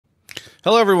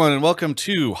Hello, everyone, and welcome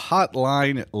to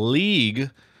Hotline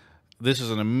League. This is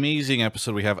an amazing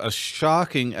episode. We have a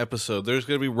shocking episode. There's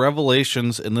going to be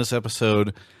revelations in this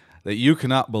episode that you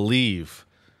cannot believe.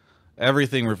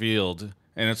 Everything revealed,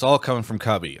 and it's all coming from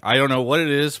Cubby. I don't know what it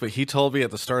is, but he told me at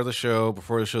the start of the show,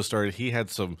 before the show started, he had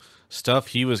some stuff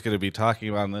he was going to be talking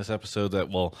about in this episode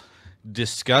that will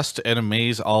disgust and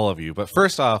amaze all of you. But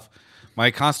first off,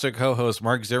 my constant co-host,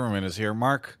 Mark Zimmerman, is here.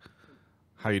 Mark,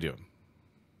 how you doing?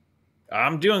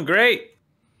 I'm doing great.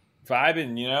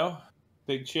 Vibing,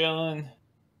 big chilling,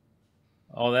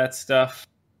 all that stuff.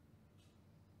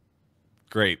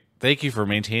 Great. Thank you for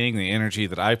maintaining the energy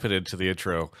that I put into the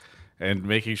intro and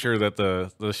making sure that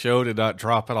the show did not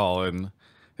drop at all in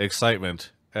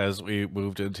excitement as we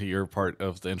moved into your part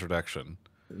of the introduction.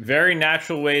 Very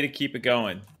natural way to keep it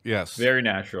going. Yes. Very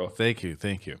natural. Thank you.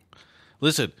 Thank you.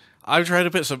 Listen, I'm trying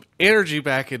to put some energy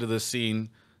back into this scene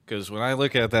because when I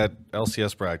look at that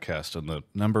LCS broadcast and the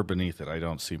number beneath it, I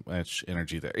don't see much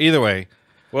energy there. Either way.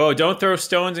 Whoa, don't throw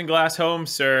stones in glass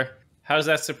homes, sir. How's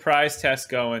that surprise test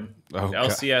going? Oh,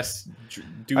 LCS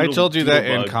I told you that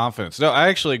in confidence. No,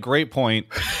 actually, great point.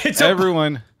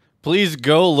 Everyone, please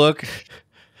go look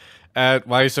at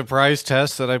my surprise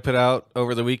test that I put out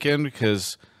over the weekend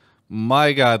because,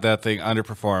 my God, that thing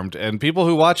underperformed. And people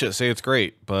who watch it say it's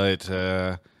great, but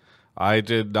I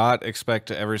did not expect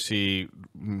to ever see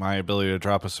my ability to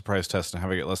drop a surprise test and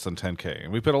have it get less than 10K.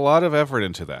 And we put a lot of effort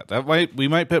into that. We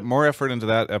might put more effort into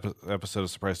that episode of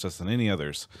surprise test than any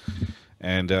others.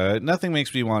 And nothing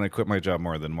makes me want to quit my job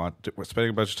more than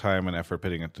spending a bunch of time and effort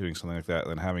doing something like that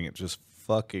than having it just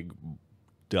fucking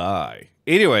die.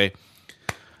 Anyway,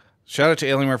 shout out to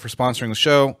Alienware for sponsoring the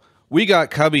show. We got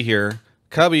Cubby here.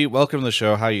 Cubby, welcome to the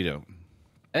show. How you doing?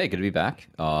 Hey, good to be back.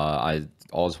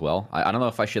 All is well. I don't know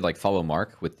if I should follow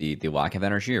Mark with the lack of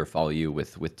energy or follow you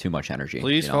with too much energy.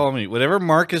 Please follow me. Whatever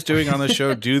Mark is doing on the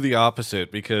show, do the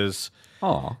opposite because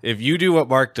if you do what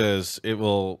Mark does, it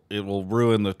will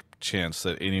ruin the chance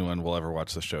that anyone will ever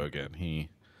watch the show again. He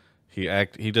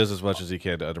does as much as he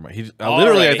can to undermine.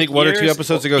 I think one or two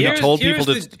episodes ago, he told people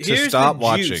to stop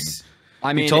watching.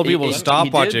 I mean, he told people to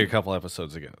stop watching a couple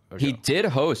episodes ago. He did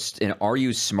host an "Are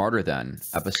You Smarter Than"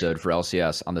 episode for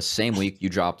LCS on the same week you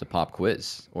dropped a pop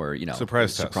quiz or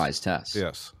surprise test.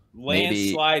 Yes,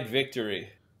 landslide victory.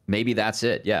 Maybe that's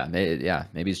it. Yeah,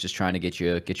 maybe he's just trying to get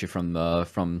you from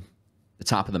the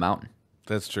top of the mountain.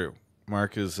 That's true.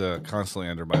 Mark is constantly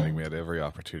undermining me at every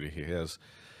opportunity he has.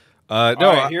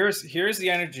 Here's the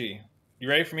energy. You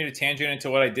ready for me to tangent into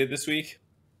what I did this week?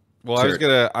 Well,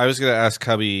 sure. I was gonna ask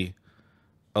Cubby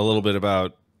a little bit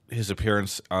about his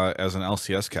appearance as an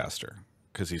LCS caster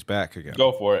because he's back again.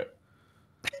 Go for it.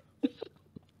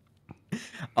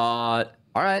 All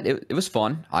right, it was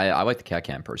fun. I like the cat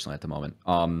cam personally at the moment.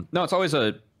 No, it's always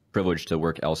a privilege to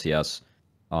work LCS.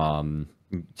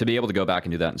 To be able to go back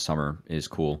and do that in summer is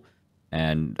cool.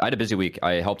 And I had a busy week.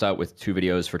 I helped out with 2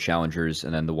 videos for Challengers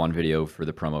and then the 1 video for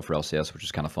the promo for LCS, which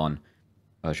is kind of fun.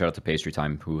 Shout out to Pastry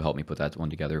Time who helped me put that one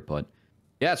together. But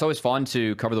yeah, it's always fun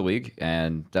to cover the league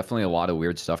and definitely a lot of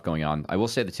weird stuff going on. I will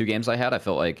say the 2 games I had, I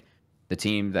felt like the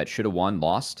team that should have won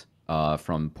lost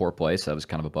from poor play, so that was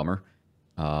kind of a bummer.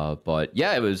 But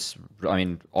yeah, it was,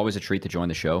 always a treat to join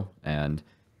the show. And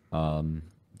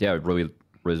it really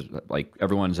was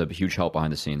everyone's a huge help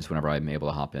behind the scenes whenever I'm able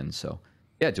to hop in. So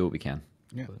yeah, do what we can.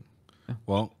 Yeah.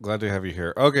 Well, glad to have you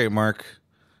here. Okay, Mark,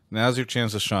 now's your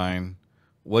chance to shine.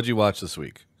 What'd you watch this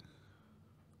week?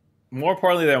 More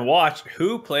importantly than watch,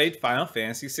 who played Final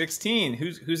Fantasy 16?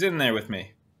 Who's in there with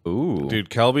me? Ooh, dude,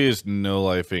 Cubby is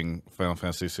no-lifing Final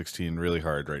Fantasy 16 really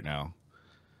hard right now.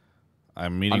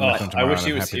 I'm meeting with him tomorrow. I wish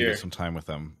he was happy here to get some time with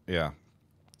them. Yeah,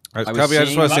 Cubby, I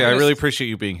just want to say I really appreciate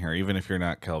you being here, even if you're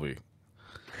not Cubby.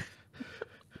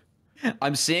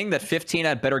 I'm seeing that 15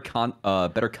 had better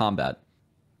combat.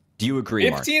 Do you agree,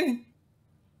 15? Mark?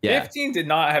 Yeah. 15 did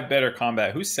not have better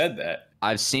combat. Who said that?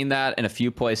 I've seen that in a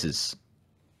few places.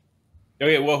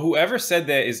 Okay, well, whoever said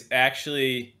that is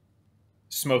actually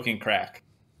smoking crack.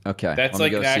 Okay. That's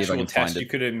like an actual test you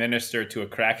could administer to a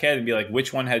crackhead and be like,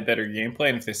 which one had better gameplay?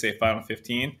 And if they say Final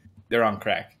 15, they're on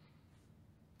crack.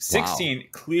 16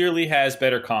 clearly has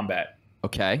better combat.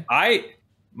 Okay.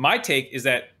 My take is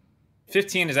that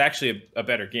 15 is actually a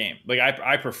better game.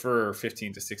 I prefer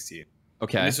 15 to 16.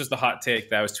 Okay. And this was the hot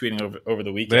take that I was tweeting over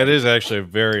the weekend. That is actually a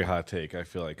very hot take, I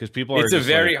feel like. Because people are It's a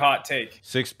very hot take.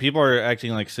 People are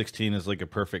acting like 16 is like a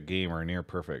perfect game or near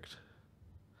perfect.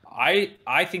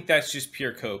 I think that's just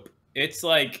pure cope. It's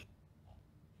like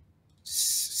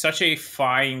such a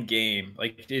fine game.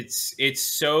 Like it's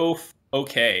so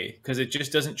okay because it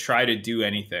just doesn't try to do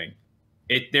anything.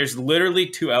 There's literally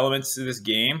 2 elements to this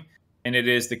game and it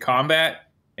is the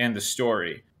combat and the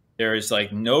story. There is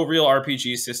like no real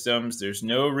RPG systems. There's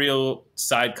no real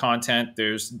side content.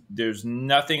 There's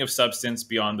nothing of substance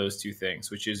beyond those two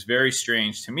things, which is very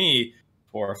strange to me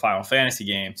for a Final Fantasy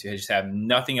game to just have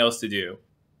nothing else to do.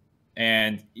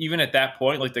 And even at that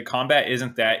point, like the combat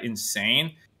isn't that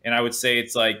insane. And I would say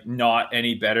it's like not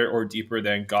any better or deeper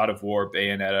than God of War,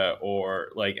 Bayonetta, or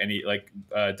like any like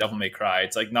Devil May Cry.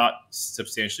 It's like not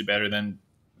substantially better than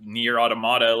Nier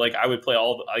Automata. Like I would play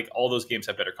all those games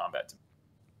have better combat.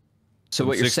 So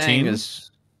what you're saying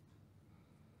is,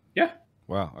 yeah.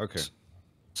 Wow. Okay.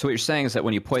 So what you're saying is that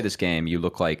when you play this game, you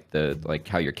look like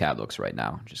how your cat looks right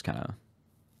now, just kind of.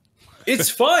 It's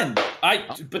fun.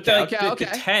 The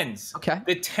tens. Okay.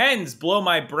 The tens blow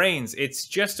my brains. It's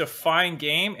just a fine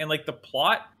game, and like the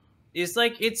plot is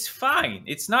like it's fine.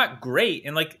 It's not great,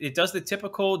 and like it does the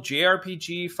typical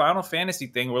JRPG Final Fantasy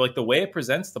thing where like the way it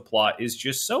presents the plot is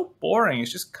just so boring.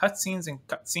 It's just cutscenes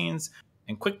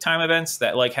and quick time events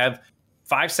that like have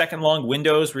 5-second long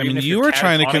windows. Where you were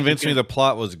trying to convince me the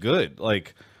plot was good.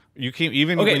 Like you came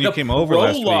when you came over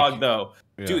last week. Prologue, though,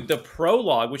 dude, the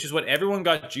prologue, which is what everyone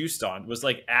got juiced on, was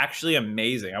like actually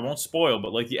amazing. I won't spoil,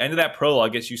 but like the end of that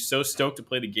prologue gets you so stoked to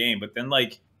play the game. But then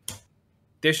like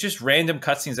there's just random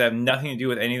cutscenes that have nothing to do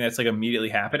with anything that's like immediately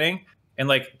happening. And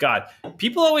like, God,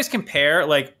 people always compare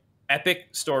like epic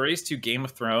stories to Game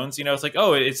of Thrones. You know, it's like,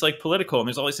 oh, it's like political, and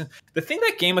there's always the thing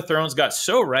that Game of Thrones got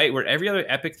so right, where every other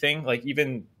epic thing, like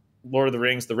even Lord of the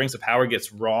Rings of Power,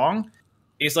 gets wrong,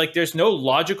 is like there's no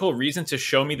logical reason to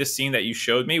show me the scene that you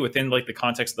showed me within like the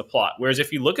context of the plot. Whereas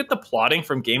if you look at the plotting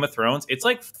from Game of Thrones, it's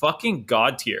like fucking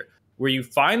God tier, where you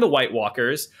find the White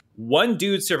Walkers, one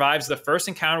dude survives the first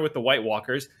encounter with the White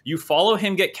Walkers, you follow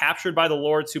him get captured by the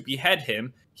lords who behead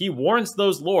him, he warns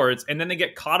those lords, and then they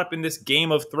get caught up in this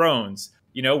Game of Thrones,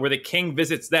 you know, where the king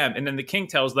visits them, and then the king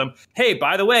tells them, hey,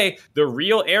 by the way, the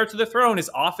real heir to the throne is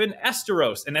often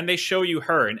Esteros, and then they show you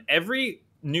her, and every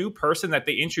new person that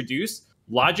they introduce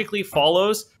logically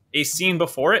follows a scene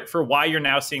before it for why you're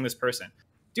now seeing this person.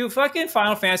 Dude, fucking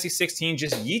Final Fantasy 16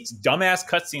 just yeets dumbass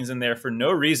cutscenes in there for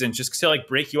no reason, just to like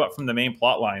break you up from the main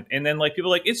plot line. And then like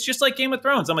people are like, it's just like Game of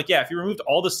Thrones. I'm like, yeah, if you removed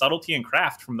all the subtlety and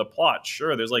craft from the plot,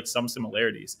 sure, there's like some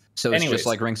similarities. So it's just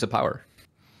like Rings of Power.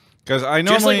 Because I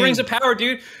normally... Just like Rings of Power,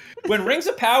 dude. When Rings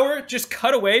of Power just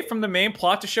cut away from the main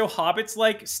plot to show hobbits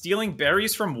like stealing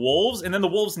berries from wolves, and then the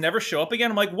wolves never show up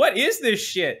again, I'm like, what is this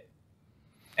shit?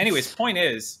 Anyways, point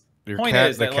is the cat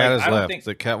is left.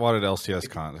 The cat wanted LCS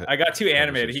content. I got too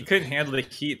animated. He couldn't handle the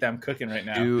heat that I'm cooking right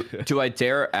now. Do I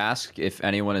dare ask if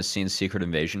anyone has seen Secret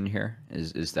Invasion here?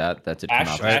 Is that did come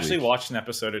out? I actually watched an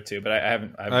episode or two, but I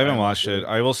haven't watched it.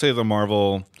 I will say the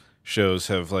Marvel shows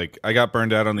have like I got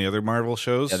burned out on the other Marvel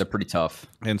shows. Yeah, they're pretty tough.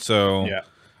 And so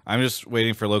I'm just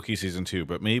waiting for Loki season 2,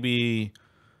 but maybe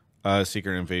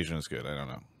Secret Invasion is good. I don't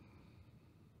know.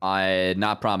 I'm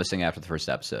not promising after the first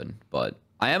episode, but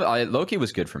Loki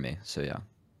was good for me, so yeah.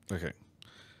 Okay.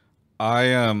 I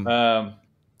am.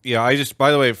 I just.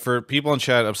 By the way, for people in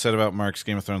chat upset about Mark's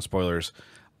Game of Thrones spoilers,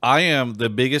 I am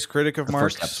the biggest critic of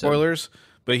Mark's spoilers.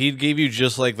 But he gave you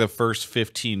just like the first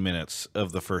 15 minutes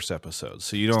of the first episode,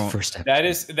 so you don't. That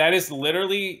is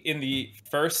literally in the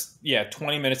first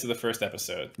 20 minutes of the first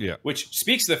episode. Yeah. Which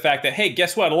speaks to the fact that, hey,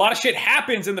 guess what? A lot of shit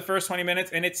happens in the first 20 minutes,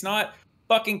 and it's not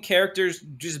fucking characters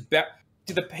just.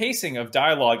 The pacing of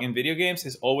dialogue in video games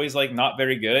is always like not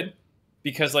very good,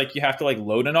 because like you have to like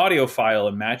load an audio file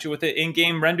and match it with the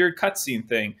in-game rendered cutscene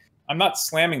thing. I'm not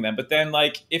slamming them, but then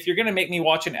like if you're gonna make me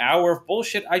watch an hour of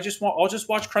bullshit, I'll just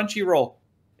watch Crunchyroll.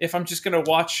 If I'm just gonna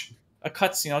watch a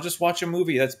cutscene, I'll just watch a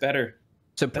movie. That's better.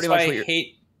 So pretty much I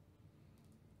hate.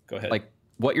 Go ahead. Like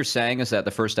what you're saying is that the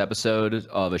first episode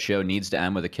of a show needs to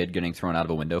end with a kid getting thrown out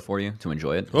of a window for you to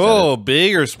enjoy it.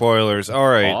 Bigger spoilers. All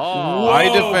right. I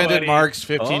defended Mark's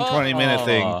 15-20 minute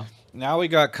thing. Now we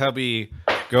got Cubby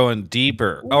going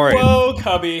deeper. All right. Whoa,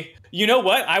 Cubby. You know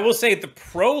what? I will say the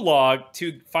prologue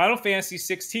to Final Fantasy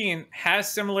 16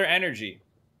 has similar energy.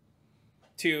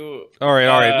 All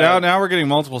right. Now we're getting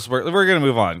multiple spoilers. We're gonna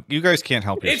move on. You guys can't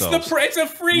help yourselves. It's a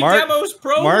free demos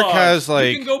prologue. Mark has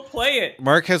like you can go play it.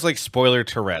 Mark has like spoiler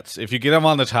Tourette's. If you get him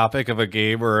on the topic of a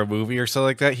game or a movie or something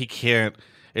like that, he can't.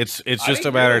 It's just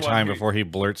a matter of time before he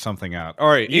blurts something out. All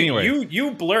right. Anyway, you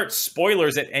blurt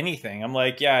spoilers at anything. I'm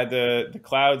like, yeah, the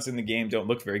clouds in the game don't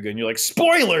look very good. And you're like,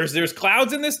 spoilers. There's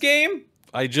clouds in this game.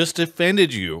 I just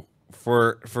defended you.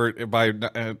 For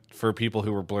people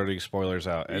who were blurting spoilers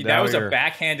out. And that was a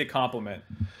backhanded compliment.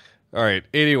 All right.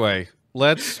 Anyway,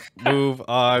 let's move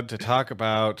on to talk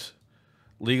about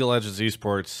League of Legends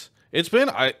esports. It's been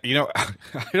I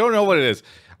don't know what it is.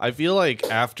 I feel like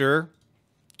after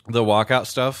the walkout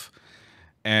stuff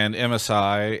and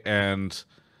MSI and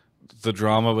the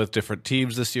drama with different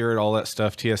teams this year and all that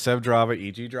stuff, TSM drama,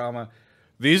 EG drama.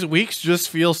 These weeks just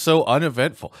feel so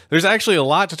uneventful. There's actually a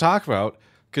lot to talk about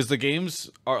because the games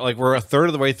are like we're a third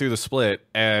of the way through the split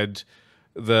and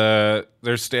their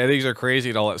standings are crazy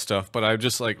and all that stuff. But I'm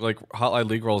just like Hotline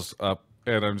League rolls up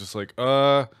and I'm just like,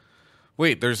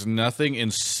 wait, there's nothing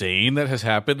insane that has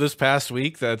happened this past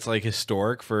week that's like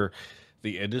historic for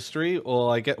the industry. Well,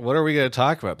 what are we going to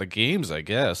talk about? The games, I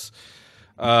guess.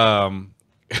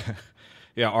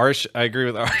 Yeah, Arsh, I agree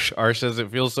with Arsh. Arsh says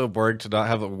it feels so boring to not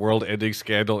have a world-ending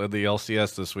scandal in the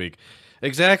LCS this week.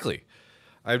 Exactly.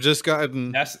 I've just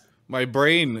gotten my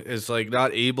brain is like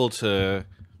not able to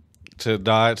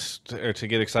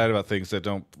get excited about things that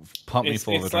don't pump me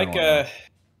full of adrenaline. It's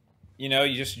like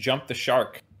you just jump the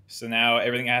shark. So now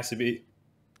everything has to be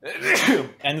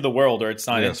end of the world or it's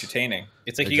not entertaining.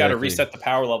 It's like you got to reset the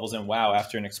power levels in WoW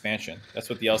after an expansion. That's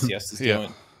what the LCS is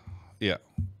doing. Yeah.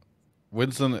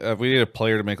 Winston, we need a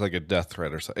player to make like a death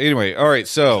threat or something. Anyway, all right,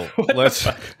 so let's.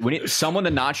 We need someone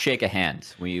to not shake a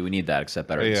hand. We need that, except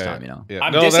better this time, you know. Yeah.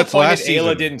 I'm disappointed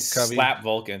Ayla didn't slap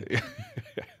Vulcan.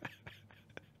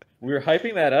 We were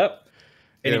hyping that up,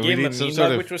 and he gave him a mean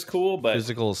mug, which was cool, but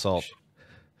physical assault.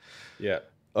 Yeah.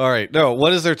 All right, no.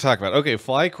 What is there to talk about? Okay,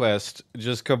 FlyQuest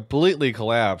just completely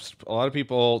collapsed. A lot of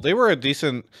people they were a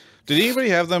decent. Did anybody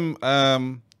have them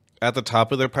at the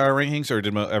top of their power rankings, or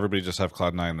did everybody just have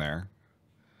Cloud9 there?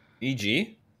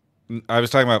 EG? I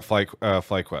was talking about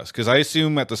FlyQuest because I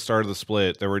assume at the start of the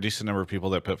split there were a decent number of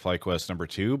people that put FlyQuest number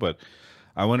 2, but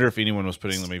I wonder if anyone was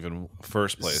putting them even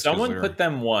first place. Someone put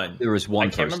them 1. There was one.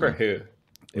 I can't remember who.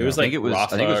 It was I think it was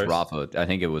Rafa. I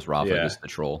think it was Rafa, just the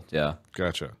troll. Yeah.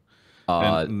 Gotcha.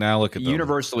 And now look at them.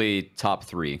 Universally top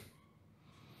 3,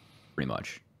 pretty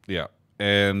much. Yeah,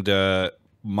 and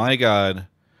my God,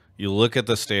 you look at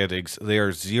the standings; they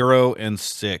are 0 and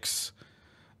 6.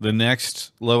 The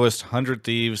next lowest 100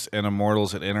 Thieves and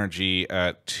Immortals at NRG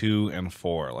at 2 and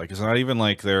 4. Like it's not even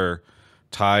like they're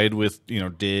tied with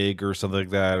Dig or something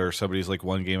like that, or somebody's like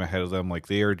one game ahead of them. Like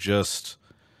they are just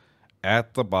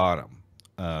at the bottom.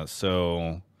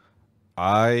 So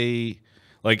I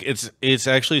like it's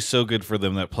actually so good for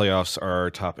them that playoffs are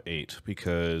top 8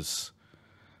 because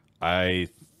I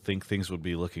think things would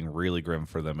be looking really grim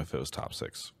for them if it was top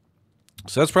 6.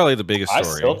 So that's probably the biggest story.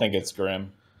 I still think it's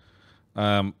grim.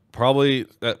 Probably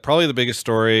the biggest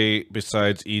story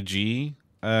besides EG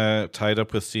tied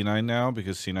up with C9 now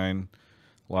because C9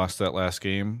 lost that last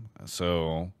game.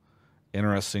 So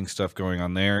interesting stuff going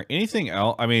on there. Anything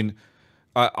else? I mean,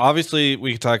 obviously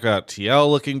we could talk about TL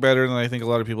looking better than I think a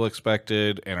lot of people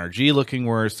expected. NRG looking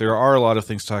worse. There are a lot of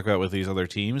things to talk about with these other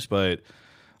teams, but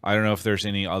I don't know if there's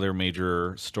any other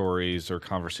major stories or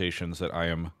conversations that I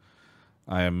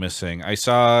am missing. I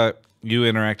saw you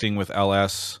interacting with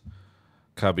LS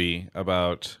Cubby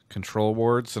about control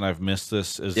wards, and I've missed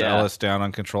this. Is LS down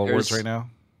on control wards right now?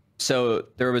 So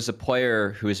there was a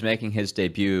player who was making his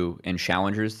debut in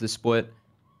Challengers this split.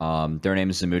 Their name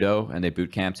is Zamudo, and they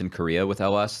boot camped in Korea with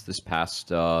LS this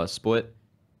past split.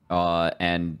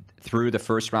 And through the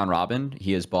first round robin,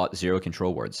 he has bought 0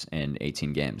 control wards in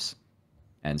 18 games.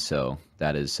 And so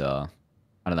that is, I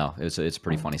don't know, it's a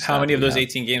pretty funny. How many of those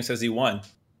 18 games has he won?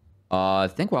 I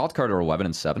think wildcard are 11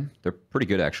 and 7. They're pretty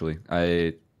good actually.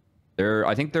 I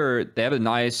think they have a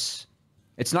nice.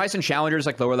 It's nice in challengers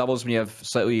like lower levels when you have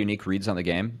slightly unique reads on the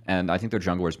game, and I think their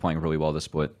jungler is playing really well this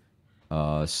split.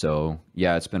 So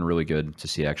yeah, it's been really good to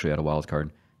see actually at a wildcard.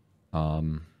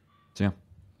 So yeah,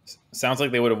 sounds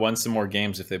like they would have won some more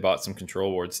games if they bought some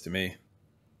control wards to me.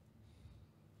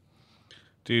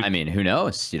 Dude, I mean, who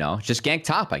knows? Just gank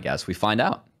top. I guess we find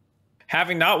out.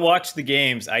 Having not watched the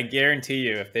games, I guarantee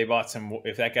you, if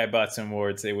that guy bought some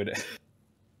wards, they would.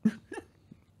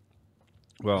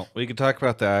 Well, we can talk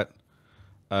about that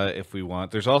if we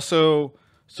want. There's also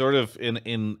sort of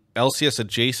in LCS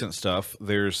adjacent stuff.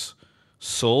 There's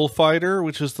Soul Fighter,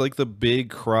 which is like the big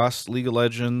cross League of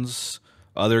Legends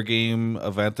other game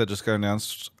event that just got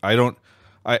announced.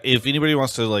 If anybody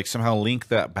wants to like somehow link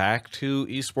that back to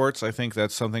esports, I think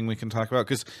that's something we can talk about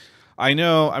because. We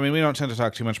don't tend to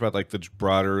talk too much about like the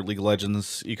broader League of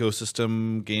Legends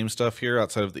ecosystem game stuff here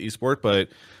outside of the esport, but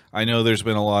I know there's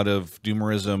been a lot of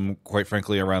doomerism, quite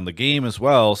frankly, around the game as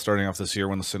well, starting off this year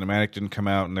when the cinematic didn't come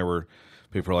out, and there were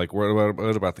people like, what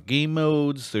about the game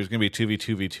modes? There's going to be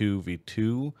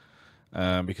 2v2v2v2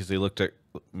 because they looked at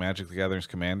Magic the Gathering's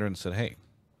Commander and said, hey,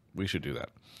 we should do that.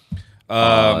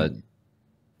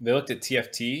 They looked at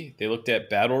TFT. They looked at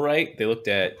Battle Right. They looked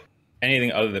at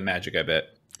anything other than Magic, I bet.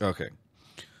 Okay.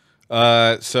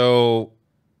 So,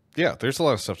 yeah, there's a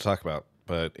lot of stuff to talk about.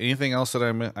 But anything else that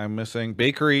I'm missing?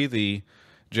 Bakery, the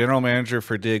General manager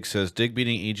for Dig says Dig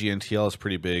beating EG and TL is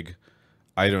pretty big.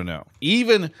 I don't know.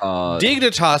 Even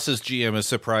Dignitas's GM is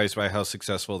surprised by how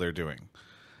successful they're doing.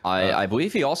 I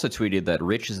believe he also tweeted that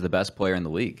Rich is the best player in the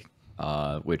league,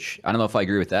 which I don't know if I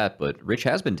agree with that, but Rich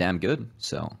has been damn good.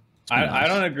 So I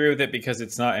don't agree with it because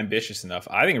it's not ambitious enough.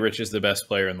 I think Rich is the best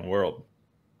player in the world.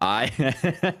 I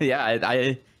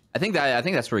think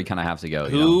that's where you kind of have to go.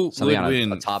 Who would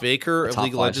win, Faker of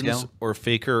League of Legends or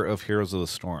Faker of Heroes of the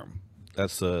Storm?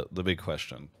 That's the big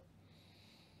question.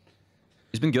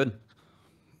 He's been good.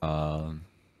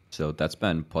 So that's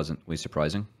been pleasantly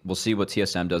surprising. We'll see what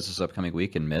TSM does this upcoming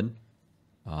week in mid.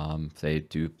 If they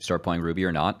do start playing Ruby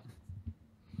or not.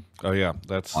 Oh yeah,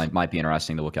 that's might be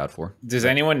interesting to look out for. Does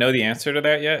anyone know the answer to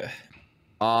that yet?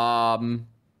 I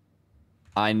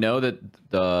know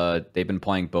that they've been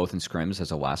playing both in scrims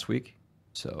as of last week,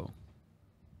 so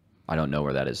I don't know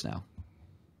where that is now.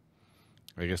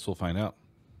 I guess we'll find out.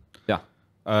 Yeah.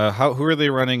 Who are they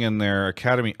running in their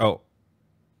academy?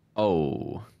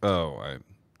 Unlucky.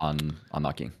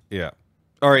 Yeah.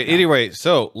 All right. Yeah. Anyway,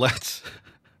 so let's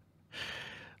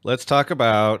talk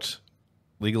about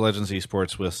League of Legends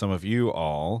esports with some of you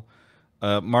all.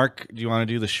 Mark, do you want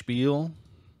to do the spiel?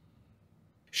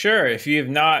 Sure. If you have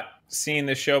not seen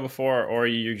this show before, or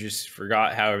you just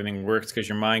forgot how everything works because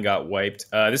your mind got wiped,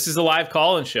 this is a live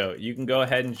call-in show. You can go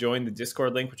ahead and join the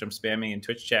Discord link, which I'm spamming in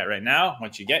Twitch chat right now.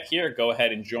 Once you get here, go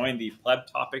ahead and join the pleb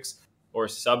topics or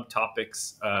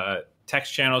subtopics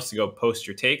text channels to go post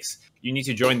your takes. You need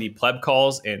to join the pleb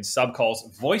calls and sub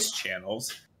calls voice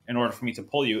channels in order for me to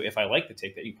pull you if I like the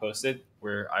take that you posted,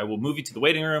 where I will move you to the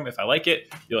waiting room. If I like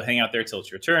it, you'll hang out there till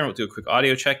it's your turn. We'll do a quick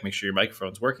audio check, make sure your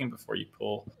microphone's working before you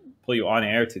pull you on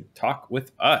air to talk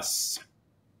with us.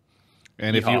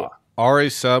 And if you are a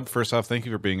sub, first off, thank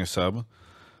you for being a sub.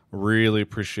 Really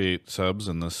appreciate subs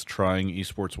in this trying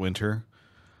esports winter.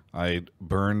 I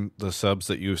burn the subs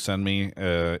that you send me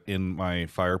in my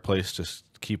fireplace to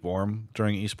keep warm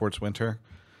during esports winter.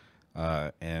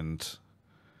 And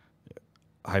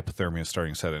hypothermia is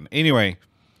starting to set in. Anyway,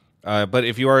 but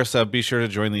if you are a sub, be sure to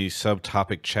join the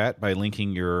subtopic chat by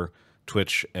linking your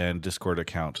Twitch and Discord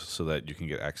account so that you can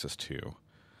get access to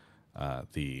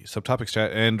the subtopics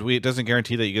chat. And it doesn't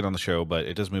guarantee that you get on the show, but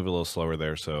it does move a little slower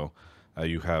there, so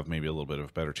you have maybe a little bit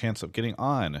of a better chance of getting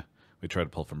on. We try to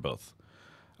pull from both.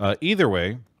 Either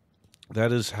way,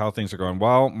 that is how things are going.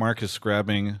 While Mark is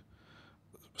grabbing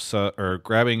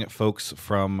folks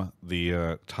from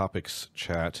the topics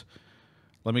chat,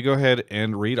 let me go ahead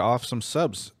and read off some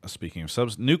subs. Speaking of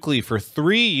subs, Nuclei for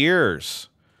 3 years.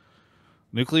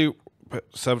 Nuclei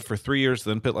subbed for 3 years,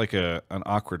 then put like an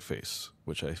awkward face,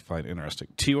 which I find interesting.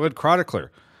 T-Wood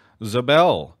Chronicler,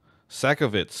 Zabel,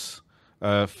 Sakovitz,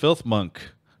 Filth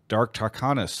Monk, Dark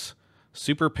Tarkanis,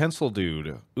 Super Pencil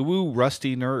Dude, Uwu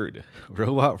Rusty Nerd,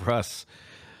 Robot Russ,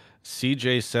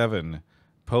 CJ7,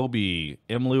 Poby,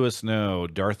 M. Lewis No,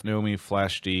 Darth Nomi,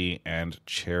 Flash D, and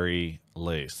Cherry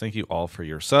Lace. Thank you all for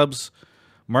your subs.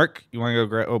 Mark, you want to go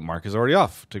grab... Oh, Mark is already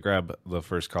off to grab the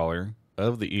first caller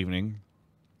of the evening.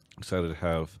 Excited to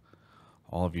have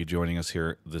all of you joining us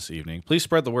here this evening. Please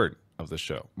spread the word of this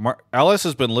show. Alice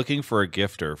has been looking for a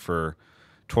gifter for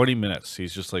 20 minutes.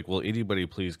 He's just like, will anybody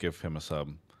please give him a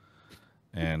sub?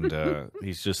 And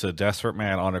he's just a desperate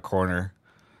man on a corner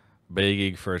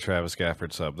begging for a Travis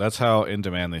Gafford sub. That's how in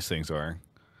demand these things are.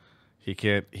 He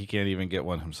can't even get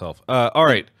one himself. All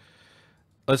right.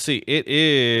 Let's see. It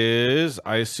is,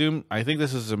 I think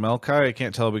this is Zamelkai. I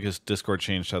can't tell because Discord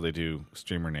changed how they do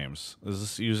streamer names. Is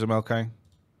this you, Zamelkai?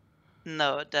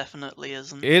 No, it definitely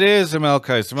isn't. It is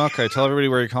Zamelkai. Zamelkai, tell everybody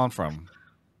where you're calling from.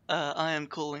 I am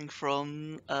calling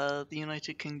from the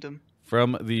United Kingdom.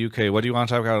 From the UK. What do you want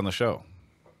to talk about on the show?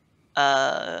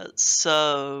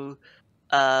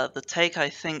 The take I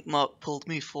think Mark pulled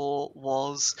me for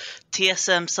was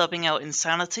TSM subbing out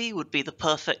Insanity would be the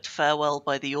perfect farewell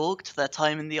by the org to their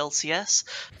time in the LCS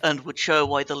and would show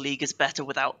why the league is better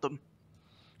without them.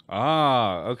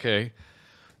 Ah, okay.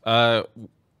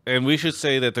 And we should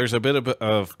say that there's a bit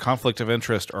of conflict of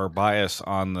interest or bias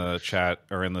on the chat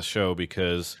or in the show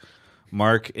because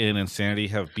Mark and Insanity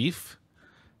have beef.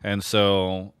 And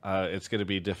so it's going to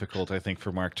be difficult, I think,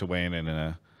 for Mark to weigh in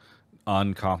a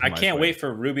uncompromised I can't way. wait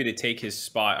for Ruby to take his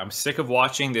spot. I'm sick of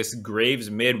watching this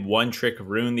Graves mid one trick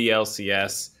ruin the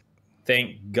LCS.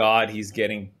 Thank God he's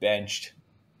getting benched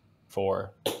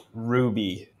for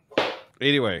Ruby.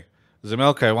 Anyway,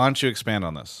 Zamelkai, why don't you expand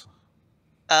on this?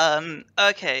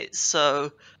 Okay,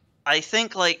 so I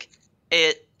think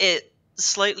it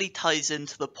slightly ties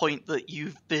into the point that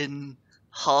you've been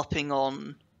harping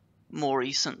on more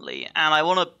recently, and I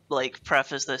want to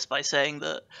preface this by saying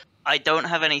that I don't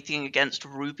have anything against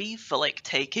Ruby for like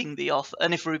taking the off,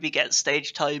 and if Ruby gets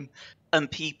stage time and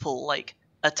people like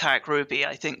attack Ruby,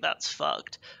 I think that's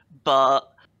fucked. But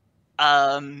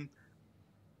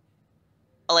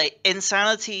like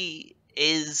Insanity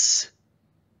is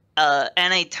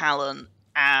NA talent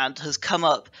and has come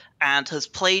up and has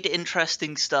played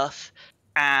interesting stuff,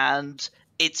 and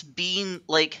it's been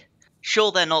like,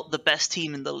 sure, they're not the best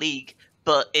team in the league,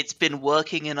 but it's been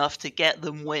working enough to get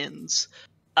them wins.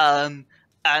 And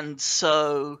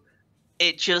so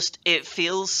it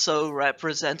feels so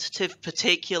representative,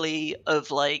 particularly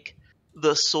of like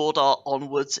the Sword Art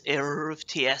onwards era of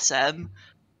TSM,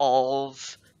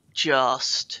 of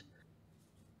just,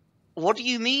 what do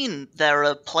you mean there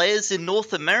are players in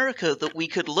North America that we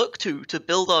could look to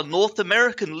build our North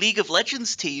American League of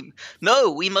Legends team?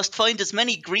 No, we must find as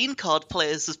many green card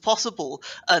players as possible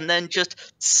and then just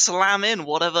slam in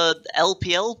whatever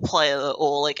LPL player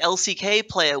or like LCK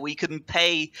player we can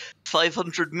pay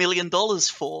 $500 million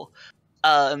for.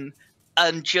 And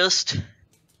just,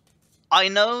 I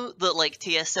know that like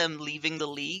TSM leaving the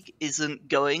league isn't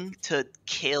going to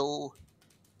kill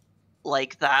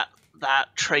like that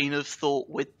train of thought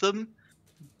with them,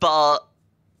 but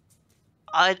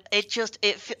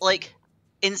like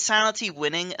Insanity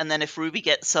winning, and then if Ruby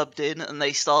gets subbed in and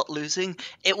they start losing,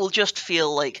 it will just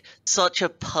feel like such a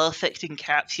perfect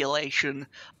encapsulation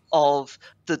of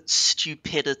the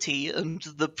stupidity and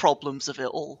the problems of it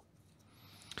all.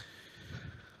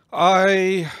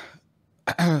 I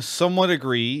somewhat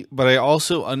agree, but I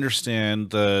also understand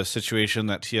the situation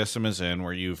that TSM is in,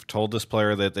 where you've told this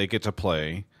player that they get to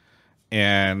play,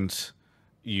 and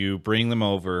you bring them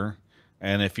over,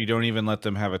 and if you don't even let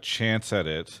them have a chance at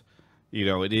it, you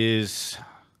know, it is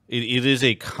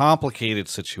a complicated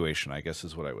situation, I guess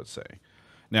is what I would say.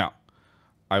 Now,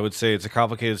 I would say it's a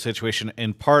complicated situation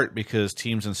in part because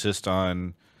teams insist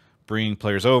on bringing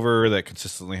players over that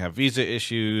consistently have visa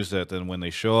issues, that then when they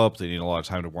show up, they need a lot of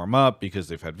time to warm up because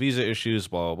they've had visa issues,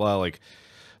 blah, blah, blah. Like,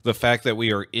 the fact that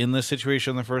we are in this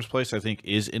situation in the first place, I think,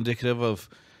 is indicative of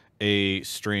a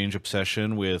strange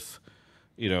obsession with,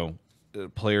 you know,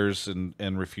 players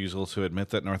and refusal to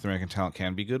admit that North American talent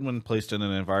can be good when placed in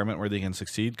an environment where they can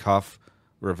succeed. Cough,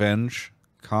 revenge,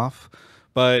 cough.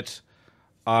 But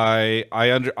I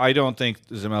don't think,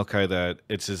 Zemelkai, that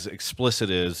it's as explicit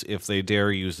as if they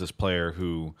dare use this player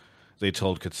who they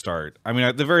told could start. I mean,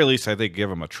 at the very least, I think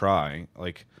give him a try.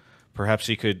 Like, perhaps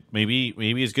he could, maybe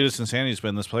as good as Insanity's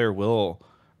been, this player will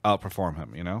outperform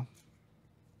him, you know?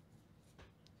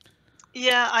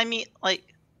 Yeah, I mean, like,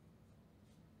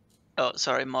 oh,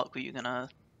 sorry, Mark, were you gonna?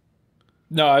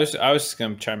 No, I was just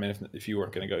gonna chime in if you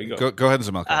weren't gonna go. You go ahead,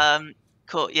 Zemelkai.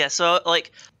 Cool. Yeah. So,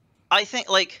 like, I think,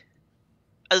 like,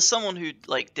 as someone who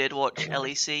like did watch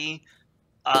LEC,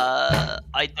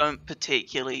 I don't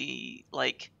particularly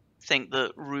like think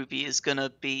that Ruby is gonna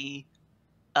be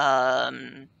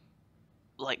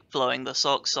like blowing the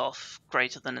socks off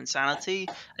greater than Insanity.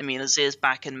 I mean, Azir's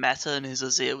back in meta and his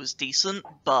Azir was decent,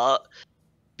 but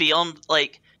beyond,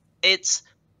 like, it's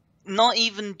not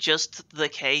even just the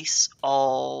case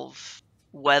of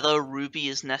whether Ruby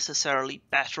is necessarily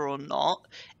better or not.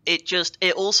 It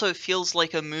also feels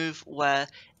like a move where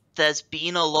there's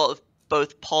been a lot of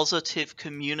both positive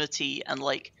community and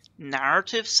like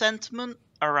narrative sentiment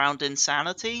around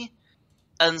Insanity.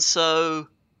 And so,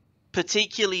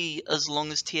 particularly as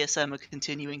long as TSM are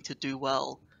continuing to do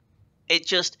well,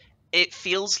 it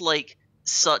feels like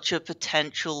such a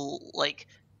potential like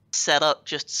setup,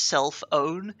 just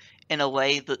self-own in a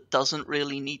way that doesn't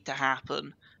really need to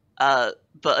happen, but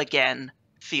again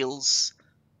feels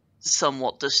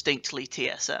somewhat distinctly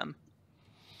TSM.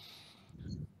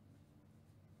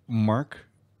 Mark,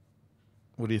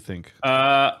 what do you think?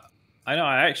 I know.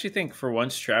 I actually think for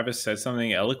once Travis said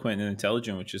something eloquent and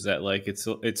intelligent, which is that like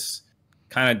it's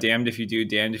kind of damned if you do,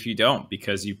 damned if you don't,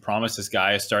 because you promised this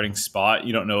guy a starting spot.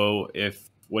 You don't know if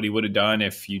what he would have done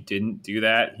if you didn't do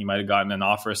that. He might have gotten an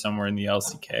offer somewhere in the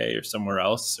LCK or somewhere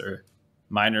else or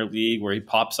minor league where he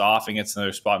pops off and gets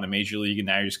another spot in the major league, and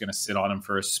now you're just going to sit on him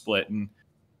for a split and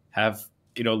have,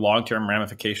 you know, long-term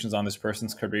ramifications on this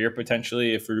person's career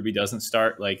potentially if Ruby doesn't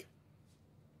start. Like,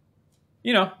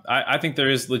 you know, I think there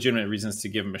is legitimate reasons to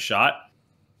give him a shot.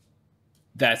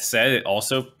 That said, it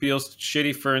also feels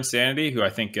shitty for Insanity, who I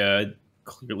think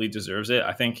clearly deserves it.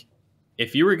 I think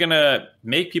if you were going to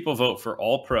make people vote for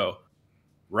All Pro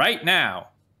right now,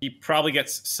 he probably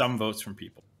gets some votes from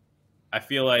people. I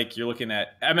feel like you're looking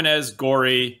at Eminez,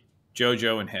 Gory,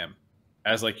 JoJo, and him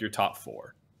as like your top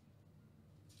four.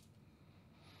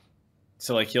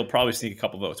 So like he'll probably sneak a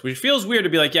couple votes, which feels weird to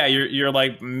be like, yeah, you're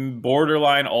like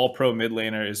borderline all pro mid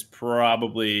laner is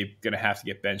probably gonna have to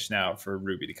get benched now for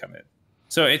Ruby to come in.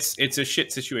 So it's a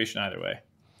shit situation either way.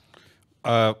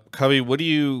 Cubby, what do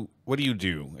you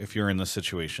do if you're in this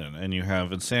situation and you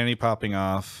have Insanity popping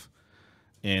off,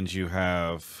 and you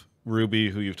have Ruby,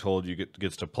 who you've told you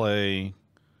gets to play,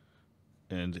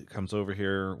 and it comes over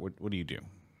here? What do you do?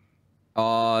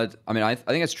 I mean, I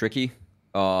think it's tricky.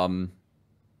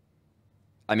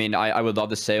 I mean, I would love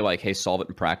to say, like, hey, solve it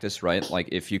in practice, right? Like,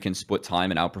 if you can split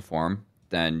time and outperform,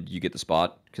 then you get the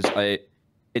spot. Because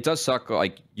it does suck.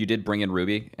 Like, you did bring in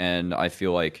Ruby, and I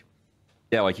feel like,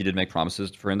 yeah, like, you did make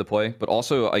promises for him to play. But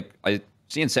also, like, I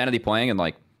see Insanity playing, and,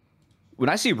 like, when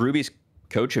I see Ruby's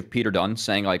coach of Peter Dunn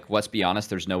saying, like, let's be honest,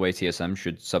 there's no way TSM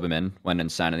should sub him in when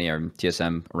Insanity or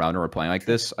TSM around her are playing like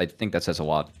this, I think that says a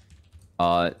lot.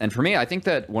 And for me, I think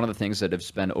that one of the things that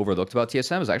has been overlooked about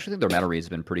TSM is actually their meta read has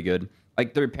been pretty good.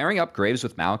 Like, they're pairing up Graves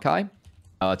with Maokai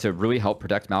to really help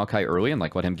protect Maokai early and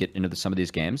like let him get into some of these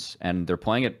games. And they're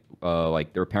playing it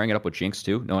like they're pairing it up with Jinx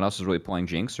too. No one else is really playing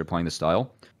Jinx. They're playing the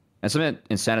style. And something that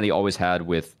Insanity always had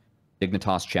with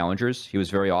Dignitas challengers, he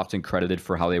was very often credited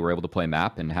for how they were able to play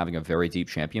map and having a very deep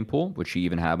champion pool, which he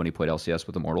even had when he played LCS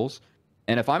with Immortals.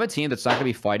 And if I'm a team that's not going to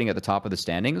be fighting at the top of the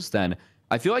standings, then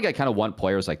I feel like I kind of want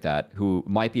players like that who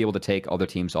might be able to take other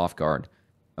teams off guard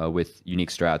with unique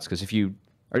strats. Because if you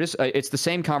are just, it's the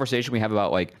same conversation we have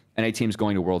about like NA teams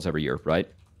going to Worlds every year, right?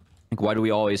 Like, why do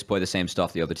we always play the same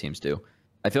stuff the other teams do?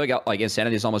 I feel like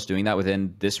Insanity is almost doing that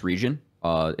within this region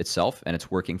itself, and it's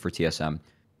working for TSM.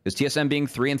 Because TSM being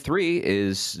 3-3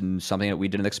 is something that we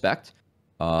didn't expect.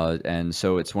 And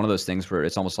so it's one of those things where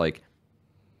it's almost like,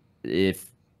 if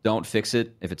don't fix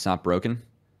it if it's not broken.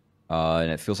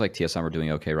 And it feels like TSM are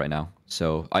doing okay right now.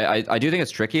 So I do think it's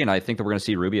tricky, and I think that we're going to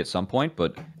see Ruby at some point.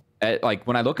 But like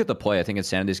when I look at the play, I think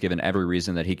Insanity's given every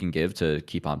reason that he can give to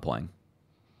keep on playing.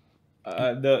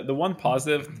 The one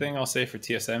positive thing I'll say for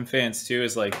TSM fans too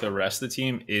is like the rest of the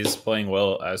team is playing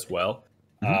well as well.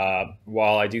 Mm-hmm.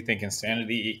 While I do think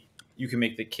Insanity, you can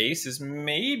make the case, is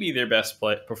maybe their best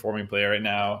performing player right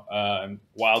now.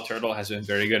 Wild Turtle has been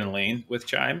very good in lane with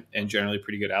Chime and generally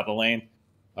pretty good out of lane.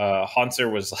 Hunter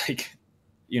was like,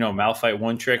 Malphite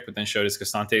one trick, but then showed his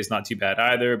Cassante is not too bad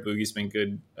either. Boogie's been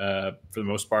good for the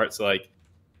most part. So like,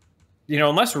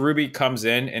 unless Ruby comes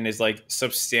in and is like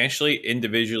substantially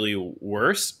individually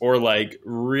worse or like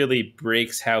really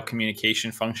breaks how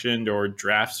communication functioned or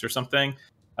drafts or something,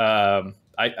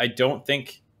 I don't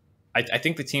think. I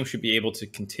think the team should be able to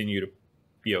continue to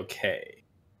be okay.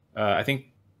 I think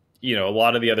a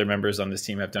lot of the other members on this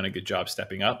team have done a good job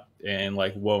stepping up and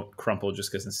like won't crumple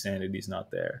just because Insanity's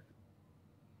not there.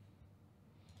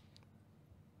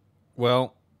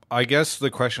 Well, I guess the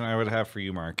question I would have for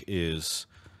you, Mark, is,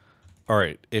 all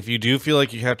right, if you do feel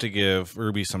like you have to give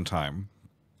Ruby some time,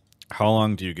 how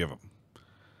long do you give him?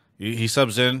 He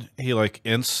subs in, he like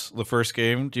ints the first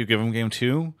game. Do you give him game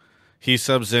 2? He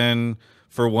subs in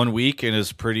for 1 week and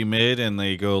is pretty mid, and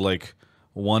they go like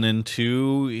 1 and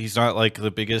 2. He's not like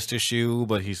the biggest issue,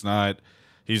 but he's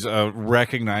a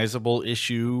recognizable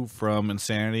issue from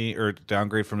Insanity, or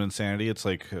downgrade from Insanity. It's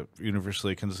like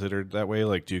universally considered that way.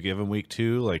 Like, do you give him week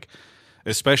 2? Like,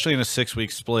 especially in a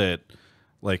 6-week split,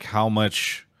 like how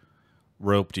much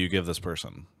rope do you give this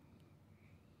person?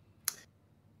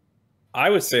 I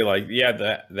would say like,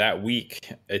 yeah, that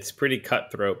week it's pretty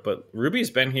cutthroat, but Ruby's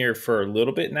been here for a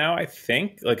little bit now. I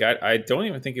think like, I don't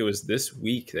even think it was this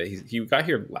week that he got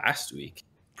here last week,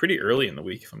 pretty early in the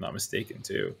week, if I'm not mistaken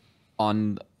too.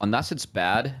 Unless it's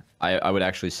bad, I would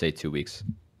actually say 2 weeks.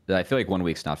 I feel like 1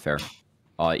 week's not fair,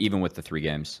 even with the 3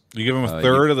 games. You give him a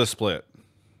third of the split.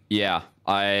 Yeah,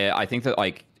 I think that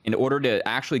like in order to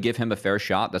actually give him a fair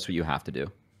shot, that's what you have to do.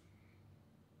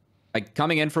 Like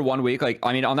coming in for 1 week, like,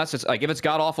 I mean, unless it's like if it's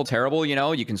god awful terrible,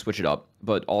 you can switch it up.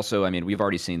 But also, I mean, we've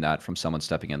already seen that from someone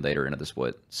stepping in later into the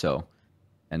split. So,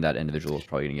 and that individual is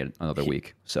probably going to get another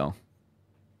week. So,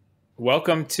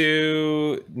 welcome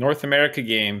to North America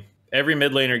game. Every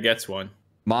mid laner gets one.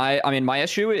 My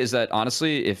issue is that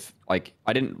honestly, if like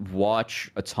I didn't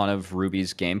watch a ton of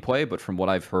Ruby's gameplay, but from what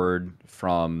I've heard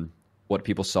from what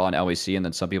people saw in LEC and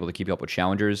then some people that keep up with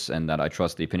challengers, and that I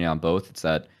trust the opinion on both, it's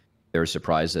that they're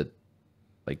surprised that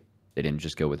they didn't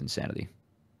just go with Insanity.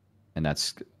 And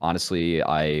that's honestly,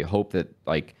 I hope that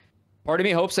like part of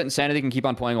me hopes that Insanity can keep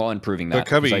on playing well and proving that. But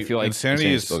Cubby, I feel like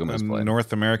Insanity is a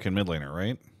North American mid laner,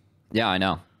 right? Yeah, I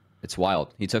know. It's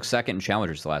wild. He took second in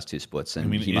challengers the last 2 splits,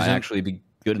 and he might actually be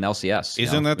good in LCS.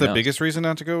 Isn't that the biggest reason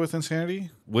not to go with Insanity?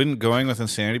 Wouldn't going with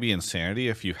Insanity be Insanity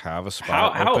if you have a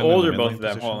spot? How old are both of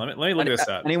them? Hold on, let me look this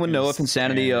up. Anyone know if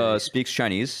Insanity speaks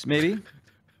Chinese, maybe?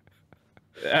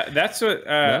 That's what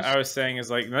Yes? I was saying is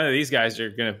like none of these guys are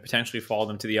going to potentially fall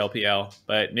them to the LPL,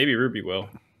 but maybe Ruby will.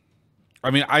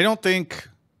 I mean, I don't.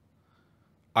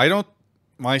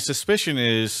 My suspicion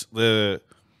is the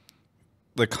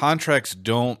contracts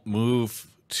don't move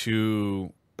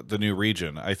to the new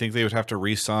region. I think they would have to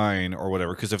re-sign or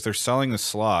whatever, because if they're selling the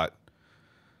slot,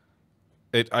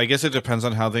 I guess it depends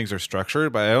on how things are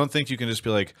structured, but I don't think you can just be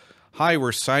like, hi,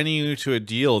 we're signing you to a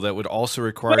deal that would also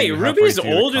require Wait, you Ruby's halfway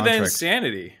through the older than contract.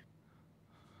 Insanity.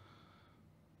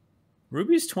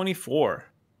 Ruby's 24.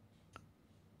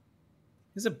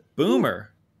 He's a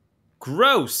boomer.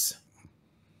 Gross.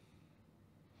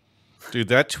 Dude,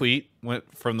 that tweet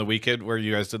went from the weekend where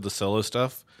you guys did the solo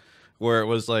stuff, where it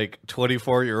was like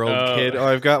 24-year-old kid. Oh,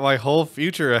 I've got my whole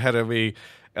future ahead of me.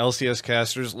 LCS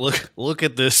casters, look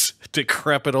at this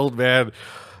decrepit old man.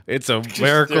 It's a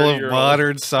miracle of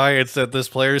modern science that this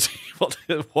player is able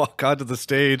to walk onto the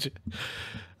stage.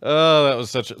 Oh,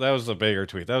 that was a banger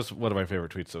tweet. That was one of my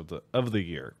favorite tweets of the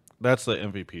year. That's the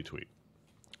MVP tweet.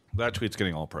 That tweet's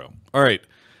getting all pro. All right.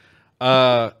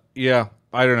 Yeah,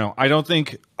 I don't know. I don't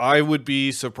think I would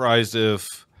be surprised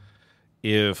if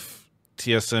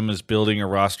TSM is building a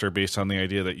roster based on the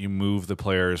idea that you move the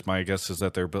players. My guess is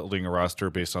that they're building a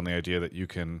roster based on the idea that you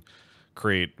can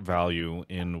create value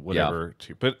in whatever.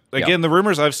 Yeah. But again, the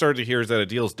rumors I've started to hear is that a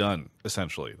deal's done,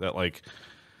 essentially. That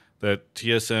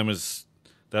TSM is,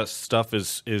 that stuff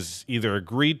is either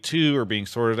agreed to or being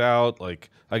sorted out.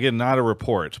 Like, again, not a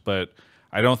report, but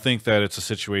I don't think that it's a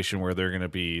situation where they're going to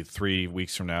be 3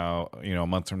 weeks from now, a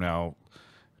month from now,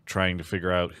 trying to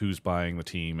figure out who's buying the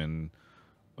team and,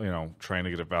 trying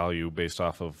to get a value based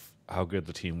off of how good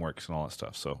the team works and all that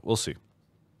stuff. So we'll see.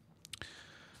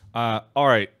 All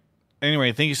right.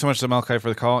 Anyway, thank you so much to Malachi for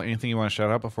the call. Anything you want to shout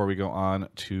out before we go on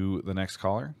to the next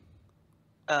caller?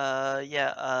 Or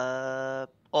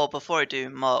before I do,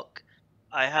 Mark,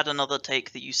 I had another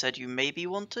take that you said you maybe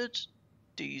wanted.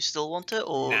 Do you still want it?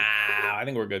 Or Nah, I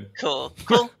think we're good. Cool.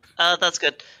 That's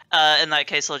good. In that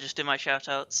case, I'll just do my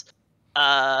shout-outs.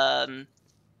 I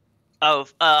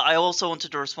also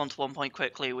wanted to respond to one point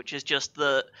quickly, which is just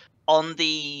that on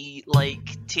the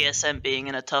TSM being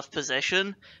in a tough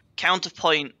position,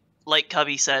 counterpoint, like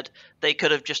Cubby said, they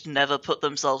could have just never put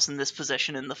themselves in this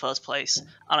position in the first place,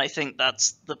 and I think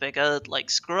that's the bigger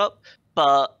screw up.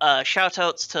 But shout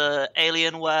outs to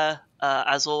Alienware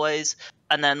as always,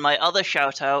 and then my other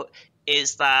shout out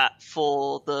is that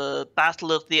for the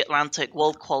Battle of the Atlantic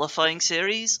World Qualifying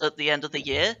Series at the end of the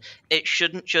year, it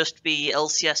shouldn't just be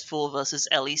LCS4 versus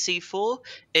LEC4.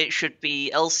 It should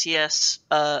be LCS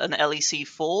and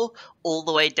LEC4 all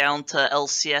the way down to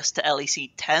LCS to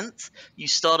LEC 10th. You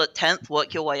start at 10th,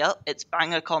 work your way up. It's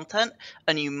banger content,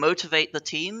 and you motivate the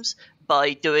teams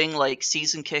by doing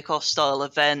season kickoff style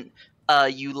event.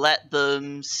 You let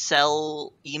them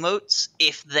sell emotes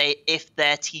if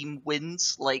their team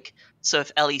wins. So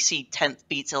if LEC 10th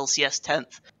beats LCS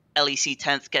 10th, LEC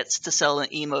 10th gets to sell an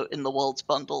emote in the Worlds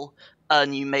bundle,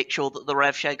 and you make sure that the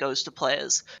rev share goes to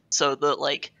players, so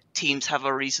that teams have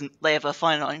a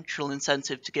financial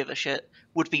incentive to give a shit.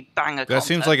 Would be banger That content.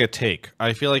 seems like a take.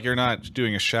 I feel like you're not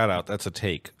doing a shout out. That's a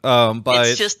take.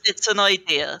 But it's an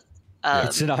idea.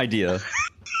 It's an idea.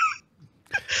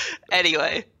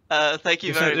 Anyway. Thank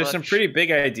you very much. There's some pretty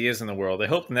big ideas in the world. I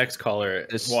hope the next caller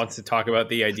wants to talk about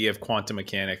the idea of quantum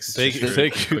mechanics. Thank you for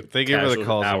the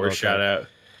call. Hour shout out.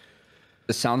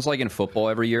 It sounds like in football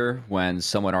every year when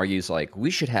someone argues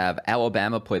we should have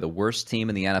Alabama play the worst team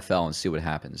in the NFL and see what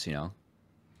happens.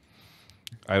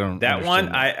 I don't. That one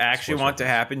I actually want to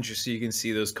happen just so you can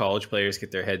see those college players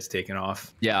get their heads taken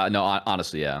off. Yeah. No.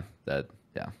 Honestly, yeah.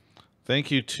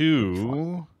 Thank you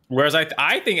too. Whereas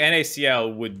I think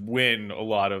NACL would win a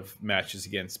lot of matches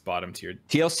against bottom tier.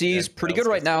 TLC is pretty good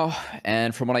right now,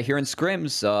 and from what I hear in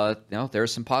scrims, there are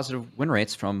some positive win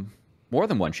rates from more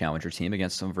than one challenger team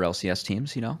against some of our LCS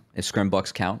teams. If scrim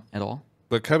bucks count at all.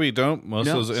 But Cubby, don't most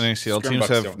of those NACL teams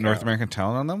have North American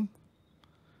talent on them?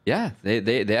 Yeah,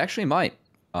 they actually might.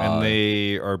 And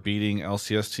they are beating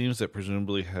LCS teams that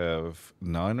presumably have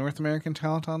non-North American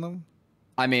talent on them?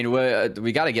 I mean,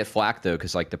 we got to get flack, though,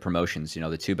 because the promotions,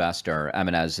 the two best are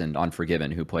Eminez and Unforgiven,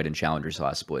 who played in Challengers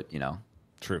last split,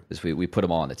 True. Because we put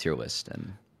them all on the tier list.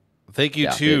 And thank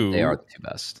you to they are the two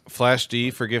best. Flash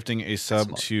D for gifting a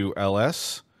sub to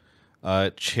LS,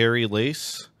 Cherry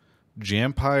Lace,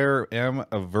 Jampire M.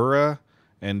 Avura,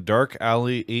 and Dark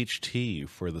Alley HT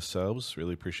for the subs.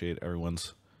 Really appreciate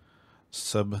everyone's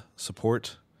sub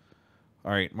support.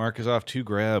 All right, Mark is off to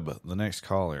grab the next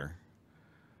caller.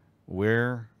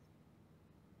 Where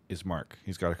is Mark?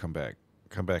 He's got to come back.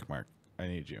 Come back, Mark. I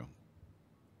need you.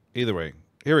 Either way,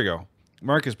 here we go.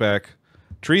 Mark is back.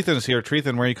 Treethan is here.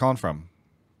 Treethan, where are you calling from?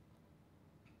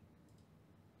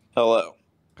 Hello.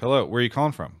 Hello. Where are you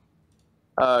calling from?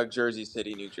 Jersey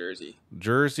City, New Jersey.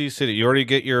 Jersey City. You already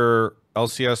get your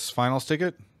LCS finals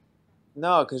ticket?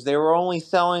 No, because they were only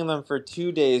selling them for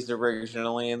 2 days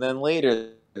originally, and then later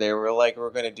they were like, we're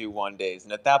going to do 1 days.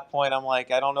 And at that point, I'm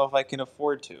like, I don't know if I can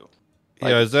afford to.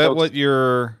 Like, yeah, is that what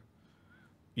your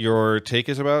take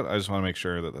is about? I just want to make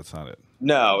sure that that's not it.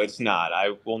 No, it's not.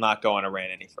 I will not go on a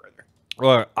rant any further.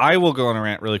 Well, I will go on a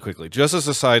rant really quickly, just as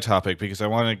a side topic, because I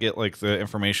want to get like the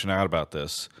information out about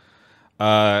this.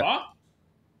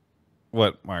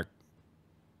 What, Mark?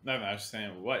 No, I was just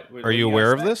saying, what are you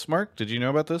aware of this, Mark? Did you know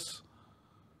about this?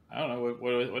 I don't know.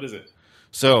 What is it?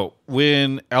 So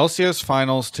when LCS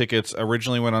finals tickets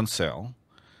originally went on sale,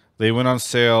 they went on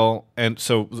sale, and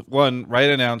so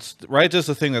Riot does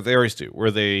the thing that they always do, where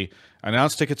they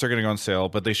announce tickets are going to go on sale,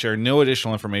 but they share no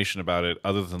additional information about it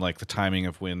other than like the timing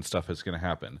of when stuff is going to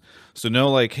happen. So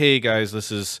no, like, hey guys, this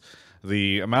is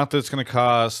the amount that it's going to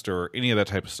cost, or any of that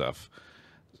type of stuff.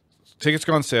 Tickets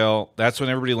go on sale. That's when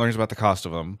everybody learns about the cost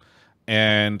of them.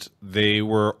 And they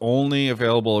were only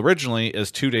available originally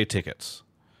as 2-day tickets.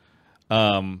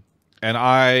 And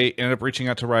I ended up reaching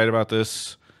out to Riot about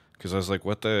this because I was like,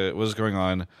 what is going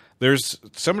on?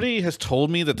 Somebody has told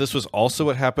me that this was also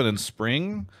what happened in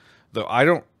spring, though I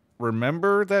don't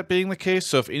remember that being the case.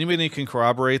 So if anybody can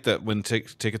corroborate that when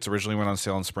tickets originally went on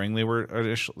sale in spring, they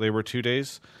were 2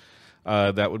 days,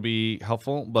 that would be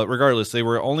helpful. But regardless, they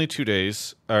were only 2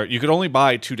 days. You could only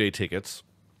buy 2-day tickets.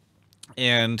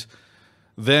 And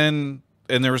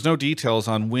there was no details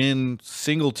on when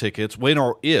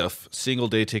or if single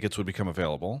day tickets would become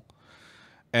available.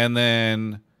 And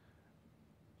then,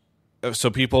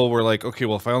 so people were like, okay,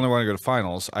 well, if I only want to go to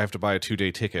finals, I have to buy a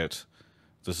 2-day ticket.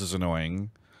 This is annoying.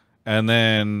 And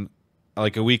then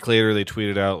like a week later, they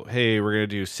tweeted out, hey, we're going to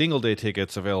do single day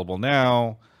tickets available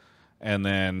now. And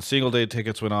then single day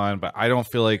tickets went on, but I don't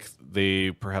feel like they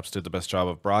perhaps did the best job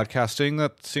of broadcasting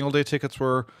that single day tickets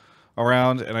were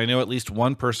around. And I know at least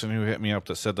one person who hit me up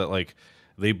that said that like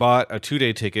they bought a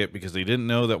 2-day ticket because they didn't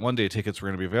know that 1-day tickets were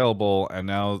going to be available, and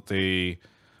now they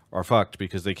are fucked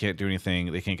because they can't do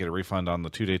anything. They can't get a refund on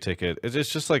the 2-day ticket. It's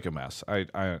just like a mess.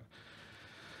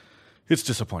 It's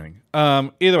disappointing.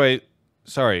 Either way,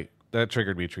 sorry, that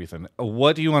triggered me, Treethan.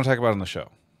 What do you want to talk about on the show?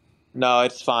 No,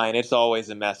 it's fine. It's always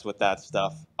a mess with that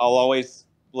stuff. I'll always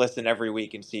listen every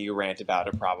week and see you rant about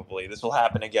it, probably. This will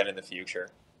happen again in the future.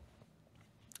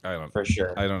 For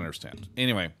sure. I don't understand.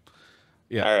 Anyway,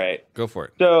 yeah. All right. Go for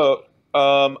it. So,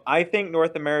 I think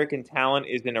North American talent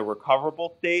is in a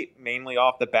recoverable state, mainly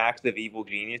off the backs of Evil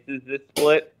Geniuses this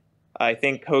split. I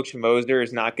think Coach Moser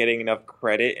is not getting enough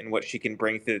credit in what she can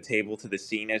bring to the table to the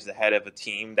scene as the head of a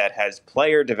team that has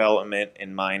player development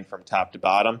in mind from top to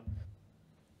bottom.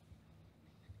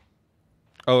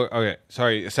 Oh, okay.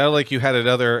 Sorry. It sounded like you had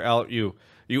another out. You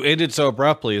ended so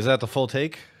abruptly. Is that the full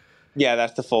take? Yeah,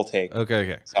 that's the full take.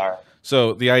 Okay. Sorry.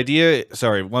 So the idea,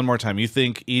 one more time. You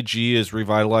think EG is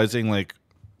revitalizing like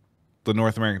the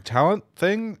North American talent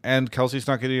thing, and Kelsey's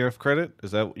not getting enough credit?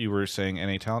 Is that what you were saying?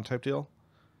 NA talent type deal?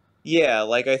 Yeah,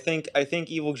 like I think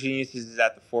Evil Geniuses is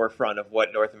at the forefront of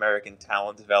what North American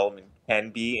talent development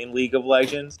can be in League of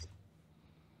Legends,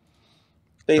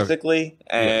 basically. Okay.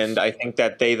 And yes. I think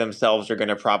that they themselves are going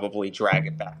to probably drag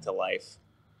it back to life.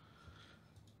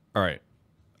 All right.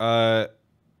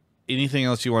 Anything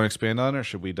else you want to expand on, or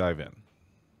should we dive in?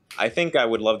 I think I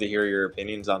would love to hear your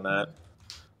opinions on that.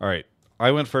 All right.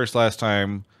 I went first last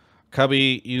time.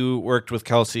 Cubby, you worked with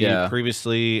Kelsey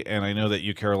previously, and I know that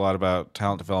you care a lot about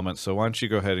talent development, so why don't you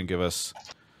go ahead and give us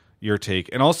your take?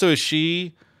 And also,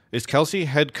 is Kelsey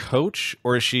head coach,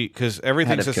 or is she, because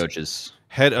everything says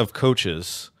head of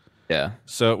coaches. Yeah.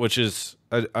 So, which is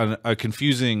a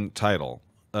confusing title,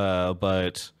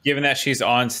 but given that she's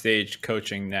on stage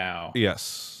coaching now.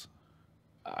 Yes.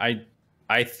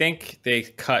 I think they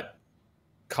cut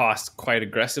costs quite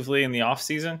aggressively in the off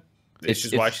season. Which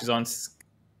is why she's on.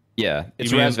 Yeah,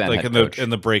 it's like in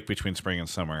the break between spring and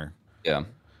summer. Yeah.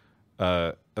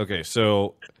 Okay,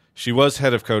 so she was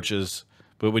head of coaches,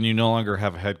 but when you no longer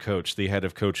have a head coach, the head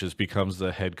of coaches becomes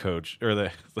the head coach, or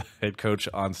the head coach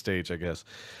on stage, I guess.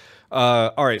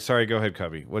 All right, sorry, go ahead,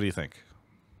 Cubby. What do you think?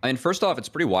 I mean, first off, it's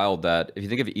pretty wild that if you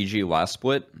think of EG last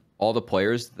split, all the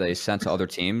players they sent to other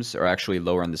teams are actually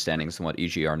lower in the standings than what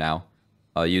EG are now,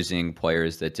 using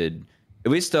players that did, at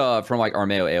least from like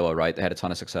Armeo Ayla, right? They had a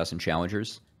ton of success in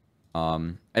challengers. I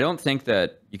don't think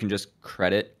that you can just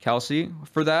credit Kelsey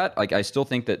for that. Like, I still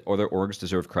think that other orgs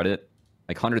deserve credit.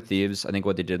 Like 100 Thieves, I think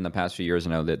what they did in the past few years, I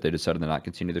know that they decided to not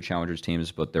continue their challengers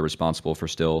teams, but they're responsible for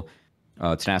still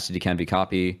Tenacity,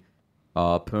 Cubby,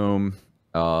 Poom,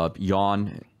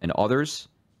 Yawn, and others.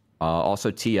 Also,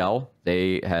 TL,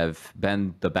 they have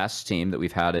been the best team that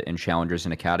we've had in Challengers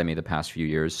and Academy the past few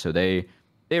years. So they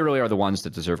really are the ones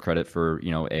that deserve credit for,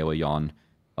 Aowa, Yawn,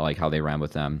 like how they ran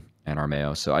with them and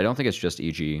Armeo. So I don't think it's just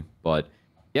EG, but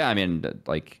yeah, I mean,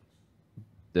 like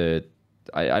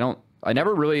I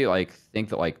never really like think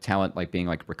that like talent like being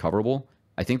like recoverable.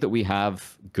 I think that we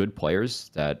have good players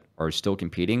that are still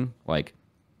competing. Like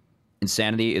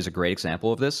Insanity is a great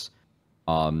example of this.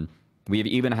 We've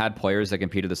even had players that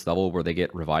compete at this level where they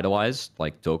get revitalized,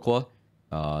 like Dokla.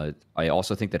 I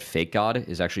also think that Fake God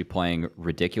is actually playing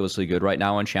ridiculously good right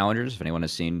now on Challengers. If anyone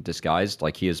has seen Disguised,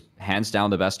 like he is hands down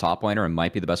the best top laner and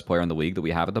might be the best player in the league that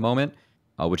we have at the moment,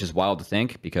 which is wild to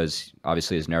think because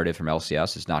obviously his narrative from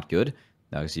LCS is not good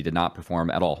because he did not perform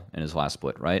at all in his last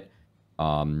split, right?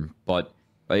 But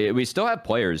we still have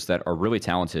players that are really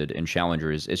talented in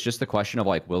Challengers. It's just the question of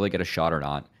like, will they get a shot or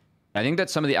not? I think that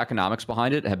some of the economics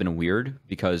behind it have been weird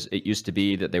because it used to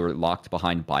be that they were locked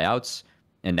behind buyouts,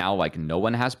 and now like no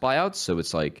one has buyouts. So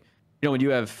it's like, when you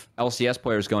have LCS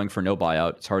players going for no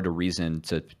buyout, it's hard to reason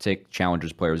to take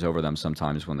Challengers players over them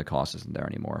sometimes when the cost isn't there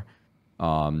anymore.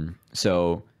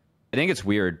 So I think it's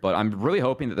weird, but I'm really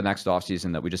hoping that the next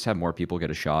offseason that we just have more people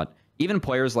get a shot. Even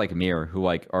players like Mir, who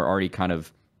like are already kind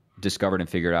of discovered and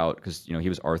figured out because he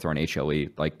was Arthur on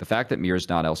HLE. Like the fact that Mir's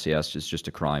not LCS is just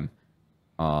a crime.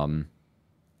 It's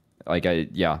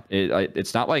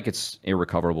not like it's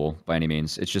irrecoverable by any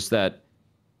means. It's just that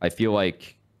I feel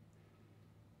like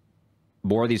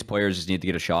more of these players just need to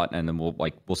get a shot, and then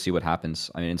we'll see what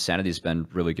happens. I mean, Insanity's been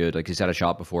really good. Like he's had a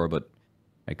shot before, but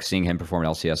like seeing him perform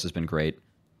in LCS has been great.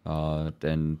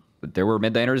 And there were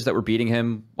mid laners that were beating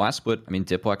him last split. I mean,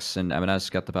 Diplex and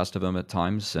MNS got the best of him at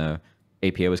times.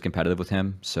 APA was competitive with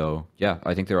him. So yeah,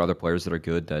 I think there are other players that are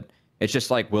good that it's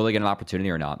just like, will they get an opportunity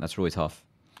or not? And that's really tough.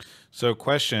 So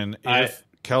question, if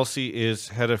Kelsey is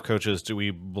head of coaches, do we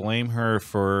blame her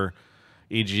for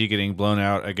EG getting blown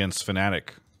out against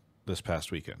Fnatic this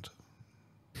past weekend?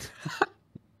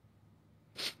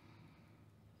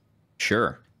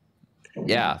 Sure.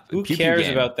 Yeah. Who cares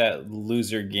about that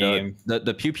loser game?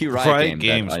 The Pew Pew Riot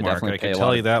game. Games, Mark. I can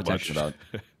tell you that much. About.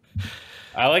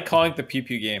 I like calling it the Pew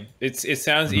Pew game. It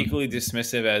sounds equally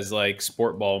dismissive as like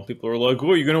sport ball. People are like,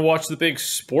 "Oh, you're gonna watch the big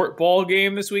sport ball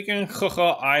game this weekend?"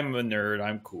 I'm a nerd.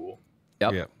 I'm cool.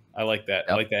 Yep. I like that.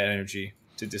 I like that energy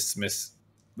to dismiss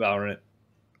Valorant.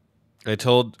 Go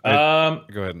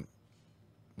ahead,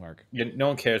 Mark. Yeah, no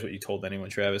one cares what you told anyone,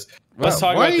 Travis. Let's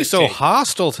talk about this. Why are you so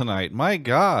hostile tonight? My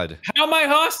God. How am I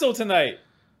hostile tonight?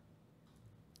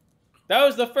 That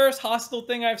was the first hostile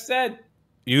thing I've said.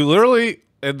 You literally,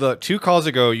 in the 2 calls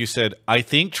ago, you said, I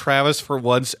think Travis for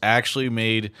once actually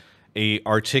made a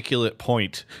articulate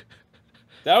point.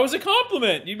 That was a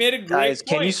compliment. You made a great Guys,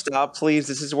 point. can you stop, please?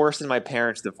 This is worse than my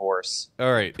parents' divorce.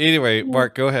 All right. Anyway,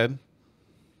 Mark, go ahead.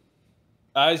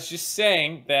 I was just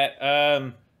saying that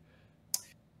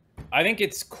I think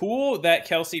it's cool that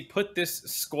Kelsey put this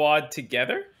squad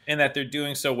together and that they're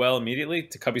doing so well immediately.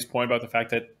 To Cubby's point about the fact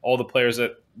that all the players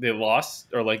that they lost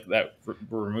or like that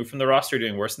were removed from the roster are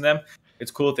doing worse than them.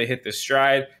 It's cool that they hit this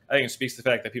stride. I think it speaks to the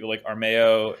fact that people like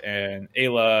Armeo and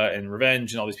Ayla and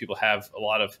Revenge and all these people have a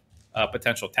lot of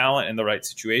potential talent in the right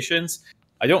situations.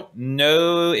 I don't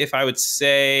know if I would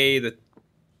say that,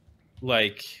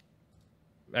 like,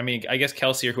 I mean, I guess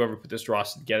Kelsey or whoever put this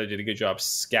roster together did a good job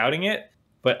scouting it,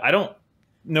 but I don't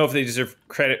know if they deserve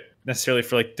credit necessarily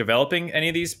for like developing any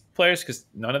of these players because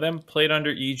none of them played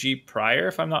under EG prior,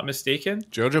 if I'm not mistaken.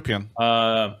 Jojo Pion.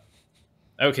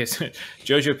 Okay, so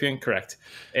Jojo Pion, correct.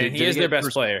 And he is their best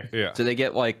player. Yeah. Do they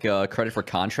get like credit for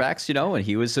contracts, and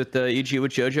he was with the EG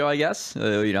with Jojo, I guess?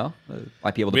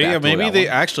 Might be able to maybe they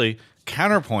one. Actually,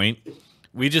 counterpoint,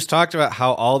 we just talked about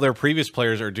how all their previous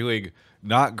players are doing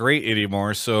not great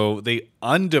anymore, so they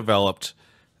undeveloped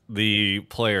the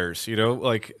players,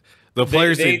 like the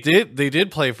players they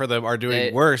did play for them are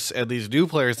doing worse, and these new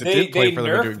players that did play for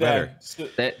them are doing better. So,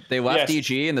 they left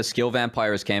EG and the skill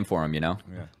vampires came for him, Yeah.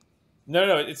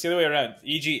 No, it's the other way around.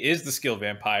 EG is the skill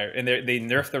vampire, and they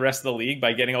nerf the rest of the league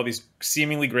by getting all these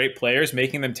seemingly great players,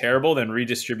 making them terrible, then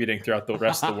redistributing throughout the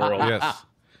rest of the world. Yes.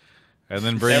 And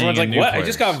then bringing everyone's like, in new "What? players. I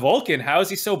just got Vulcan. How is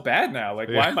he so bad now? Like,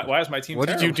 why is my team? What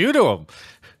terrible? did you do to him?"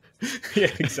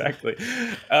 Yeah, exactly.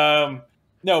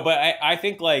 No, but I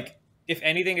think like if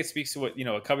anything, it speaks to what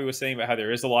Cubby was saying about how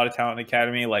there is a lot of talent in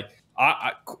Academy. Like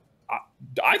I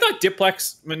thought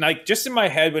Diplex, like just in my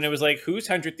head when it was like, who's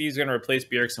 100 Thieves going to replace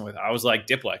Bjergsen with? I was like,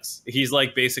 Diplex. He's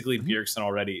like basically Bjergsen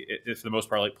already, for the most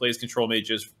part. Like plays control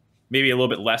mages, maybe a little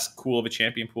bit less cool of a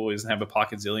champion pool. He doesn't have a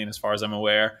pocket zillion as far as I'm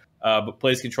aware, but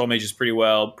plays control mages pretty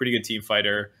well. Pretty good team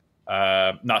fighter.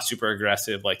 not super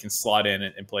aggressive, like can slot in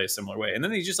and play a similar way. And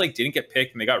then they just like didn't get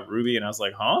picked, and they got Ruby, and I was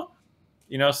like, huh?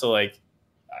 So like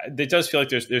it does feel like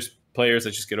there's players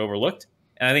that just get overlooked.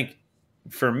 And I think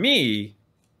for me,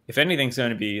 if anything's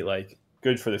going to be like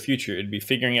good for the future, it'd be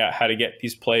figuring out how to get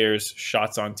these players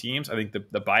shots on teams. I think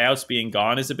the buyouts being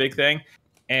gone is a big thing.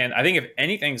 And I think if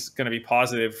anything's going to be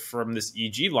positive from this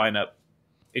EG lineup,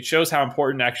 it shows how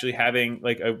important actually having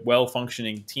like a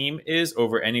well-functioning team is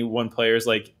over any one player's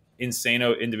like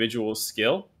insano individual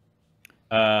skill.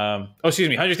 Excuse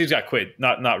me, 100 Thieves got Quid,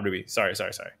 not Ruby. Sorry.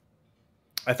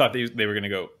 I thought they were going to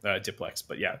go Diplex,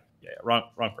 but yeah, wrong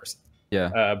person.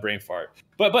 Yeah, brain fart.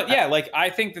 But yeah, like I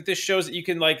think that this shows that you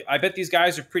can like. I bet these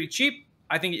guys are pretty cheap.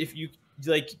 I think if you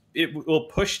like, it will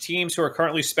push teams who are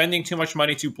currently spending too much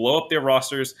money to blow up their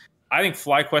rosters. I think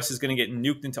FlyQuest is going to get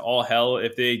nuked into all hell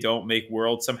if they don't make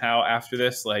Worlds somehow after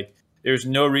this. Like, there's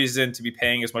no reason to be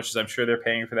paying as much as I'm sure they're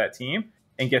paying for that team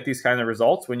and get these kind of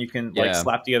results when you can like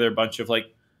slap together a bunch of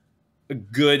like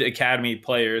good academy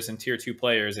players and tier 2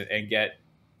 players and get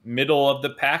middle of the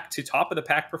pack to top of the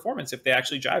pack performance if they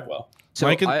actually jive well. So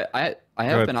I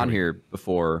have been on here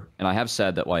before, and I have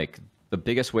said that like the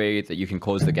biggest way that you can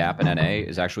close the gap in NA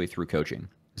is actually through coaching.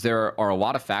 There are a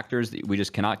lot of factors that we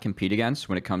just cannot compete against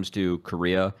when it comes to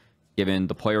Korea, given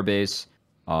the player base,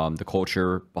 the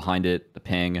culture behind it, the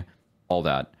ping, all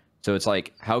that. So it's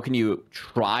like, how can you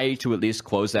try to at least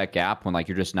close that gap when like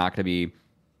you're just not going to be,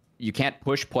 you can't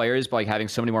push players by like having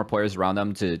so many more players around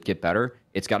them to get better.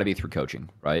 It's got to be through coaching,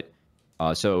 right?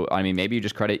 So, I mean, maybe you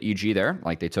just credit EG there.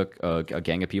 Like they took a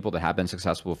gang of people that have been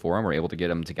successful before and were able to get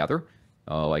them together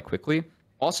like quickly.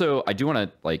 Also, I do want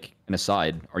to, like, an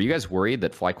aside, are you guys worried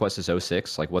that FlyQuest is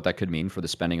 06? Like, what that could mean for the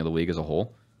spending of the league as a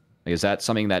whole? Like, is that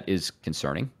something that is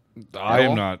concerning? I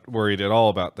am not worried at all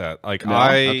about that. Like,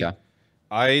 No?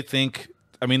 I think,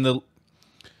 I mean, the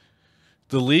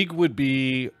league would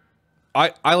be,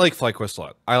 I like FlyQuest a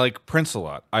lot. I like Prince a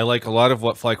lot. I like a lot of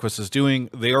what FlyQuest is doing.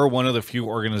 They are one of the few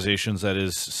organizations that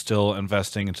is still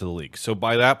investing into the league. So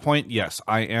by that point, yes,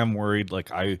 I am worried. Like,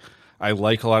 I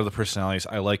like a lot of the personalities.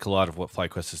 I like a lot of what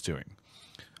FlyQuest is doing.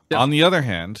 Yeah. On the other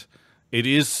hand,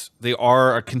 they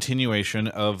are a continuation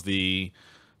of the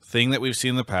thing that we've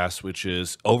seen in the past, which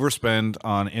is overspend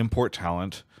on import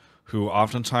talent who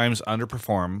oftentimes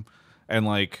underperform. And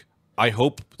like, I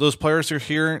hope those players are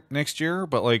here next year.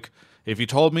 But like, if you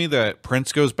told me that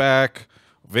Prince goes back,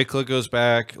 Vikla goes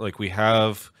back, like we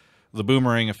have the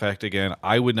boomerang effect again,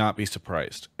 I would not be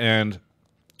surprised. And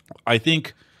I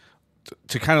think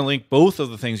to kind of link both of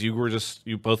the things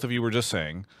both of you were just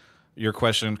saying, your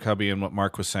question, Cubby, and what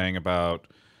Mark was saying about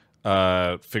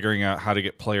figuring out how to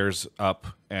get players up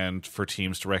and for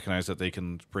teams to recognize that they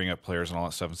can bring up players and all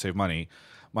that stuff and save money.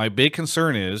 My big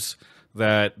concern is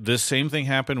that this same thing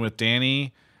happened with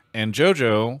Danny and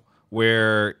JoJo,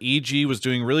 where EG was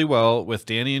doing really well with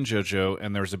Danny and JoJo,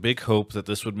 and there was a big hope that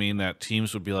this would mean that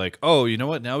teams would be like, oh, you know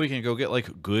what, now we can go get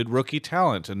like good rookie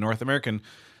talent and North American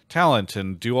talent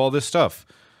and do all this stuff.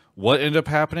 What ended up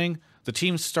happening? The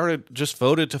teams just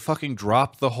voted to fucking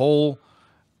drop the whole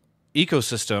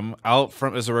ecosystem out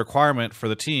from as a requirement for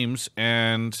the teams,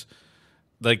 and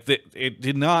like it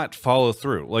did not follow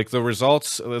through. Like the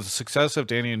results, the success of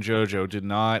Danny and JoJo did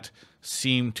not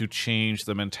seem to change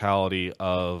the mentality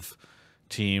of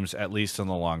teams, at least in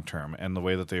the long term, and the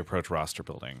way that they approach roster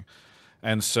building.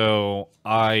 And so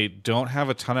I don't have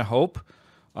a ton of hope.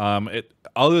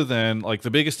 Other than like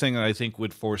the biggest thing that I think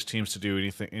would force teams to do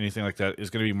anything like that is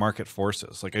going to be market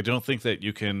forces. Like I don't think that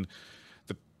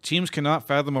the teams cannot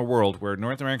fathom a world where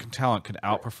North American talent can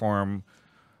outperform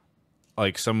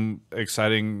like some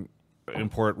exciting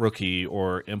import rookie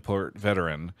or import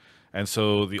veteran. And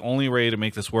so the only way to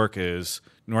make this work is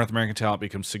North American talent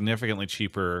becomes significantly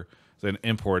cheaper than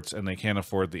imports, and they can't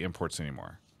afford the imports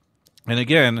anymore. And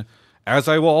again, as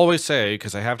I will always say,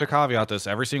 because I have to caveat this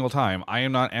every single time, I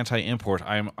am not anti-import.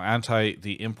 I am anti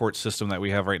the import system that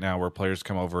we have right now where players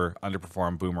come over,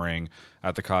 underperform, boomerang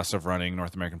at the cost of running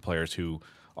North American players who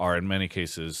are in many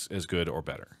cases as good or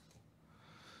better.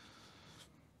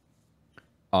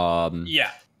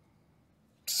 Yeah.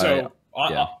 So,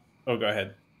 yeah. Oh, go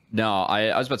ahead. No,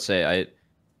 I was about to say,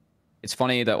 it's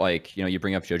funny that like, you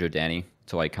bring up JoJo Danny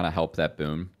to like kind of help that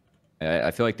boom.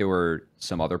 I feel like there were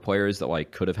some other players that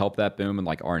like could have helped that boom and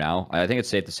like are now. I think it's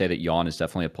safe to say that Yawn is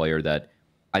definitely a player that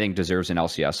I think deserves an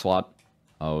LCS slot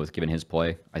with given his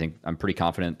play. I'm pretty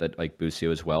confident that like Busio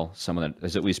as well, someone that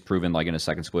has at least proven like in a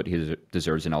second split he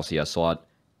deserves an LCS slot.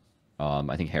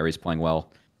 I think Harry's playing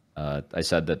well. I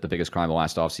said that the biggest crime of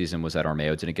last offseason was that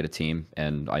Armeo didn't get a team,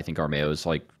 and I think Armeo's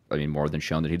more than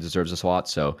shown that he deserves a slot.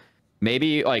 So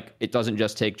maybe like it doesn't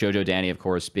just take JoJo Danny, of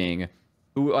course, being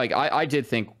who like I did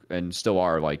think and still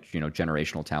are like, you know,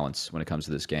 generational talents when it comes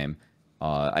to this game.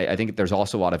 I think there's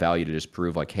also a lot of value to just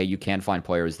prove like, hey, you can find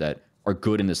players that are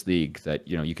good in this league that,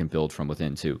 you know, you can build from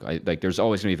within too. Like there's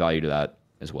always gonna be value to that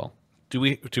as well. Do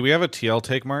we have a TL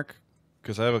take, Mark?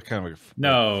 Because I have a kind of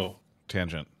no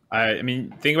tangent. I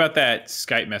mean, think about that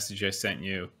Skype message I sent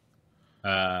you.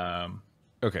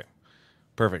 Okay,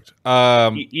 perfect.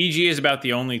 EG is about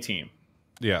the only team.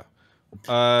 Yeah.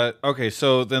 Okay,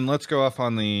 so then let's go off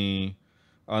on the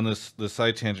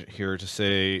side tangent here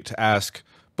to ask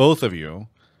both of you,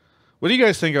 what do you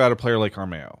guys think about a player like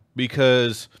Armeo?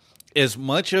 Because as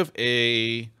much of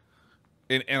a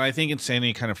and I think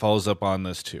Insanity kind of follows up on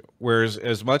this too. Whereas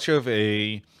as much of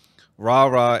a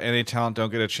rah any talent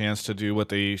don't get a chance to do what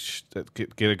they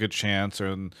get a good chance,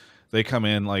 and they come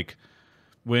in like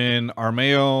when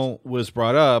Armeo was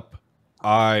brought up,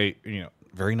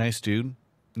 very nice dude,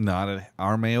 not an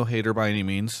Armeo hater by any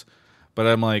means, but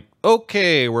I'm like,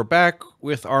 okay, we're back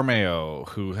with Armeo,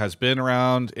 who has been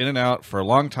around in and out for a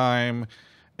long time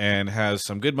and has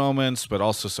some good moments, but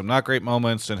also some not great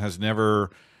moments, and has never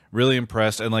really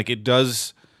impressed. And like it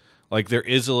does, like there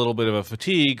is a little bit of a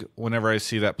fatigue whenever I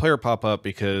see that player pop up,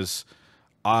 because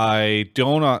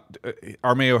Armeo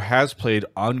has played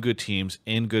on good teams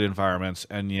in good environments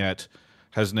and yet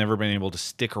has never been able to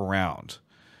stick around.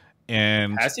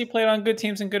 And has he played on good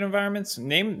teams and good environments?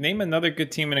 Name another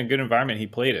good team in a good environment he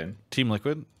played in. Team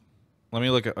Liquid. Let me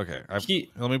look at. Okay, let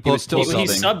me pull. He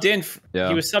subbed in.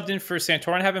 He was subbed in for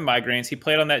Santorin having migraines. He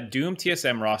played on that Doom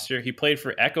TSM roster. He played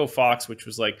for Echo Fox, which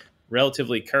was like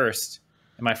relatively cursed.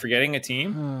 Am I forgetting a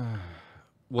team?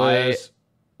 was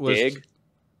Dig?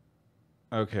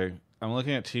 Okay, I'm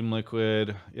looking at Team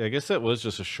Liquid. Yeah, I guess that was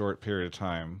just a short period of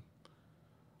time.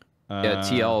 Yeah,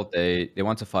 TL, they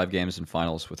went to 5 games in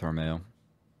finals with Armeo.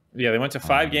 Yeah, they went to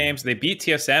 5 games. They beat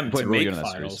TSM to really make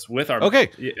finals with Armeo. Okay,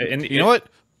 you know what?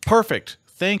 Perfect.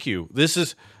 Thank you.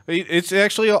 It's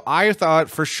actually, I thought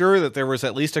for sure that there was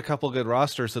at least a couple good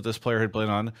rosters that this player had been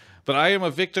on, but I am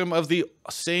a victim of the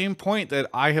same point that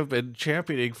I have been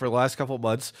championing for the last couple of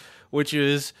months, which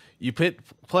is you put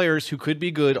players who could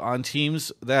be good on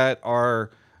teams that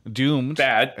are doomed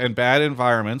and bad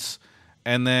environments,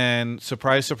 and then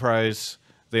surprise, surprise,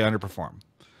 they underperform.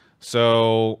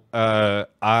 So and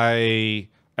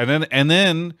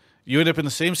then you end up in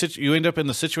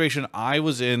the situation I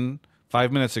was in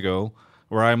 5 minutes ago,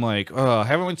 where I'm like, oh,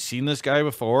 haven't we seen this guy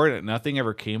before? And nothing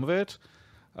ever came of it.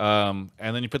 And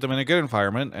then you put them in a good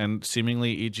environment, and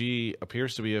seemingly EG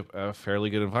appears to be a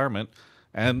fairly good environment,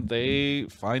 and they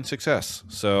find success.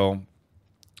 So,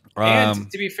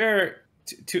 and to be fair,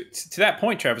 to that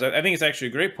point, Travis, I think it's actually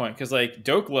a great point, because like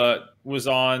Dokla was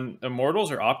on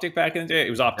Immortals or Optic back in the day.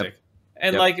 It was Optic. Yep.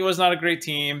 And like it was not a great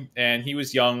team, and he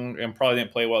was young and probably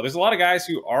didn't play well. There's a lot of guys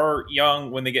who are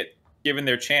young when they get given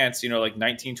their chance, like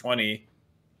 1920,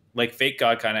 like Fake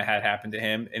God kind of had happened to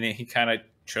him, and then he kind of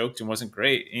choked and wasn't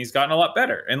great, and he's gotten a lot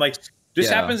better. And like this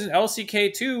happens in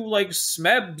LCK too. Like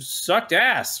Smeb sucked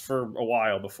ass for a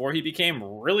while before he became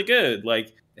really good.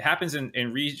 Like it happens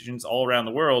in regions all around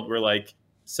the world where like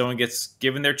someone gets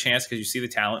given their chance because you see the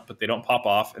talent, but they don't pop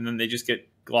off, and then they just get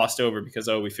glossed over because,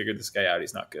 oh, we figured this guy out,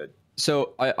 he's not good.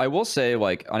 So I will say,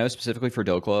 like, I know specifically for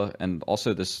Dokla, and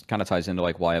also this kind of ties into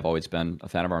like why I've always been a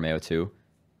fan of Armeo too.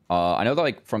 I know that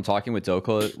like from talking with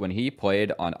Dokla, when he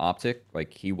played on Optic,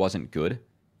 like he wasn't good.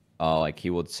 Like he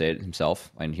would say it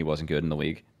himself, and he wasn't good in the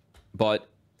league. But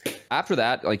after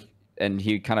that, like, and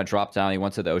he kind of dropped down. He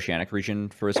went to the Oceanic region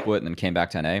for a split, and then came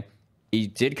back to NA. He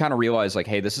did kind of realize like,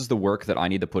 hey, this is the work that I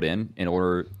need to put in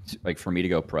order to, like for me to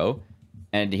go pro.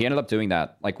 And he ended up doing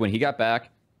that. Like when he got back,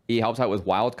 he helped out with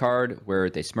Wildcard, where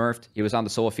they smurfed. He was on the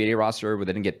Solo Fide roster where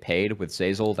they didn't get paid with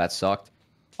Zazel. That sucked.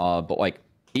 But like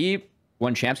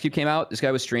when Champscube came out, this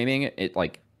guy was streaming it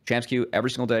like Champscube every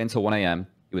single day until 1 a.m.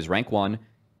 He was rank 1.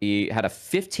 He had a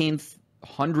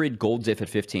 1,500 gold diff at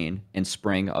 15 in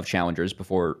spring of challengers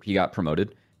before he got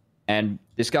promoted. And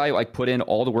this guy like put in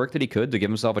all the work that he could to give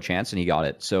himself a chance, and he got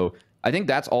it. So I think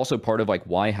that's also part of like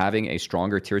why having a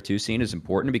stronger tier 2 scene is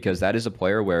important, because that is a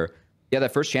player where, yeah,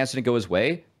 that first chance didn't go his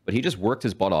way, but he just worked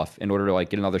his butt off in order to like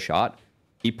get another shot.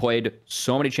 He played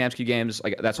so many Champscube games.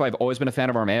 Like that's why I've always been a fan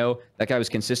of Armeo. That guy was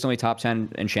consistently top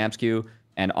 10 in Champscube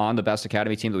and on the best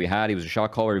academy team that we had. He was a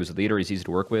shot caller. He was a leader. He's easy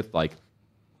to work with. Like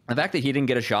the fact that he didn't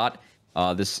get a shot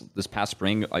this past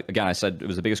spring, again, I said it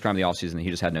was the biggest crime of the offseason that he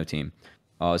just had no team.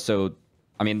 So,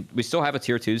 I mean, we still have a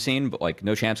tier 2 scene, but like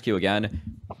no Champscube again.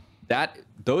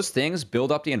 Those things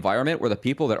build up the environment where the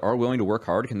people that are willing to work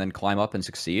hard can then climb up and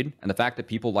succeed. And the fact that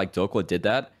people like Dokla did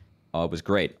that was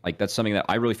great. Like that's something that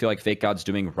I really feel like Fake God's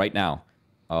doing right now.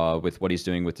 with what he's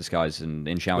doing with Disguise and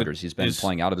in Challengers. He's been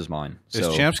playing out of his mind. Is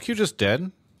Champs Q just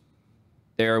dead?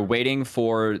 They're waiting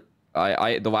for...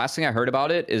 the last thing I heard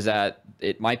about it is that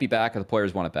it might be back if the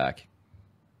players want it back.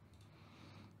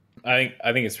 I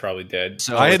think it's probably dead.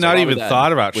 So I had not even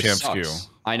thought about Champs Q.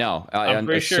 I know. I'm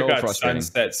pretty sure it got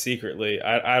sunset secretly.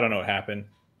 I don't know what happened.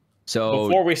 So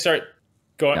before we start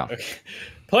going... Yeah. Okay.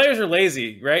 Players are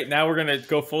lazy, right? Now we're gonna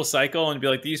go full cycle and be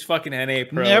like, these fucking NA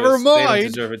pros. Never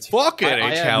mind. Fuck it,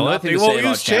 HLL. They won't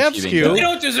use Champs Q. They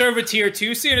don't deserve a tier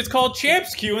 2 scene. It's called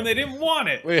Champs Q, and they didn't want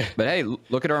it. But hey,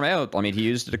 look at Armeo. I mean, he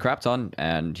used it a crap ton,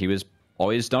 and he was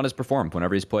always done as perform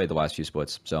whenever he's played the last few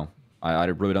splits. So I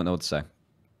really don't know what to say.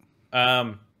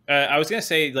 I was gonna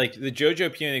say, like, the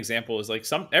JoJo Peon example is like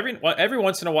every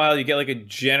once in a while you get like a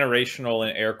generational,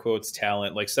 in air quotes,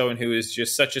 talent, like someone who is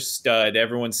just such a stud.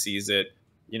 Everyone sees it.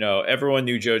 You know, everyone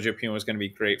knew JoJo Peon was going to be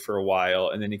great for a while,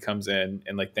 and then he comes in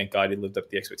and, like, thank God he lived up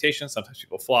to the expectations. Sometimes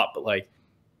people flop, but, like,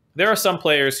 there are some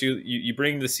players who you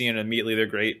bring to the scene and immediately they're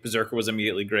great. Berserker was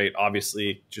immediately great.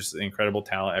 Obviously, just an incredible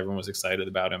talent. Everyone was excited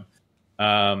about him.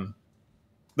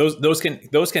 Those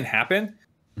can happen,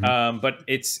 but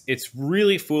it's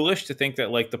really foolish to think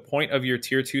that, like, the point of your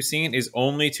tier 2 scene is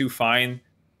only to find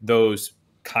those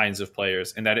kinds of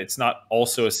players, and that it's not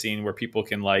also a scene where people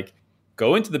can, like,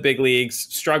 go into the big leagues,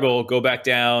 struggle, go back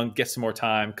down, get some more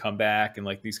time, come back, and,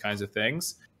 like, these kinds of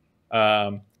things.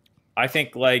 I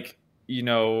think, like, you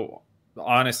know,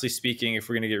 honestly speaking, if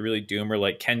we're going to get really doomer,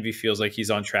 like, Kenvi feels like he's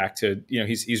on track to, you know,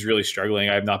 he's really struggling.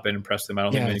 I have not been impressed with him. I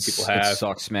don't think many people have. It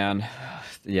sucks, man.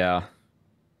 Yeah.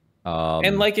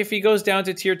 And, like, if he goes down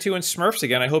to tier 2 and Smurfs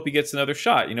again, I hope he gets another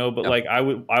shot, you know, but like, I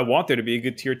want there to be a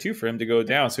good tier 2 for him to go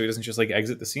down so he doesn't just, like,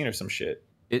 exit the scene or some shit.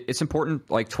 It's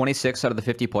important. Like, 26 out of the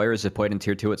 50 players have played in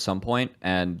tier 2 at some point,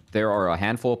 and there are a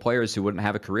handful of players who wouldn't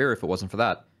have a career if it wasn't for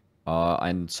that.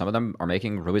 And some of them are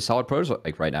making really solid pros,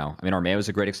 like, right now. I mean, Armeo is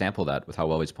a great example of that with how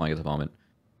well he's playing at the moment.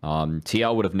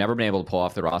 TL would have never been able to pull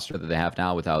off the roster that they have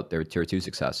now without their tier 2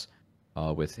 success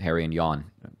with Harry and Jan.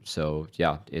 So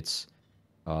yeah, it's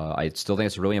I still think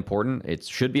it's really important. It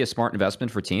should be a smart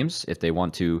investment for teams if they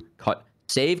want to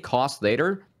save costs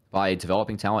later by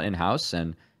developing talent in-house.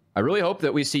 And I really hope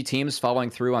that we see teams following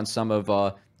through on some of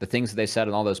the things that they said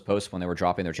in all those posts when they were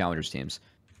dropping their challengers teams.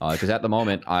 Because at the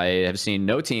moment, I have seen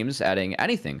no teams adding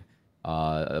anything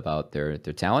about their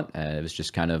talent. It was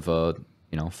just kind of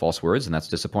false words, and that's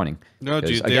disappointing. No,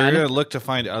 dude, they're going to look to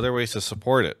find other ways to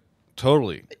support it.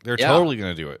 Totally, they're totally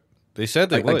going to do it. They said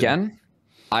they would. Again,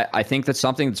 I think that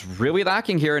something that's really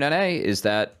lacking here in NA is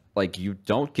that, like, you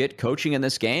don't get coaching in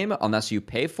this game unless you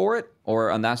pay for it or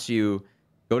unless you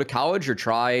go to college or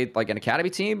try, like, an academy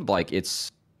team. Like,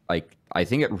 it's like, I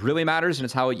think it really matters, and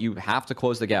it's how you have to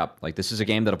close the gap. Like, this is a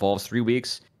game that evolves 3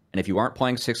 weeks, and if you aren't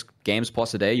playing 6 games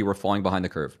plus a day, you were falling behind the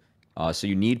curve. So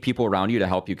you need people around you to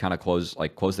help you kind of close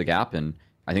the gap, and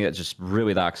I think that just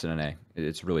really lacks in NA.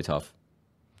 It's really tough.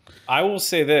 I will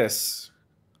say this.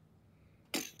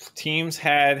 Teams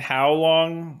had how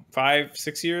long?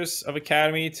 5-6 years of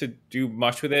academy to do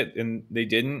much with it, and they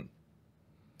didn't.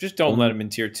 Just don't let them in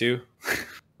tier 2.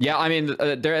 Yeah, I mean,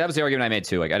 that was the argument I made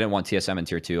too. Like, I didn't want TSM in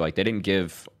tier 2. Like, they didn't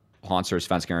give Haunter,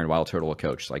 Svenskar, and Wild Turtle a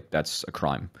coach. Like, that's a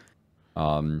crime.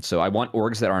 So I want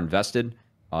orgs that are invested.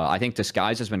 I think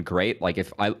Disguise has been great. Like,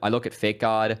 if I look at Fake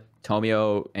God,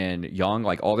 Tomio, and Young,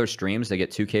 like, all their streams, they get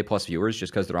 2K plus viewers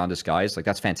just because they're on Disguise. Like,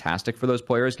 that's fantastic for those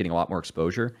players, getting a lot more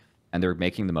exposure, and they're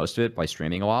making the most of it by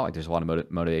streaming a lot. Like, there's a lot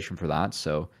of motivation for that.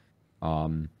 So,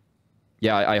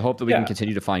 yeah, I hope that we can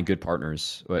continue to find good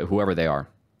partners, whoever they are.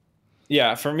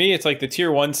 Yeah, for me, it's like the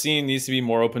tier 1 scene needs to be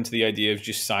more open to the idea of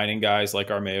just signing guys like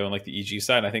Armeo and, like, the EG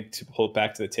side. And I think to pull it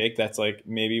back to the take, that's, like,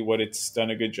 maybe what it's done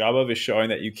a good job of is showing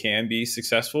that you can be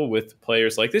successful with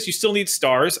players like this. You still need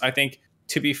stars. I think,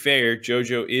 to be fair,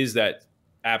 JoJo is that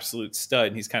absolute stud,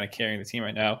 and he's kind of carrying the team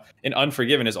right now. And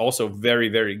Unforgiven is also very,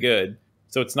 very good.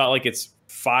 So it's not like it's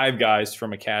 5 guys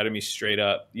from Academy straight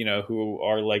up, you know, who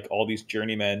are, like, all these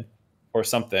journeymen or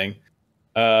something.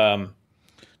 Dude, I'm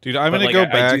going to go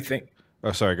back. I do think,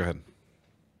 oh, sorry. Go ahead.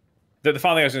 The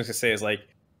final thing I was going to say is, like,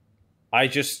 I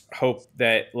just hope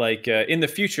that, like, in the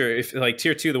future, if, like,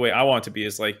 tier 2, the way I want it to be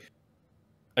is, like,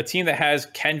 a team that has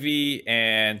Kenvi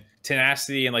and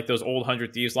Tenacity and, like, those old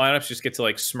 100 Thieves lineups just get to,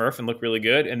 like, smurf and look really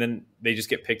good, and then they just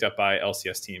get picked up by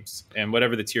LCS teams. And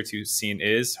whatever the tier 2 scene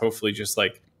is, hopefully just,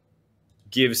 like,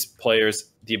 gives players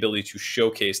the ability to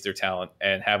showcase their talent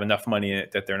and have enough money in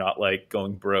it that they're not, like,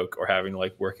 going broke or having to,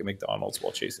 like, work at McDonald's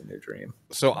while chasing their dream.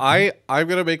 So I'm going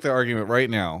to make the argument right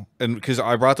now, and because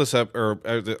I brought this up, or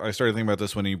I started thinking about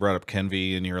this when you brought up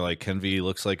Kenvi, and you're like, Kenvi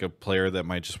looks like a player that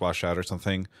might just wash out or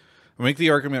something. I'll make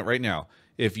the argument right now.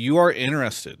 If you are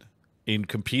interested in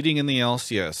competing in the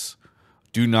LCS,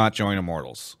 do not join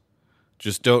Immortals.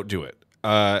 Just don't do it.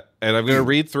 And I'm going to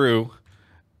read through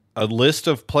a list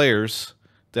of players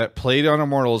that played on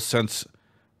Immortals since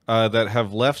that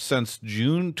have left since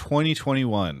June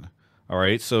 2021. All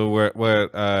right, so we're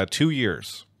at 2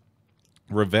 years.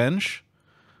 Revenge,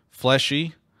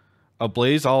 Fleshy,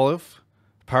 Ablaze Olive,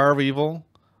 Power of Evil,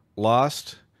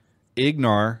 Lost,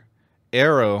 Ignar,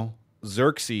 Arrow,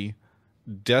 Xerxes,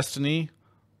 Destiny,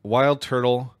 Wild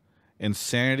Turtle,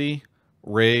 Insanity,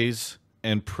 Raze,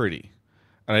 and Pretty.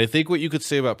 And I think what you could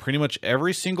say about pretty much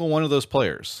every single one of those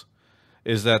players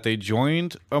is that they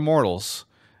joined Immortals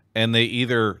and they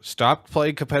either stopped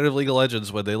playing competitive League of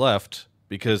Legends when they left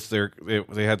because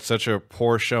they had such a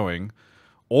poor showing,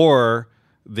 or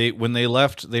when they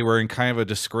left, they were in kind of a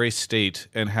disgraced state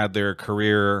and had their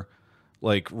career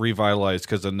like revitalized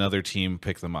because another team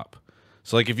picked them up.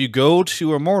 So like if you go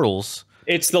to Immortals,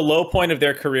 it's the low point of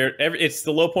their career. It's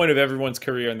the low point of everyone's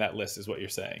career in that list, is what you're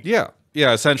saying. Yeah,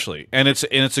 essentially. And it's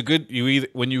a good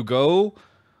when you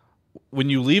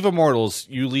leave Immortals,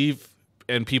 you leave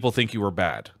and people think you were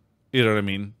bad. You know what I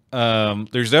mean?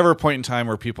 There's never a point in time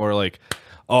where people are like,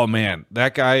 "Oh man,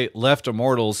 that guy left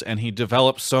Immortals and he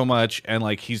developed so much, and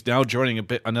like he's now joining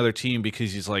another team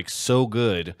because he's like so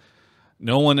good."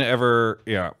 No one ever.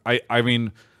 Yeah, I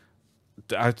mean.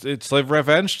 It's like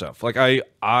revenge stuff. Like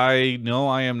I know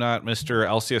I am not Mr.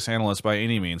 LCS analyst by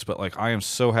any means, but like I am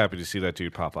so happy to see that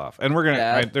dude pop off. And we're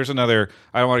gonna. There's another.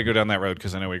 I don't want to go down that road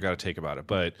because I know we've got to take about it.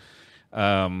 But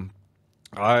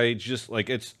I just like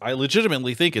it's. I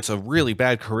legitimately think it's a really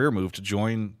bad career move to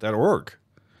join that org.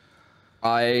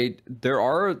 There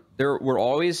were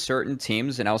always certain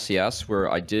teams in LCS where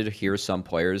I did hear some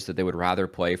players that they would rather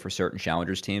play for certain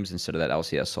challengers teams instead of that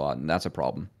LCS slot, and that's a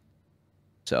problem.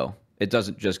 So. It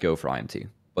doesn't just go for IMT,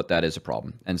 but that is a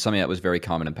problem, and something that was very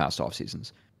common in past off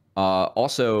seasons.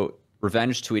 Also,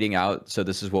 Revenge tweeting out, "So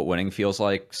this is what winning feels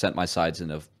like," sent my sides in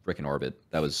a freaking orbit.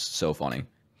 That was so funny.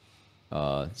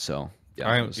 So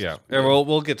yeah,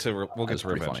 we'll get to Revenge.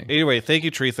 Funny. Anyway, thank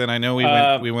you, Treethan. I know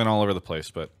we went all over the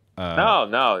place, but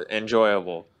no,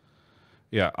 enjoyable.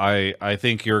 Yeah, I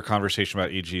think your conversation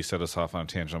about EG set us off on a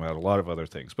tangent about a lot of other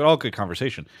things, but all good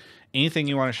conversation. Anything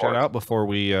you want to shout out before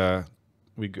we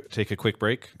take a quick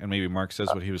break and maybe Mark says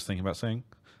what he was thinking about saying?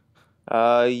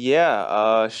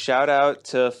 Shout out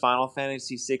to Final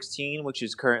Fantasy 16, which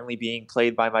is currently being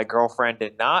played by my girlfriend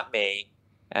and not me,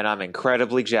 and I'm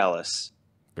incredibly jealous.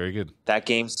 Very good. That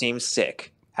game seems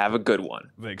sick. Have a good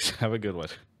one. Thanks. Have a good one.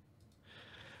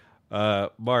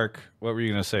 Mark, what were you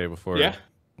going to say before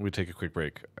we take a quick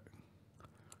break?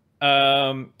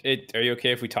 Are you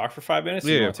okay if we talk for 5 minutes?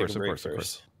 Yeah, of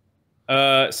course.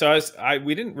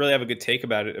 We didn't really have a good take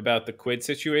about the Quid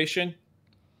situation.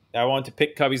 I wanted to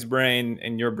pick Cubby's brain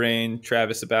and your brain,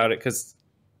 Travis, about it because,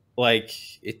 like,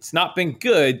 it's not been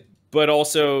good, but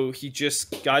also he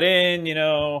just got in.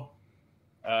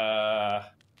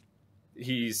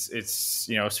 It's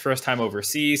his first time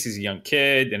overseas. He's a young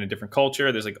kid in a different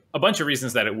culture. There's like a bunch of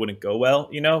reasons that it wouldn't go well,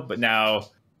 But now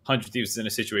 100 Thieves is in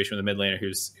a situation with a mid laner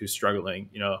who's struggling,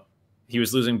 He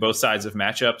was losing both sides of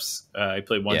matchups. He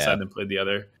played one side, then played the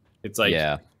other. It's like,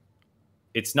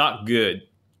 it's not good.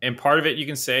 And part of it you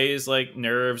can say is like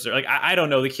nerves or like, I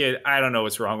don't know the kid. I don't know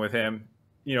what's wrong with him,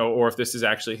 or if this is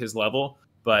actually his level.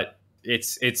 But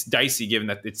it's dicey given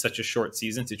that it's such a short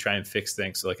season to try and fix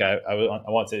things. So like I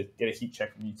want to get a heat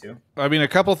check from you too. I mean, a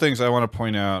couple things I want to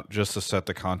point out just to set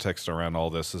the context around all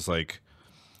this is like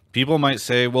people might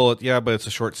say, well, yeah, but it's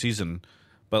a short season.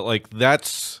 But like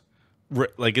that's...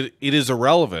 Like it is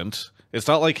irrelevant. It's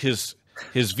not like his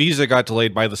visa got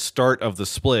delayed by the start of the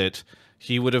split.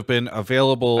 He would have been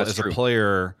available as a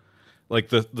player. Like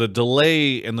the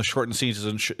delay in the shortened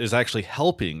season is actually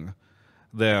helping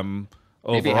them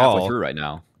overall. Maybe halfway through right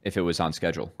now if it was on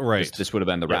schedule. Right. This would have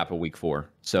been the wrap of week 4.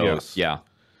 So yeah.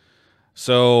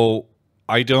 So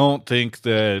I don't think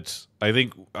that.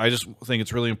 I just think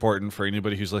it's really important for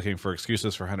anybody who's looking for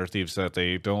excuses for 100 Thieves that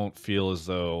they don't feel as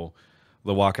though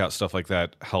the walkout stuff like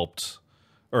that helped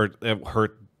or it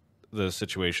hurt the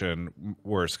situation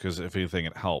worse, because if anything,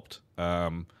 it helped.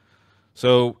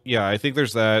 So yeah, I think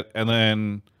there's that. And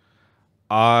then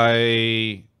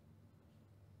I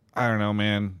don't know,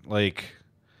 man. Like,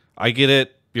 I get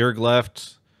it. Bjerg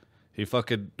left. He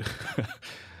fucking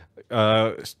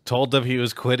told them he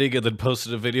was quitting and then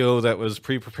posted a video that was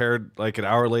pre-prepared like an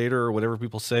hour later or whatever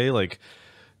people say. Like,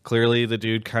 clearly the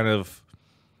dude kind of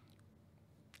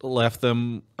left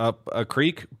them up a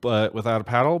creek but without a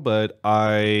paddle. But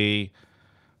I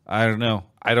don't know.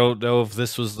 I don't know if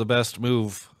this was the best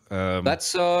move.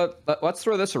 Let's throw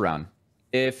this around.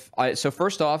 So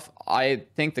first off, I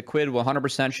think the Quid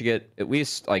 100% should get at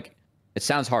least like, it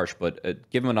sounds harsh, but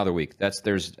give him another week.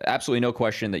 There's absolutely no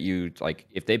question that you like.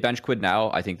 If they bench Quid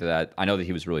now, I think that I know that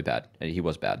he was really bad. He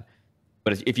was bad,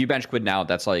 but if you bench Quid now,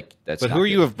 that's. But who are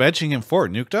you benching him for?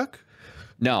 Nuke Duck?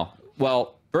 No.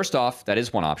 Well, first off, that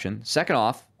is one option. Second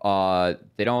off,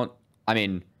 they don't. I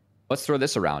mean, let's throw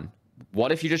this around.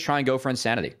 What if you just try and go for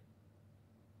Insanity?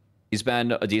 He's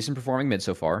been a decent performing mid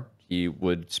so far. He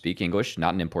would speak English,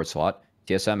 not an import slot.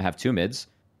 TSM have 2 mids.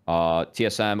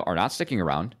 TSM are not sticking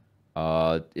around.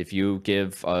 If you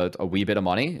give a wee bit of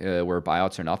money where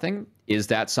buyouts are nothing, is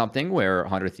that something where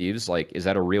 100 Thieves, like, is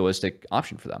that a realistic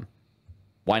option for them?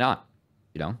 Why not?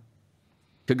 You know?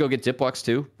 Could go get Diplex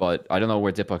too, but I don't know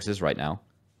where Diplex is right now.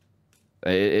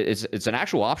 It's an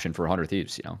actual option for 100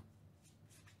 Thieves, you know?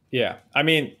 Yeah. I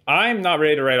mean, I'm not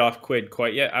ready to write off Quid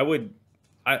quite yet.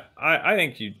 I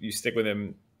think you stick with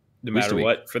him no matter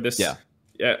what for this. Yeah.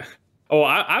 Yeah. Oh,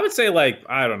 I would say, like,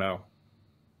 I don't know.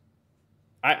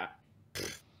 I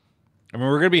mean,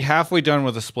 we're going to be halfway done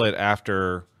with the split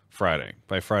after Friday,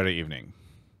 by Friday evening.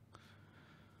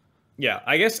 Yeah,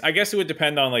 I guess it would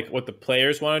depend on like what the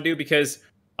players want to do, because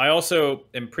I also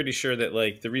am pretty sure that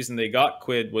like the reason they got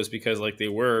Quid was because like they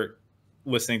were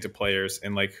listening to players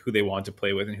and like who they wanted to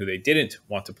play with and who they didn't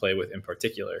want to play with in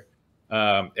particular.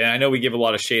 And I know we give a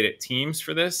lot of shade at teams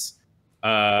for this,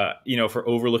 for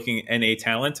overlooking NA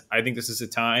talent. I think this is a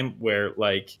time where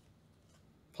like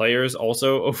players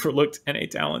also overlooked NA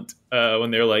talent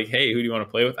when they're like, "Hey, who do you want to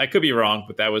play with?" I could be wrong,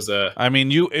 but that was a. I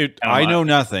mean, I know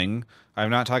nothing. I've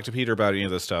not talked to Peter about any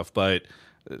of this stuff, but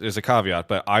there's a caveat.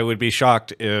 But I would be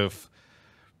shocked if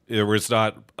there was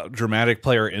not dramatic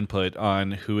player input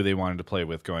on who they wanted to play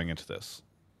with going into this.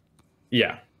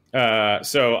 Yeah.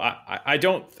 So I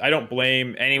don't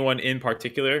blame anyone in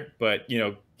particular, but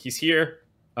he's here.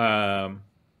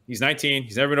 He's 19.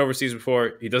 He's never been overseas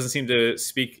before. He doesn't seem to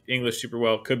speak English super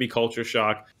well. Could be culture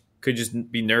shock. Could just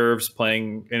be nerves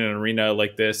playing in an arena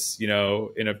like this, in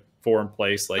a foreign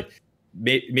place. Like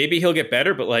maybe he'll get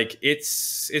better, but like it's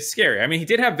scary. I mean, he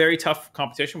did have very tough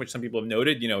competition, which some people have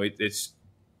noted. It's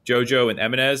JoJo and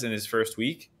Eminez in his first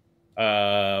week.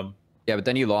 Yeah, but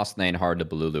then you lost Nane hard to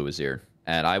Balulu Azir.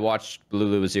 And I watched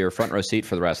Balulu Azir front row seat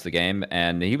for the rest of the game,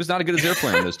 and he was not a good Azir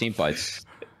player in those team fights.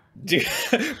 Dude,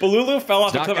 Balulu fell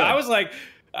off the cliff. I was like,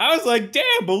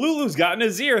 damn, Balulu's gotten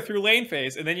Azir through lane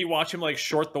phase, and then you watch him like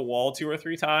short the wall 2 or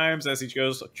 3 times as he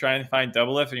goes trying to find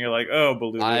double lift, and you're like, oh,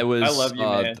 Balulu, I love you,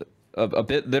 man. A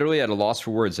bit literally at a loss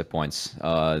for words at points.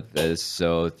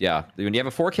 So yeah, when you have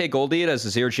a 4K gold lead as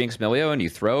Azir Jinx Milio and you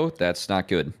throw, that's not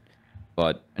good.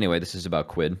 But anyway, this is about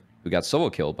Quid, who got solo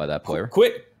killed by that player.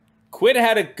 Quid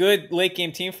had a good late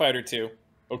game team fight or two.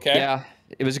 Okay. Yeah,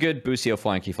 it was a good Busio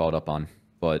flank he followed up on,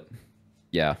 but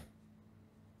yeah,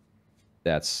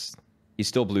 he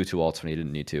still blew 2 ults when he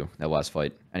didn't need to that last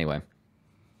fight. Anyway,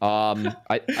 I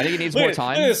think he needs more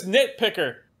time. Look at this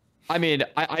nitpicker. I mean,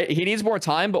 he needs more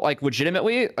time, but like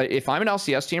legitimately, if I'm an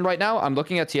LCS team right now, I'm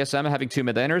looking at TSM having 2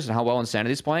 mid laners and how well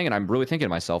Insanity's playing, and I'm really thinking to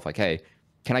myself like, hey,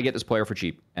 can I get this player for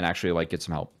cheap and actually like get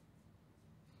some help?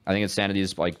 I think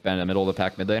Insanity's like been a middle of the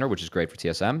pack mid laner, which is great for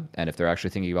TSM. And if they're actually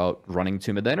thinking about running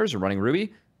 2 mid laners or running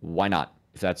Ruby, why not?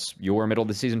 If that's your middle of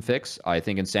the season fix, I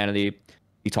think Insanity,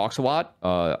 he talks a lot.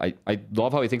 I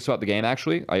love how he thinks about the game.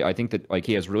 Actually, I think that like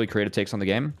he has really creative takes on the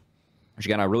game, which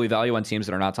again I really value on teams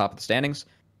that are not top of the standings.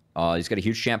 He's got a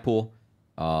huge champ pool.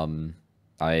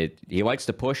 He likes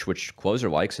to push, which Closer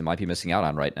likes and might be missing out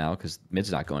on right now because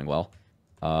mid's not going well.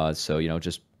 So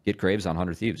just get Graves on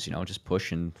 100 Thieves. Just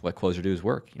push and let Closer do his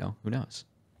work. Who knows?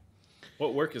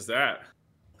 What work is that?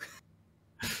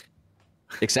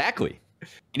 Exactly.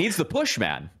 He needs the push,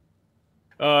 man.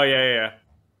 Oh yeah.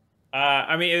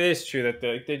 I mean, it is true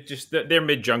that their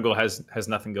mid jungle has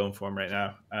nothing going for him right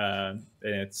now, and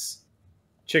it's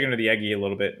chicken or the eggy a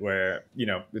little bit. Where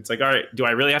it's like, all right, do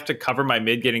I really have to cover my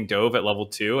mid getting dove at level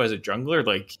 2 as a jungler?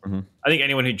 Like, I think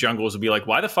anyone who jungles would be like,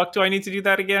 why the fuck do I need to do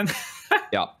that again?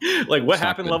 Yeah, like what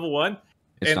happened level 1?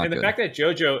 And the fact that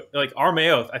JoJo, like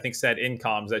Armeo, I think said in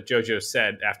comms that JoJo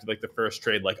said after like the first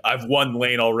trade, like I've won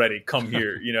lane already, come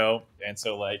here, And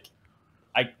so like,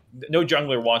 no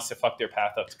jungler wants to fuck their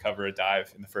path up to cover a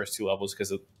dive in the first 2 levels because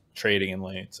of trading in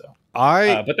lane. So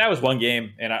but that was one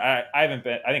game, and I haven't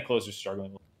been. I think Closer's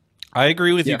struggling. I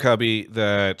agree with you, Cubby,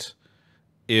 that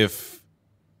if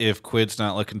Quid's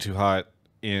not looking too hot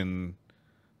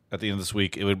at the end of this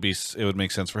week, it would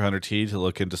make sense for 100T to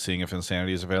look into seeing if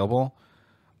Insanity is available.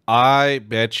 I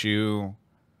bet you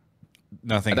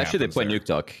nothing. I bet you they play Nuke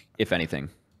Duck, if anything.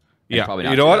 Yeah,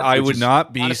 you know what? I would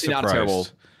not be surprised. Not terrible.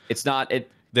 It's not.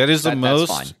 That is the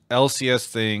most LCS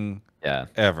thing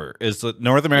ever. Is that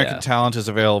North American talent is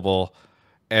available,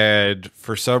 and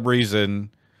for some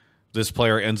reason, this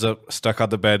player ends up stuck on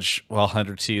the bench while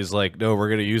 100T is like, no, we're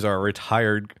going to use our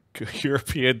retired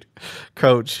European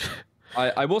coach.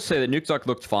 I will say that Nukeduck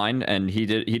looked fine, and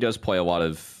he does play a lot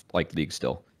of like league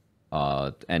still,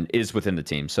 and is within the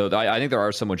team. So I think there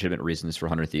are some legitimate reasons for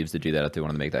 100 Thieves to do that if they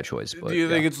want to make that choice. But, do you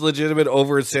think it's legitimate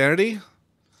over Insanity?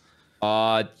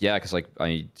 Yeah, because like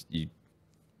you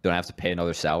don't have to pay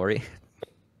another salary.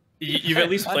 You've at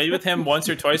least played with him once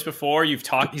or twice before. You've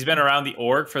talked. He's been around the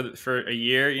org for a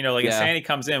year. You know, like Insanity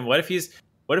comes in. What if he's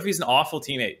an awful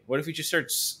teammate? What if he just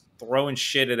starts throwing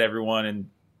shit at everyone and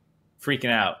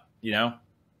freaking out? You know,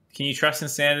 can you trust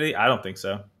Insanity? I don't think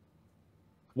so.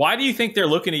 Why do you think they're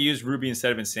looking to use Ruby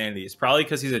instead of Insanity? It's probably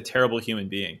because he's a terrible human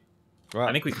being. Wow.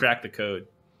 I think we cracked the code.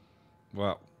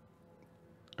 Wow.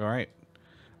 All right.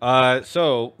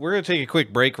 So we're going to take a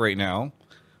quick break right now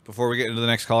before we get into the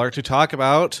next caller to talk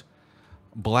about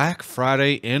Black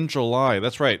Friday in July.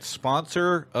 That's right.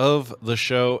 Sponsor of the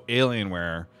show,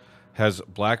 Alienware, has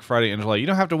Black Friday in July. You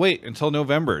don't have to wait until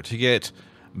November to get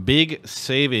big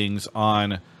savings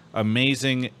on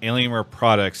amazing Alienware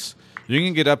products. You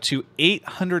can get up to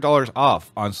 $800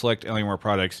 off on select Alienware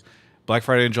products. Black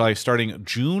Friday in July starting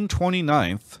June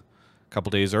 29th, a couple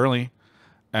days early,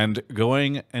 and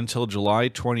going until July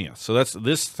 20th. So that's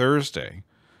this Thursday.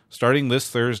 Starting this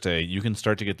Thursday, you can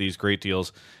start to get these great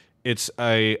deals. It's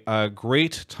a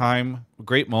great time,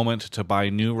 great moment to buy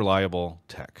new, reliable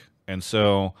tech. And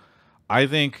so I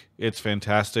think it's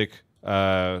fantastic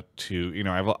I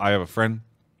have a friend,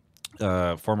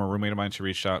 former roommate of mine, she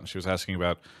reached out and she was asking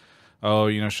about,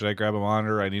 should I grab a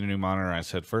monitor? I need a new monitor. And I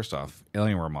said, first off,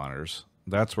 Alienware monitors.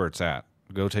 That's where it's at.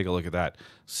 Go take a look at that.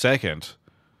 Second,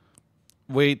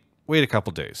 wait a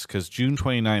couple days, because June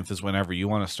 29th is whenever you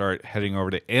want to start heading over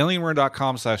to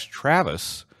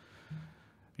alienware.com/Travis.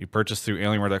 You purchase through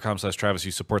alienware.com/Travis.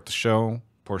 You support the show.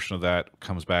 A portion of that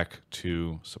comes back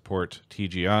to support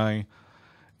TGI.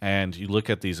 And you look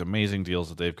at these amazing deals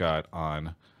that they've got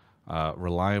on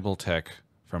reliable tech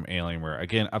from Alienware.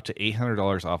 Again, up to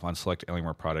 $800 off on select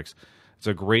Alienware products. It's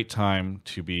a great time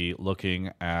to be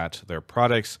looking at their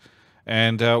products.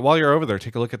 And while you're over there,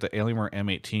 take a look at the Alienware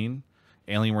M18,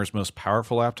 Alienware's most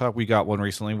powerful laptop. We got one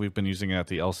recently. We've been using it at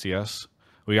the LCS.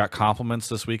 We got compliments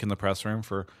this week in the press room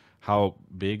for how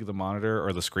big the monitor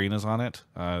or the screen is on it.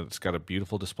 It's got a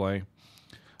beautiful display,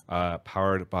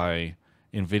 powered by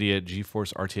NVIDIA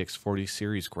GeForce RTX 40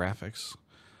 series graphics.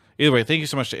 Either way, thank you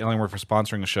so much to Alienware for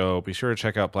sponsoring the show. Be sure to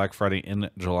check out Black Friday in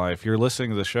July. If you're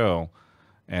listening to the show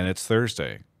and it's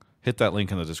Thursday, hit that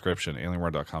link in the description,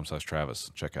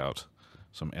 alienware.com/Travis. Check out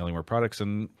some Alienware products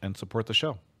and support the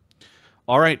show.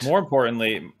 All right. More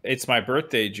importantly, it's my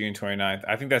birthday, June 29th.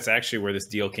 I think that's actually where this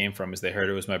deal came from, is they heard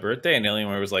it was my birthday, and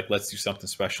Alienware was like, let's do something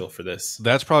special for this.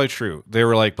 That's probably true. They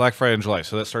were like, Black Friday in July,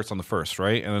 so that starts on the 1st,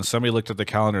 right? And then somebody looked at the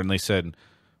calendar and they said,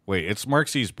 wait, it's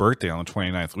Marksy's birthday on the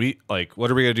 29th.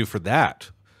 What are we going to do for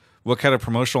that? What kind of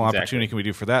promotional opportunity can we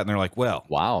do for that? And they're like, well,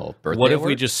 wow, what if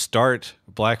we just start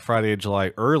Black Friday in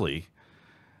July early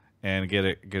and get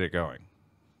it going?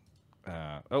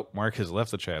 Mark has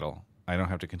left the channel. I don't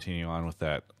have to continue on with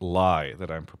that lie that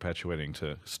I'm perpetuating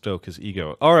to stoke his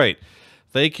ego. All right.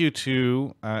 Thank you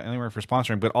to Alienware for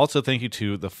sponsoring, but also thank you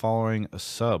to the following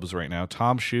subs right now.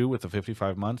 Tom Shu with the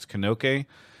 55 months, Kanoke,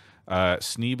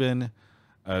 Sneeben,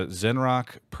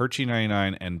 Zenrock,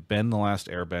 Perchy99, and Ben the Last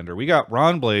Airbender. We got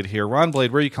Ron Blade here. Ron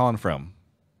Blade, where are you calling from?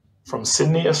 From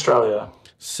Sydney, Australia.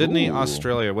 Sydney,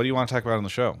 Australia. What do you want to talk about on the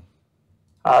show?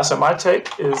 So my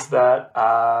take is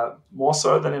that more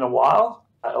so than in a while,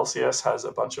 LCS has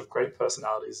a bunch of great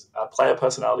personalities, player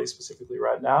personalities specifically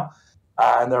right now,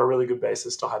 and they're a really good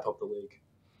basis to hype up the league.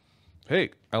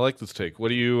 Hey, I like this take.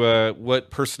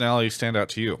 What personalities stand out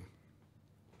to you?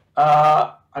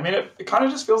 It kind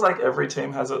of just feels like every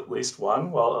team has at least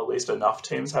one. Well, at least enough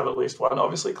teams have at least one.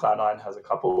 Obviously, Cloud9 has a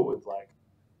couple with like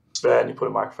Sven. You put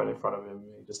a microphone in front of him,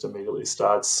 he just immediately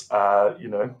starts,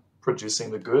 producing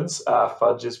the goods.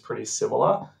 Fudge is pretty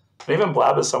similar. And even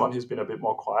Blab is someone who's been a bit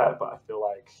more quiet, but I feel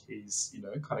like he's,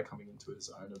 kind of coming into his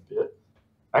own a bit.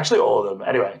 Actually, all of them.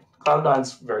 Anyway,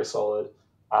 Cloud9's very solid.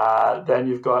 Then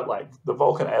you've got like the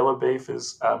Vulcan Ayla beef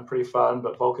is pretty fun,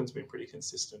 but Vulcan's been pretty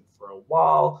consistent for a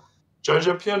while.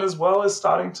 Jojo Pion as well is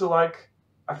starting to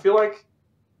I feel like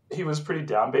he was pretty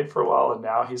downbeat for a while, and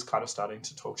now he's kind of starting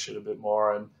to talk shit a bit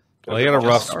more. And he had a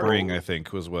rough spring, I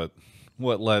think, was what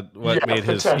made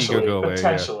his ego go away.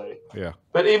 Potentially. Yeah.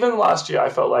 But even last year, I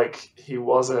felt like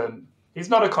he's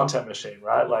not a content machine,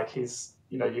 right? Like he's,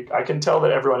 I can tell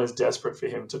that everyone is desperate for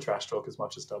him to trash talk as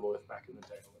much as Doublelift back in the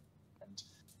day. And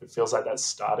it feels like that's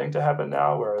starting to happen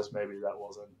now, whereas maybe that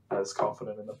wasn't as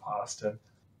confident in the past. And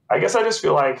I guess I just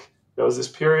feel like there was this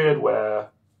period where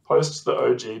post the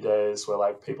OG days where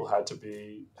like people had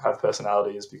to have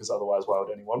personalities because otherwise why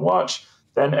would anyone watch?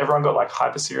 Then everyone got like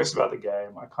hyper serious about the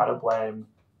game. I kind of blame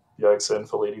Yogson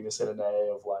for leading this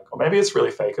NNA of like, or maybe it's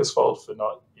really Faker's fault for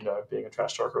not, being a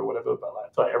trash talker or whatever, but like,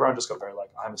 I feel like everyone just got very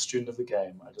like, I'm a student of the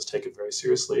game. I just take it very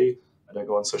seriously. I don't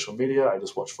go on social media. I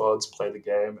just watch VODs, play the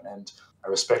game, and I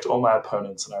respect all my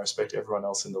opponents and I respect everyone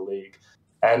else in the league.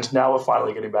 And now we're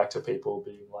finally getting back to people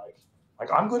being like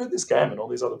I'm good at this game and all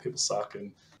these other people suck.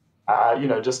 And,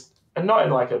 and not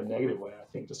in like a negative way, I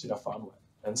think just in a fun way.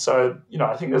 And so,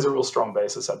 I think there's a real strong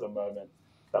basis at the moment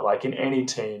that like in any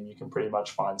team, you can pretty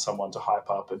much find someone to hype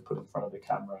up and put in front of the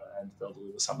camera and they'll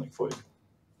deliver something for you.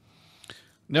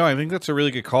 No, I think that's a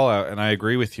really good call out. And I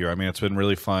agree with you. I mean, it's been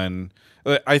really fun.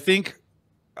 I think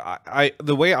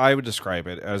the way I would describe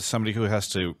it as somebody who has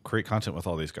to create content with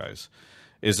all these guys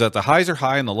is that the highs are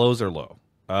high and the lows are low.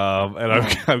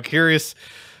 And I'm curious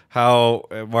how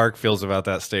Mark feels about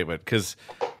that statement, because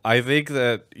I think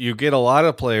that you get a lot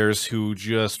of players who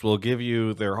just will give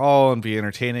you their all and be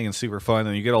entertaining and super fun,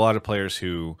 and you get a lot of players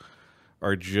who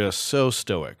are just so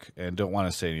stoic and don't want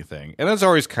to say anything. And it's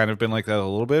always kind of been like that a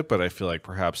little bit, but I feel like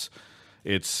perhaps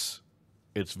it's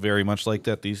very much like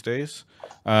that these days.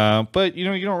 But you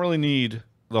don't really need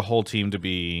the whole team to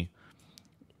be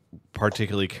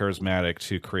particularly charismatic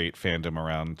to create fandom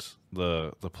around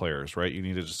the players, right? You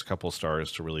needed just a couple of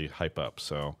stars to really hype up.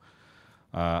 So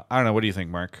I don't know. What do you think,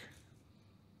 Mark?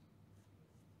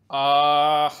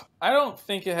 I don't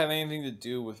think it had anything to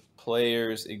do with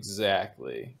players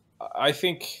exactly. I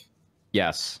think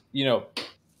yes.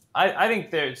 I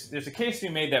think there's a case to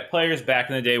be made that players back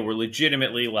in the day were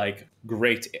legitimately like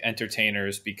great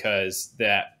entertainers because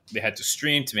that they had to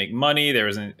stream to make money. There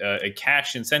was a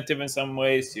cash incentive in some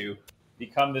ways to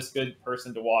become this good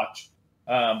person to watch.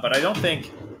 But I don't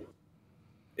think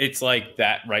it's like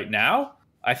that right now.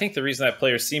 I think the reason that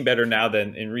players seem better now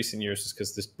than in recent years is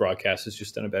because this broadcast has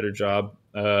just done a better job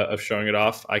of showing it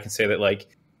off. I can say that like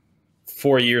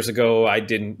 4 years ago, I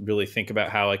didn't really think about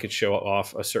how I could show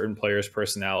off a certain player's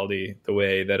personality the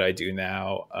way that I do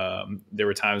now. There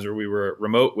were times where we were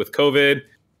remote with COVID,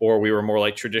 or we were more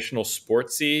like traditional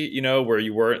sportsy, where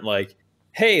you weren't like,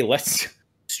 hey, let's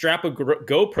strap a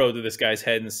GoPro to this guy's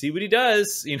head and see what he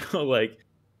does.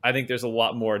 I think there's a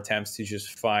lot more attempts to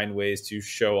just find ways to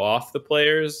show off the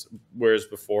players, whereas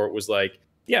before it was like,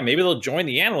 yeah, maybe they'll join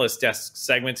the analyst desk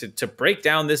segment to break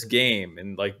down this game.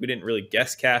 And like, we didn't really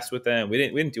guest cast with them. We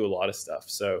didn't do a lot of stuff.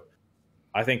 So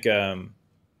I think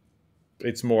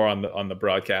it's more on the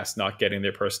broadcast, not getting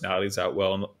their personalities out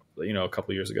well, a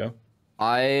couple of years ago.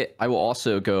 I will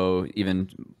also go even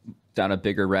down a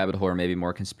bigger rabbit hole, or maybe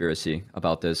more conspiracy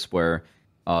about this, where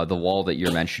the wall that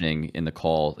you're mentioning in the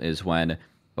call is when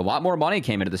a lot more money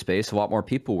came into the space, a lot more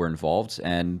people were involved,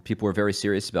 and people were very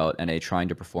serious about NA trying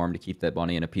to perform to keep that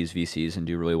money and appease VCs and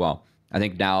do really well. I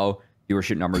think now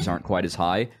viewership numbers aren't quite as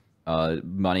high.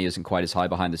 Money isn't quite as high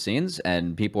behind the scenes,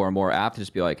 and people are more apt to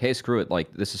just be like, hey, screw it.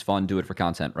 Like, this is fun. Do it for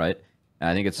content, right? And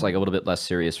I think it's like a little bit less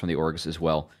serious from the orgs as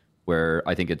well, where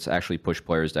I think it's actually pushed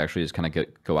players to actually just kind of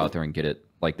go out there and get it.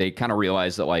 Like, they kind of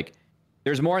realize that, like,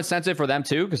 there's more incentive for them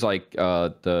too, because like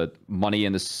the money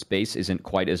in the space isn't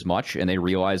quite as much, and they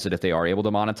realize that if they are able to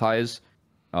monetize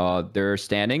their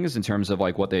standings in terms of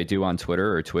like what they do on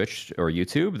Twitter or Twitch or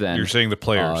YouTube, then you're saying the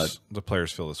players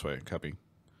feel this way, Cubby.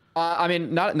 I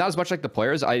mean, not as much like the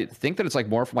players. I think that it's like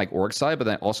more from like org side, but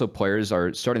then also players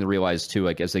are starting to realize too,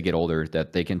 like as they get older,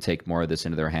 that they can take more of this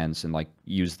into their hands and like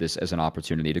use this as an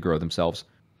opportunity to grow themselves.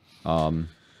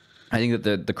 I think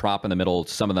that the crop in the middle,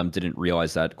 some of them didn't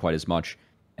realize that quite as much,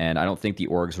 and I don't think the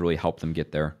orgs really helped them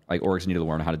get there. Like, orgs need to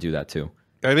learn how to do that too.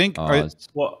 I think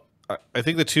I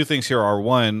think the two things here are,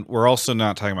 one, we're also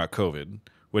not talking about COVID,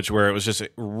 where it was just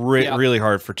really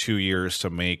hard for 2 years to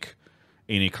make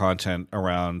any content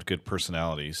around good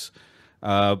personalities.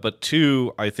 But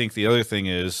two, I think the other thing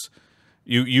is,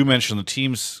 you mentioned the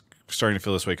teams starting to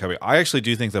feel this way, Cubby. I actually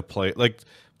do think that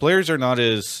players are not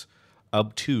as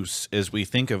obtuse as we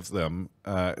think of them,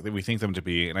 that we think them to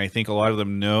be, and I think a lot of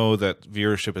them know that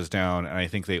viewership is down, and I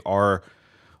think they are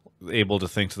able to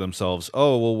think to themselves,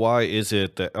 oh, well, why is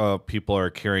it that people are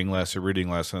caring less or rooting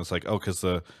less? And it's like, oh, because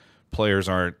the players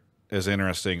aren't as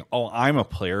interesting. Oh, I'm a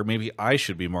player, maybe I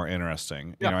should be more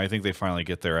interesting. Yeah. I think they finally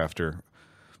get there after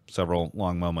several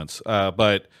long moments.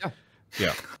 But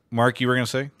yeah, Mark, you were gonna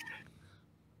say?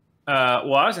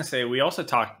 Well, I was gonna say, we also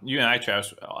talked, you and I,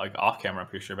 Travis, like off camera, I'm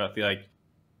pretty sure, about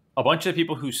a bunch of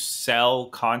people who sell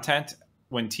content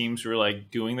when teams were like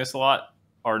doing this a lot.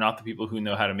 are not the people who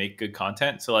know how to make good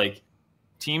content. So like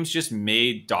teams just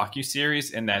made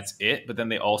docuseries and that's it. But then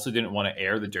they also didn't want to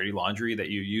air the dirty laundry that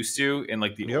you used to in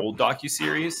like the old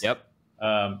docuseries. Yep.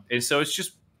 And so it's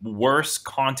just worse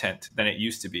content than it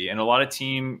used to be. And a lot of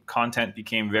team content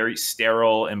became very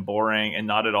sterile and boring and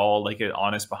not at all like an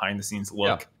honest behind the scenes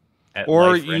look at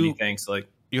life or anything. So like,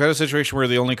 you had a situation where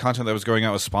the only content that was going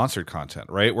out was sponsored content,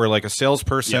 right? Where like a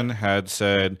salesperson had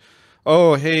said,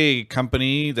 oh, hey,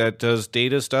 company that does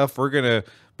data stuff, we're going to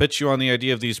pitch you on the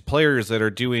idea of these players that are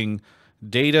doing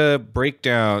data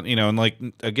breakdown, and like,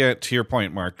 again, to your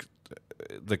point, Mark,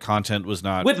 the content was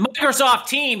not... With Microsoft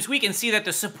Teams, we can see that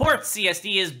the support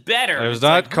CSD is better. I was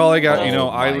not calling out,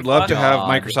 I would love to have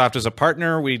Microsoft as a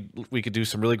partner. We could do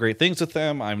some really great things with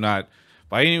them. I'm not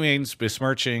by any means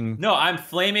besmirching... No, I'm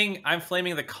flaming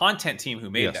the content team who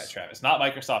made that, Travis, not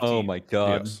Microsoft Teams. Oh my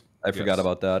God. Yes. I forgot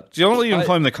about that. You don't even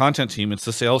blame the content team. It's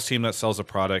the sales team that sells a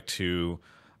product to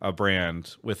a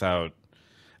brand without...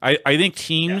 I think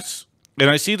teams... And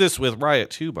I see this with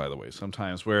Riot too, by the way,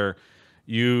 sometimes, where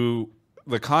the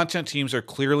content teams are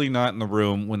clearly not in the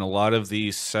room when a lot of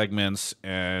these segments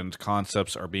and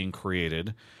concepts are being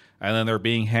created. And then they're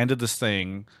being handed this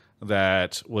thing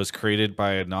that was created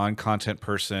by a non-content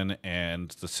person and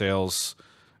the sales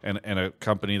and a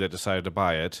company that decided to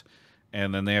buy it.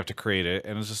 And then they have to create it.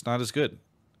 And it's just not as good.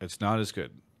 It's not as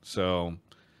good. So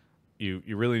you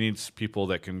really need people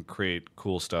that can create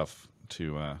cool stuff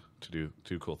to do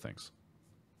cool things.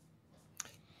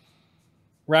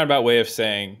 Roundabout way of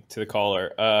saying to the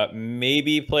caller,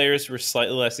 maybe players were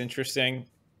slightly less interesting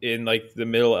in like the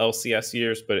middle LCS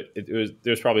years, but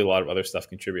there's probably a lot of other stuff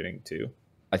contributing too.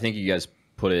 I think you guys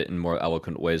put it in more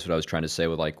eloquent ways. What I was trying to say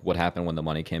with like what happened when the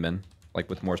money came in, like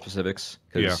with more specifics.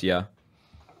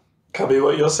 Cubby,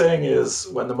 what you're saying is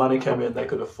when the money came in, they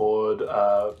could afford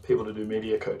people to do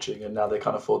media coaching, and now they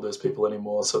can't afford those people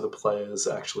anymore. So the players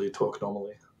actually talk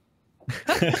normally.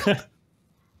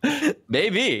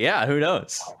 Maybe, yeah. Who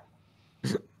knows?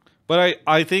 But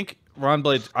I think, Ron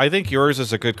Blade, I think yours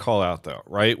is a good call out, though,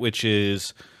 right? Which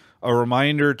is a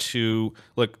reminder to,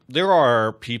 look, there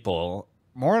are people,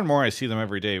 more and more I see them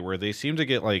every day, where they seem to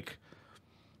get, like,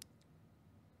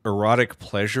 erotic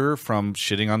pleasure from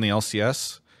shitting on the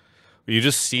LCS. You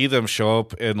just see them show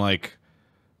up in, like,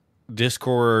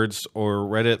 Discords or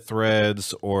Reddit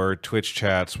threads or Twitch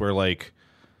chats where, like,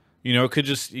 it could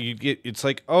just, it's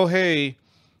like, oh, hey,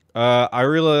 I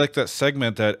really like that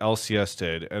segment that LCS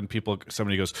did, and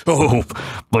somebody goes, oh,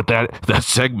 but that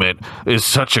segment is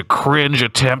such a cringe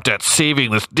attempt at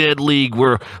saving this dead league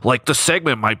where, like, the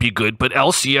segment might be good, but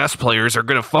LCS players are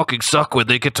gonna fucking suck when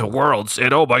they get to Worlds,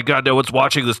 and oh my God, no one's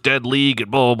watching this dead league, and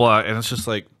blah, blah, blah, and it's just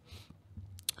like...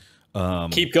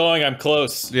 keep going, I'm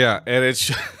close. Yeah, and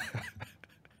it's...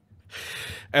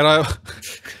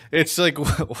 it's like...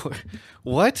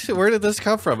 What? Where did this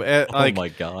come from? And, oh my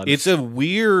God! It's a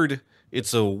weird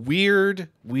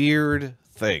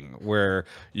thing where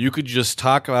you could just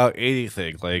talk about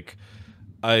anything, like,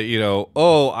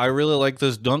 oh, I really like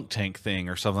this dunk tank thing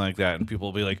or something like that, and people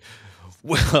will be like,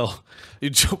 well,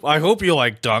 I hope you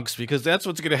like dunks because that's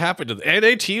what's going to happen to the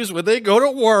NA teams when they go to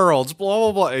Worlds.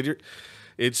 Blah blah blah. And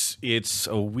it's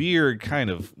a weird kind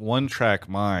of one-track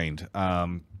mind,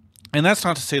 and that's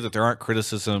not to say that there aren't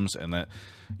criticisms and that.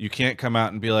 You can't come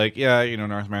out and be like, yeah,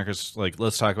 North America's like,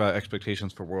 let's talk about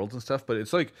expectations for Worlds and stuff. But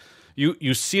it's like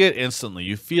you see it instantly.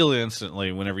 You feel it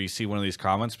instantly whenever you see one of these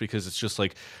comments because it's just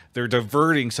like they're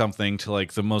diverting something to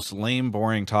like the most lame,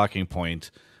 boring talking point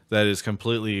that is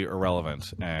completely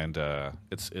irrelevant. And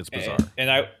it's bizarre.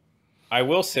 And I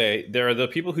will say there are the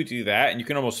people who do that and you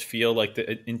can almost feel like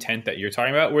the intent that you're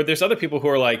talking about where there's other people who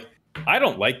are like, I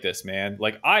don't like this, man.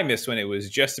 Like, I miss when it was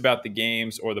just about the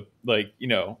games or the, like,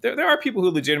 there are people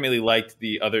who legitimately liked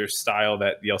the other style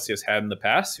that the LCS had in the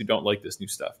past who don't like this new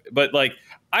stuff. But, like,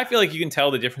 I feel like you can tell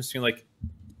the difference between, like,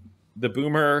 the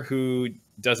boomer who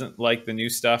doesn't like the new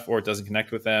stuff or doesn't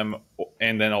connect with them,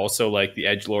 and then also, like, the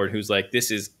edgelord who's like, this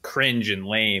is cringe and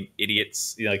lame,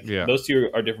 idiots. Those two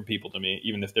are different people to me,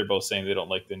 even if they're both saying they don't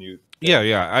like the new thing.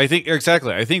 Yeah. I think,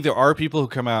 exactly. I think there are people who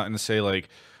come out and say, like,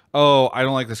 oh, I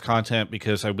don't like this content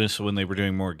because I miss when they were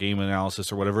doing more game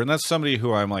analysis or whatever. And that's somebody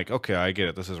who I'm like, okay, I get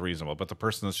it. This is reasonable. But the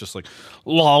person that's just like,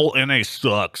 lol, NA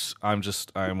sucks. I'm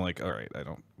like, all right,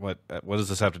 what does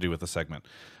this have to do with the segment?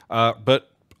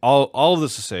 But all of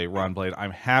this to say, Ron Blade,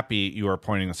 I'm happy you are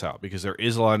pointing this out because there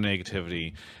is a lot of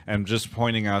negativity and just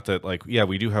pointing out that, like, yeah,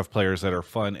 we do have players that are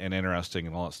fun and interesting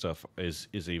and all that stuff is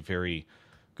a very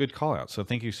good call out. So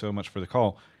thank you so much for the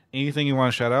call. Anything you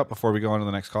want to shout out before we go on to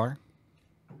the next caller?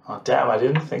 Oh, damn, I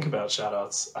didn't think about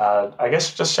shoutouts. I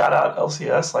guess just shout out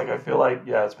LCS. Like, I feel like,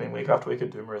 yeah, it's been week after week of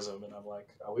Doomerism, and I'm like,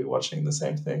 are we watching the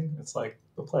same thing? It's like,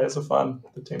 the players are fun,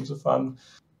 the teams are fun,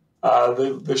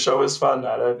 the show is fun.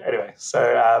 Anyway,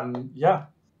 so, yeah.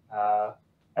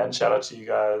 And shout out to you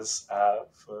guys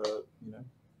for,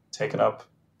 taking up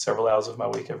several hours of my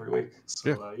week every week.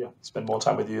 So, yeah, spend more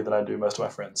time with you than I do most of my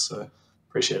friends, so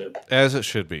appreciate it. As it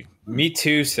should be. Me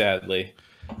too, sadly.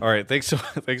 All right, thanks so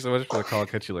much for the call. I'll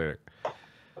catch you later.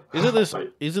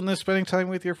 Isn't this spending time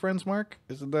with your friends, Mark?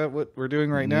 Isn't that what we're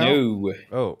doing right now? No.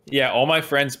 Oh. Yeah, all my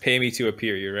friends pay me to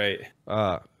appear. You're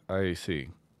right. I see.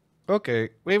 Okay,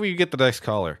 maybe you get the next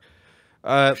caller.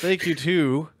 Thank you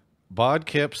to Bod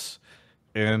Kips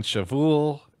and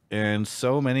Shavul and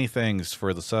so many things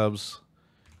for the subs.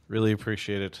 Really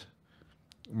appreciate it.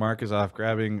 Mark is off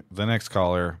grabbing the next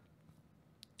caller,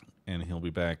 and he'll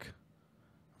be back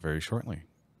very shortly.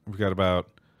 We've got about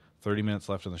 30 minutes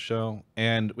left in the show,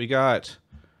 and we got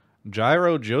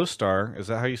Gyro Joestar. Is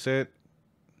that how you say it?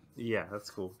 Yeah, that's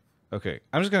cool. Okay,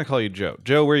 I'm just going to call you Joe.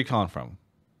 Joe, where are you calling from?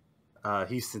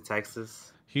 Houston,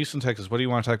 Texas. Houston, Texas. What do you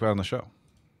want to talk about on the show?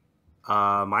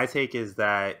 My take is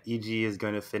that EG is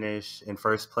going to finish in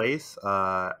first place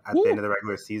at the end of the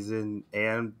regular season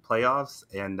and playoffs,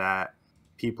 and that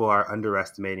people are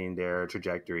underestimating their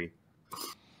trajectory.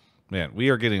 Man, we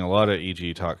are getting a lot of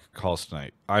EG talk calls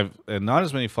tonight. And not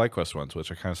as many FlyQuest ones,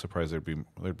 which I'm kind of surprised there'd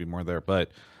be more there.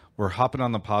 But we're hopping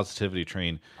on the positivity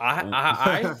train.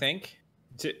 I think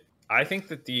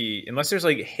that unless there's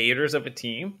like haters of a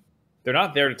team, they're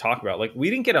not there to talk about. Like, we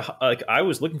didn't get I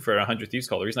was looking for a 100 Thieves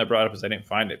call. The reason I brought it up is I didn't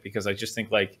find it, because I just think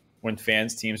like when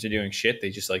teams are doing shit,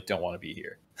 they just like don't want to be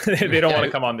here. They don't want to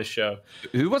come on the show.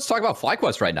 Who wants to talk about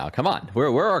FlyQuest right now? Come on, where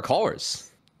are our callers?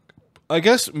 I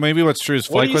guess maybe what's true is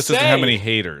FlyQuest doesn't have many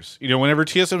haters. Whenever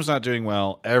TSM's not doing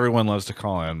well, everyone loves to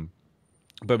call in.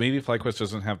 But maybe FlyQuest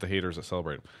doesn't have the haters that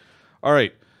celebrate him. All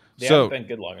right. They haven't been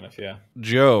good long enough, yeah.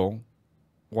 Joe,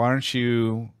 why don't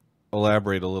you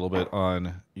elaborate a little bit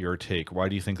on your take? Why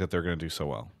do you think that they're going to do so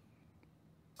well?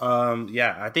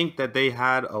 Yeah, I think that they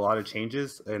had a lot of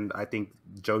changes, and I think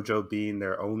JoJo being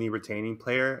their only retaining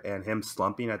player and him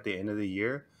slumping at the end of the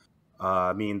year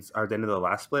at the end of the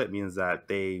last split means that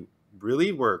they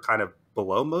really were kind of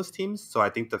below most teams. So I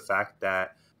think the fact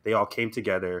that they all came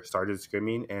together, started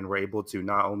scrimming, and were able to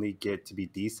not only get to be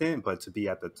decent, but to be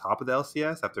at the top of the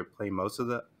LCS after playing most of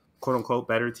the quote-unquote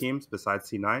better teams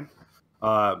besides C9,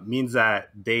 means that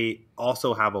they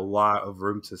also have a lot of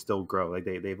room to still grow. Like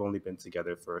they've only been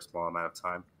together for a small amount of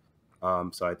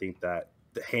time. So I think that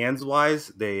the hands-wise,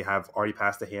 they have already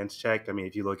passed the hands check. I mean,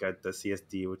 if you look at the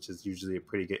CSD, which is usually a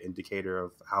pretty good indicator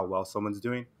of how well someone's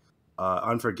doing,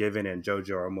 Unforgiven and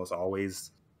JoJo are almost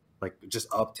always like just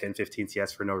up 10, 15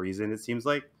 CS for no reason, it seems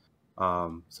like.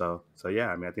 So yeah,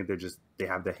 I mean, I think they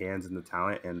have the hands and the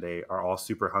talent, and they are all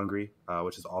super hungry,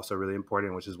 which is also really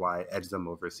important, which is why I edged them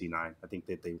over C9. I think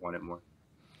that they want it more.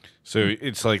 So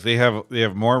it's like they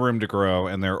have more room to grow,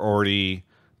 and they're already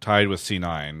tied with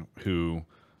C9, who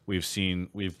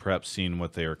we've perhaps seen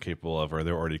what they are capable of, or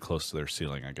they're already close to their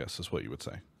ceiling, I guess is what you would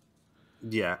say.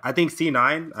 Yeah, I think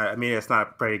C9, I mean, it's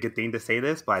not probably a good thing to say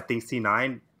this, but I think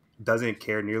C9 doesn't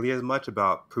care nearly as much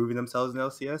about proving themselves in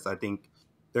LCS. I think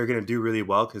they're going to do really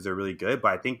well because they're really good,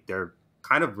 but I think they're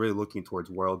kind of really looking towards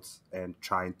Worlds and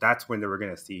trying. That's when they were going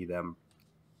to see them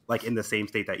like in the same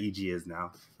state that EG is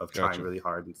now, of trying really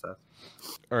hard and stuff.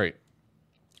 All right.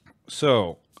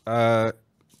 So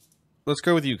let's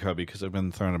go with you, Cubby, because I've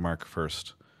been throwing a mark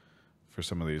first for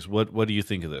some of these. What do you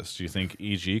think of this? Do you think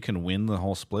EG can win the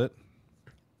whole split?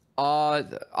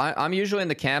 I'm usually in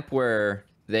the camp where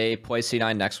they play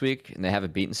C9 next week, and they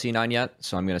haven't beaten C9 yet,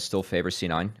 so I'm going to still favor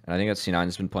C9. And I think that C9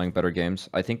 has been playing better games.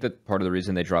 I think that part of the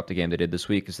reason they dropped the game they did this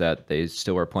week is that they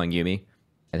still are playing Yuumi.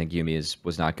 I think Yuumi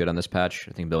was not good on this patch.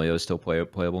 I think Bilio is still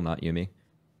playable, not Yuumi.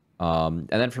 And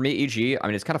then for me, EG, I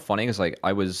mean, it's kind of funny because like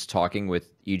I was talking with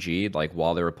EG like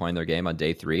while they were playing their game on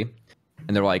day 3,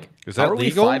 and they're like, "Is that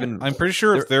legal?" I'm pretty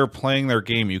sure if they're playing their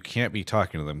game, you can't be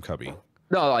talking to them, Cubby.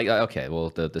 No, like okay, well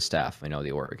the staff, I know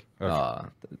the org, okay.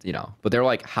 But they're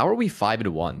like, how are we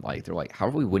 5-1? Like they're like, how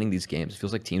are we winning these games? It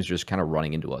feels like teams are just kind of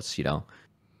running into us,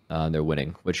 they're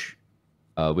winning, which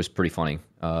was pretty funny.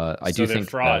 I do think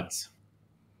frauds.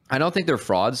 I don't think they're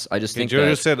frauds. I just think Joe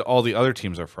just said all the other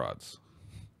teams are frauds.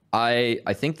 I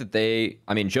think that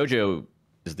JoJo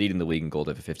is leading the league in gold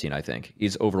at 15. I think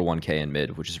he's over 1K in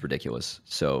mid, which is ridiculous.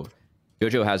 So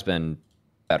JoJo has been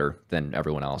better than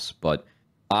everyone else, but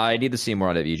I need to see more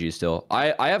out of EG still.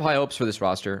 I have high hopes for this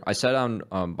roster. I said on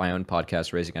my own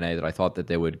podcast, Raising NA, that I thought that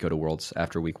they would go to Worlds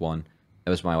after week 1.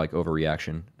 That was my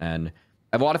overreaction. And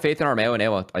I have a lot of faith in Armeo and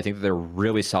Ayla. I think that they're a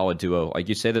really solid duo. Like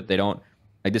you say that they don't,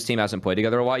 like this team hasn't played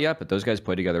together a lot yet, but those guys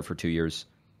played together for 2 years.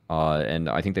 And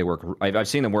I think they work, I've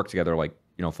seen them work together like,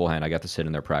 full hand. I got to sit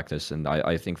in their practice, and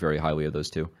I think very highly of those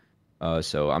two.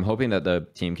 So I'm hoping that the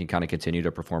team can kind of continue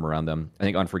to perform around them. I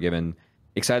think Unforgiven,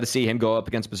 excited to see him go up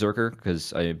against Berserker,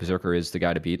 because Berserker is the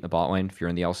guy to beat in the bot lane if you're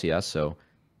in the LCS. So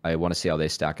I want to see how they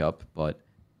stack up. But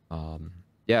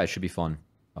yeah, it should be fun.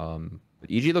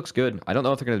 But EG looks good. I don't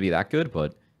know if they're going to be that good,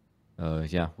 but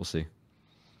yeah, we'll see.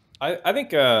 I think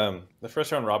the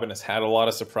first round robin has had a lot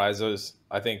of surprises.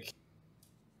 I think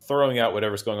throwing out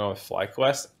whatever's going on with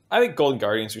FlyQuest, I think Golden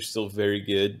Guardians are still very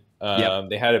good.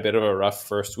 They had a bit of a rough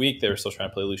first week. They were still trying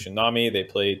to play Lucian Nami. They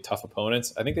played tough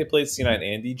opponents. I think they played C9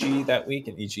 and EG that week,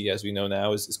 and EG, as we know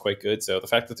now, is quite good. So the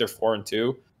fact that they're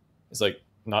 4-2 is like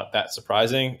not that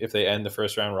surprising. If they end the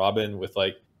first round robin with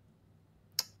like,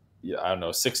 I don't know,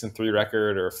 6-3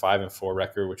 record or 5-4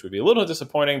 record, which would be a little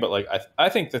disappointing, but like I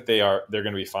think that they're going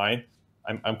to be fine.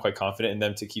 I'm quite confident in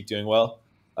them to keep doing well,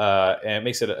 and it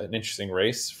makes it an interesting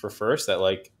race for first. That,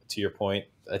 like, to your point,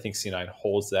 I think C9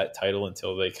 holds that title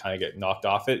until they kind of get knocked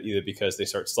off it, either because they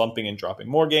start slumping and dropping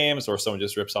more games, or someone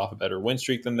just rips off a better win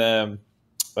streak than them.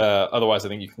 Otherwise, I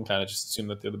think you can kind of just assume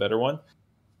that they're the better one.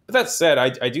 But that said,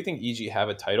 I do think EG have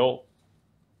a title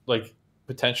like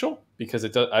potential, because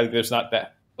it does. There's not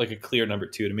that like a clear number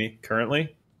 2 to me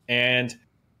currently. And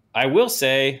I will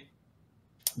say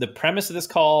the premise of this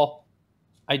call,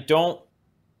 I don't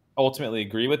ultimately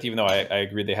agree with, even though I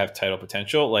agree they have title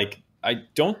potential. Like, I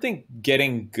don't think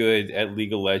getting good at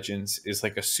League of Legends is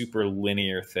like a super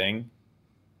linear thing.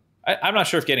 I'm not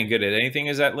sure if getting good at anything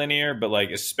is that linear, but like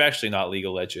especially not League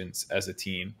of Legends as a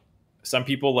team. Some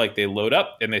people, like, they load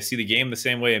up and they see the game the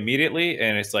same way immediately,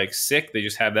 and it's like sick. They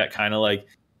just have that kind of like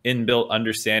inbuilt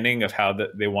understanding of how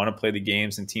they want to play the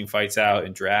games and team fights out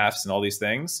and drafts and all these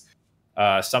things.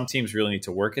 Some teams really need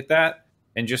to work at that.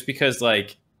 And just because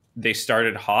like they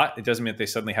started hot, it doesn't mean that they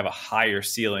suddenly have a higher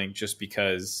ceiling just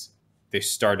because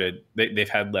they've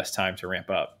had less time to ramp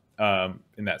up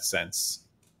in that sense.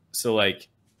 So like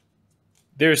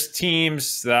there's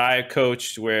teams that I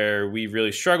coached where we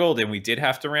really struggled and we did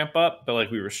have to ramp up, but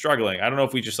like we were struggling. I don't know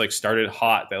if we just like started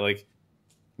hot that like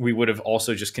we would have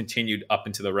also just continued up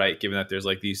and to the right, given that there's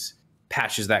like these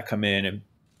patches that come in and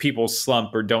people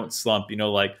slump or don't slump.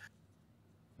 Like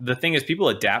the thing is people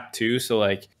adapt too. So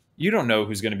like you don't know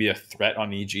who's going to be a threat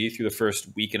on EG through the first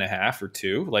week and a half or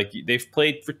 2. Like they've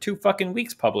played for 2 fucking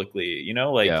weeks publicly,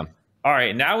 All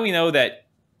right, now we know that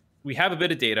we have a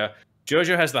bit of data.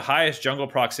 JoJo has the highest jungle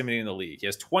proximity in the league. He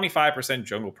has 25%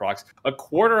 jungle procs. A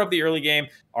quarter of the early game,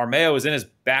 Armeo is in his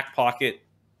back pocket,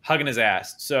 hugging his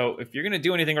ass. So if you're going to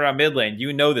do anything around mid lane,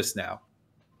 you know this now.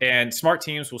 And smart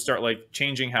teams will start like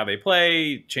changing how they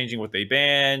play, changing what they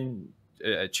ban,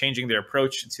 changing their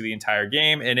approach to the entire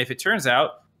game. And if it turns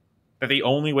out that the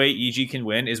only way EG can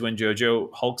win is when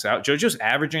JoJo hulks out. JoJo's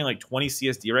averaging like 20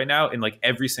 CSD right now in like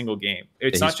every single game.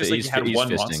 It's not just like he had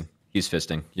one once. He's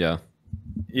fisting, yeah.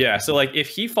 Yeah, so like if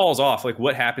he falls off, like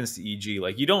what happens to EG?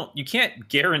 Like you can't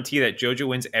guarantee that JoJo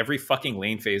wins every fucking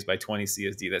lane phase by 20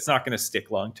 CSD. That's not going to stick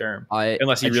long term,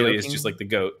 unless he really is just like the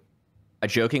GOAT. I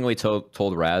jokingly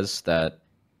told Raz that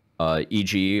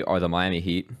EG are the Miami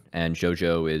Heat and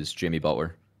JoJo is Jimmy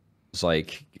Butler. It's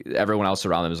like everyone else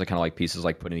around them is like kind of like pieces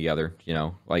like putting together.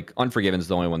 Like Unforgiven's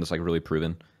the only one that's like really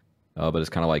proven, but it's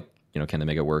kind of like can they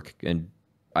make it work? And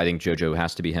I think JoJo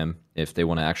has to be him if they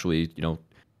want to actually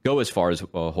go as far as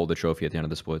hold the trophy at the end of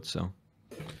the split. So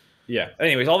yeah.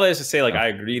 Anyways, all that is to say, like I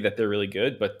agree that they're really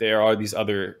good, but there are these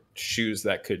other shoes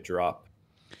that could drop.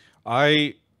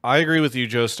 I agree with you,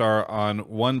 Joestar, on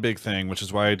one big thing, which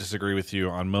is why I disagree with you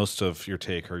on most of your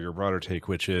take or your broader take,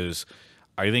 which is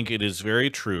I think it is very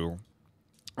true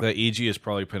that EG is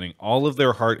probably putting all of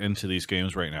their heart into these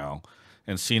games right now,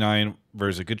 and C9,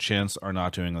 there's a good chance, are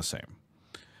not doing the same.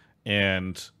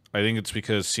 And I think it's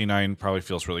because C9 probably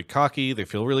feels really cocky. They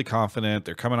feel really confident.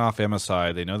 They're coming off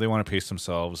MSI. They know they want to pace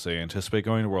themselves. They anticipate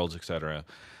going to Worlds, etc.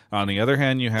 On the other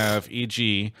hand, you have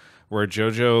EG, where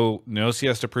JoJo knows he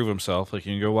has to prove himself. Like,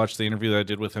 you can go watch the interview that I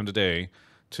did with him today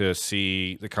to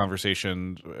see the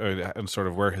conversation and sort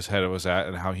of where his head was at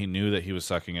and how he knew that he was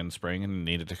sucking in spring and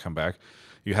needed to come back.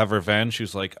 You have Revenge,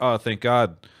 who's like, oh, thank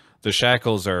God the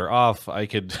shackles are off. I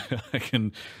could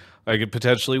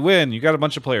potentially win. You got a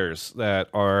bunch of players that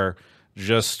are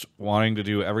just wanting to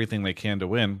do everything they can to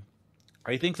win.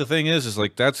 I think the thing is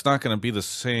like that's not going to be the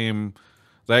same.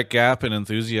 That gap in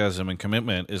enthusiasm and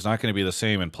commitment is not going to be the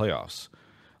same in playoffs.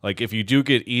 Like if you do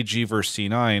get EG versus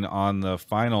C9 on the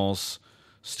finals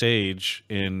stage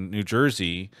in New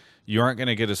Jersey, you aren't going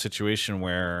to get a situation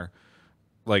where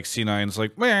like C9's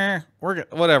like, meh,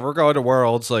 whatever, we're going to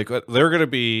Worlds. Like they're going to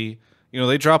be,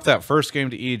 they dropped that first game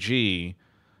to EG.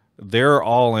 They're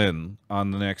all in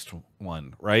on the next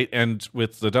one, right? And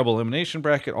with the double elimination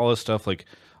bracket, all this stuff, like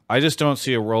I just don't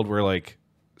see a world where like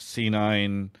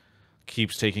C9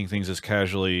 keeps taking things as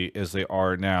casually as they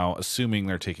are now, assuming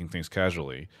they're taking things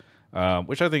casually,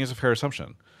 which I think is a fair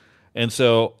assumption. And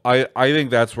so I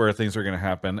think that's where things are going to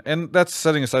happen. And that's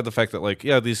setting aside the fact that, like,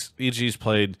 yeah, these EGs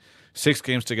played 6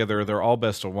 games together. They're all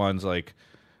best of ones. Like,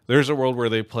 there's a world where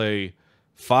they play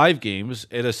 5 games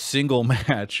in a single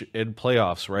match in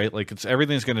playoffs, right? Like,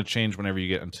 everything's going to change whenever you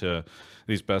get into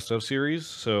these best of series.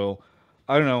 So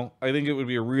I don't know. I think it would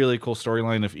be a really cool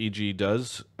storyline if EG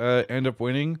does end up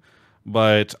winning.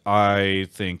 But I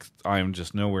think I'm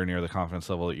just nowhere near the confidence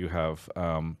level that you have,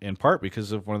 in part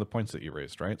because of one of the points that you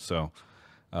raised, right? So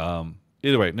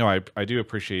either way, no, I do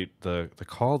appreciate the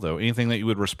call, though. Anything that you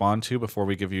would respond to before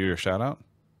we give you your shout-out?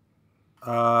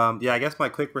 Yeah, I guess my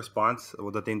quick response,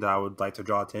 the thing that I would like to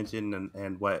draw attention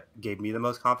and what gave me the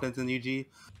most confidence in UG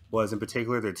was in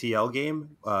particular their TL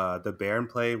game, the Baron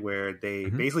play where they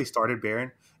basically started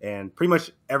Baron. And pretty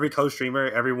much every co-streamer,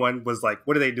 everyone was like,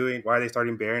 what are they doing? Why are they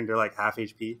starting Baron? They're like half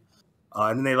HP.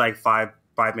 And then they like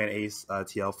five-man ace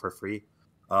TL for free.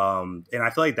 And I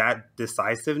feel like that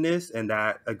decisiveness and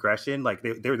that aggression, like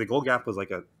the goal gap was like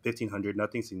a 1,500,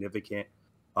 nothing significant.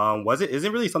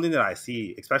 Isn't really something that I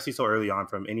see, especially so early on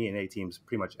from any NA teams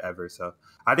pretty much ever. So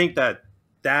I think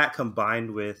that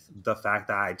combined with the fact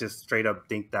that I just straight up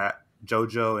think that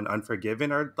JoJo and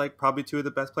Unforgiven are like probably 2 of the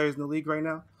best players in the league right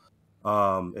now.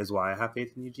 Is why I have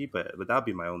faith in UG, but that would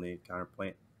be my only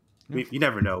counterpoint. You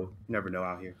never know. You never know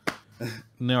out here.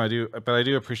 No, I do, but I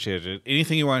do appreciate it.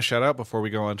 Anything you want to shout out before we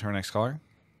go on to our next caller?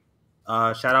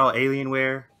 Shout out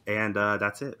Alienware, and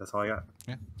that's it. That's all I got.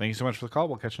 Yeah. Thank you so much for the call.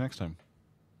 We'll catch you next time.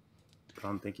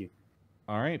 Thank you.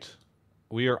 All right.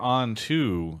 We are on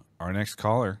to our next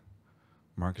caller.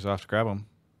 Mark is off to grab him.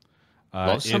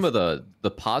 Love some of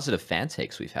the positive fan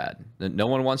takes we've had. No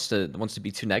one wants to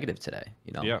be too negative today,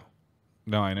 Yeah.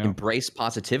 No, I know. Embrace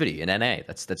positivity in NA.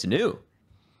 That's new.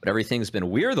 But everything's been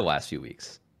weird the last few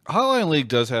weeks. Hotline League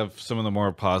does have some of the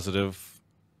more positive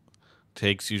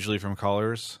takes usually from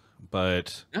callers,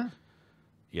 but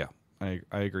yeah, I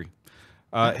agree.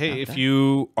 Hey, if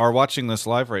you are watching this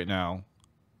live right now,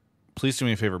 please do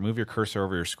me a favor. Move your cursor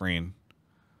over your screen,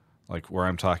 like where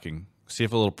I'm talking. See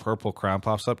if a little purple crown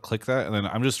pops up. Click that, and then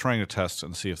I'm just trying to test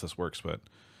and see if this works. But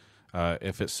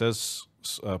if it says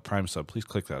Prime sub, please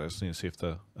click that. I just need to see if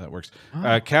that works.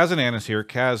 Kaz and Anna's here.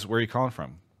 Kaz, where are you calling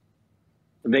from?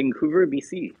 Vancouver,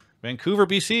 BC. Vancouver,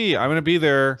 BC. I'm going to be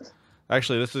there.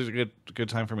 Actually, this is a good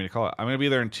time for me to call it. I'm going to be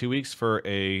there in 2 weeks for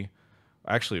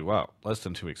less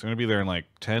than 2 weeks. I'm going to be there in like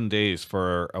 10 days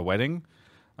for a wedding.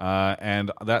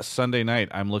 And that Sunday night,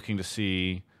 I'm looking to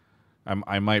see.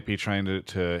 I might be trying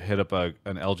to hit up an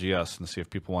LGS and see if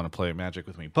people want to play Magic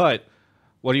with me. But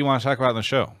what do you want to talk about in the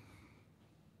show?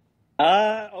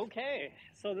 Okay.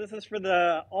 So this is for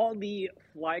all the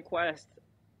FlyQuest,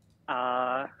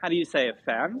 how do you say it,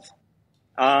 fans?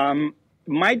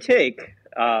 My take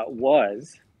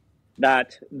was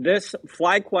that this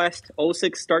FlyQuest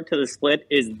 06 start to the split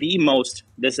is the most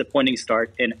disappointing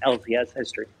start in LCS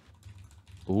history.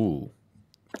 Ooh.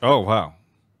 Oh, wow.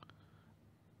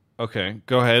 Okay,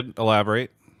 go ahead.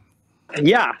 Elaborate.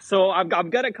 Yeah, so I've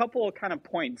got a couple of kind of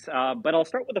points, but I'll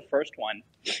start with the first one.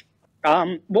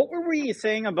 What were we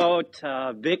saying about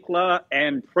Vikla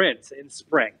and Prince in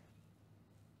spring?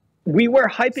 We were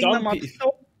hyping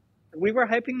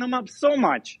them up so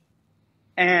much,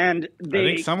 and I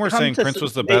think some were saying Prince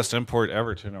was the best import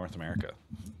ever to North America.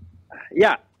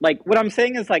 Yeah, like what I'm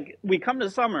saying is like we come to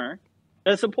summer,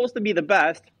 they're supposed to be the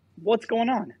best. What's going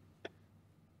on?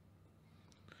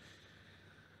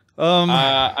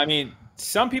 I mean,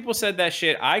 some people said that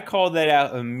shit. I called that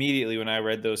out immediately when I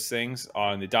read those things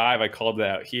on the dive. I called that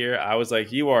out here. I was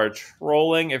like, you are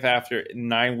trolling if after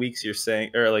 9 weeks you're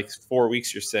saying, or like 4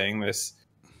 weeks you're saying this.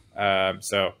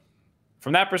 So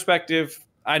from that perspective,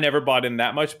 I never bought in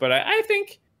that much, but I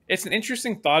think it's an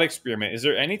interesting thought experiment. Is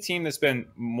there any team that's been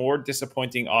more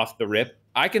disappointing off the rip?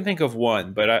 I can think of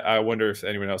one, but I wonder if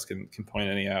anyone else can point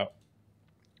any out.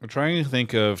 I'm trying to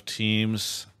think of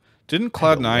teams. Didn't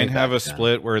Cloud9 have a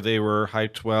split where they were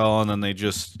hyped well and then they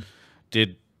just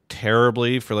did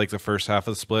terribly for like the first half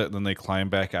of the split and then they climbed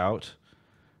back out?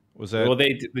 Was that? Well,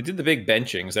 they did the big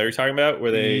benching. Is that what you're talking about?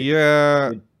 Where they?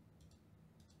 Yeah.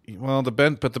 Well, the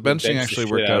benching actually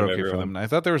worked out okay for them. I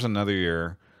thought there was another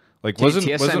year. Like wasn't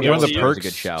one of the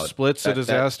perks splits a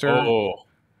disaster? Oh,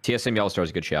 TSM Yellowstar is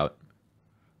a good shout.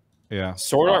 Yeah.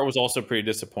 Sword Art was also pretty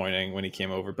disappointing when he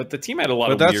came over, but the team had a lot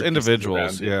but of that's weird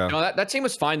individuals. Yeah. No, that team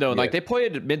was fine though. And, like they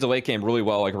played mid to late game really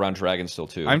well, like around Dragon still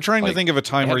too. I'm trying to Like, think of a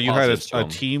time they where you had positives to a them.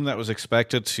 team that was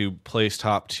expected to place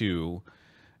top 2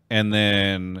 and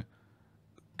then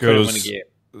Couldn't win a goes game.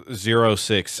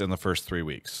 0-6 in the first 3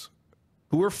 weeks.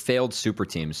 Who were failed super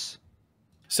teams?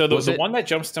 So the Was it one that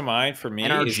jumps to mind for me is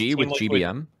NRG with Team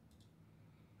GBM.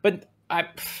 But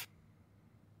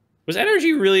was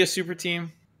NRG really a super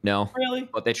team? No, Really?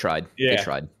 but they tried. Yeah. They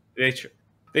tried.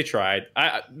 They tried.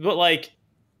 But like,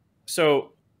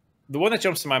 so the one that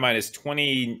jumps to my mind is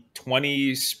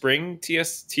 2020 Spring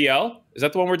TSTL. Is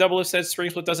that the one where Double said Spring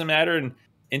Split doesn't matter and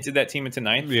entered that team into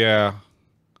 9th? Yeah.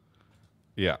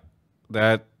 Yeah.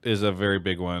 That is a very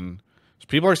big one. So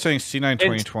people are saying C9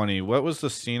 2020. What was the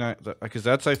C9? Because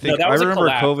that's, I think, that I was a remember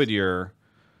collapse. COVID year.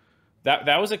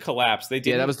 That was a collapse. They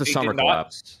did. Yeah, that was the summer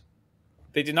collapse.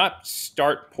 They did not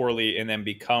start poorly and then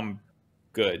become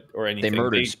good or anything. They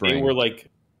murdered Spring. They were like,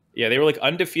 they were like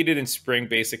undefeated in Spring.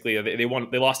 Basically, they won.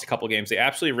 They lost a couple games. They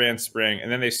absolutely ran Spring,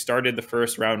 and then they started the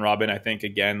first round robin. I think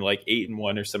again like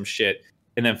 8-1 or some shit,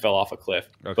 and then fell off a cliff.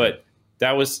 Okay. But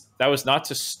that was not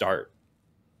to start.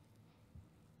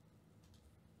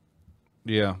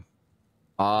 Yeah.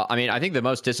 I mean, I think the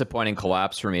most disappointing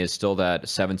collapse for me is still that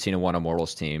 17-1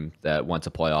 Immortals team that went to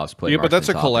playoffs. Played Yeah, but that's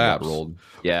a Marston Top and got collapse. rolled.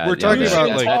 Yeah, We're talking about,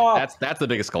 like- that's the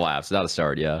biggest collapse, not a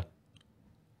start. Yeah.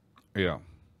 Yeah.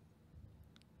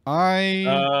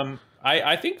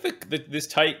 I think this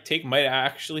tight take might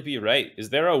actually be right.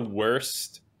 Is there a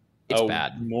worst? It's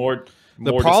bad. More.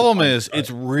 The problem is,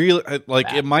 it's really like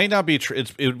bad. It might not be true.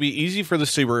 It would be easy for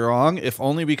this to be wrong, if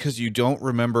only because you don't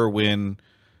remember when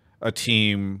a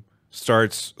team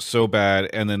starts so bad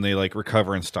and then they like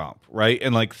recover and stomp, right?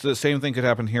 And like the same thing could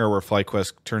happen here, where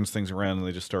FlyQuest turns things around and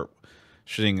they just start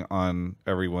shitting on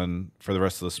everyone for the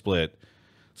rest of the split.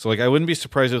 So like I wouldn't be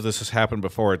surprised if this has happened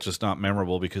before. It's just not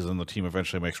memorable because then the team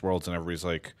eventually makes Worlds and everybody's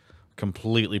like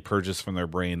completely purges from their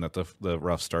brain that the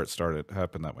rough started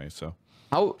happened that way. So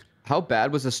how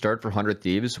bad was the start for 100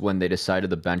 Thieves when they decided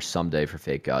to bench Someday for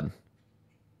Fake God?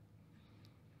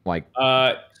 Like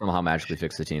somehow magically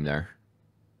fix the team there.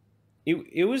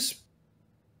 It was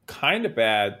kind of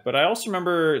bad, but I also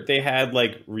remember they had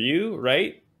like Ryu,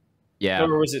 right? Yeah.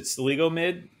 Or was it Saligo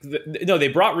mid? No, they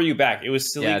brought Ryu back. It was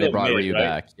Saligo mid. Yeah, they brought mid, Ryu right?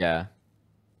 back. Yeah.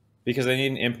 Because they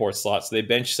need an import slot, so they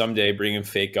bench Someday, bring in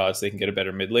Fake God so they can get a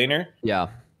better mid laner. Yeah.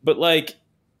 But like,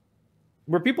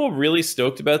 were people really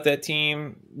stoked about that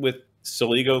team with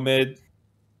Saligo mid?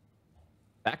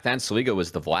 Back then, Saligo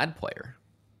was the Vlad player.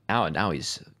 Now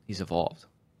he's evolved.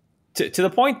 To the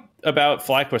point about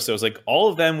FlyQuest, though, is like all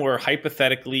of them were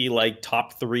hypothetically like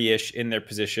top 3-ish in their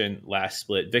position last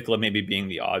split. Vikla maybe being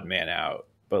the odd man out,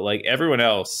 but like everyone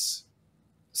else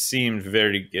seemed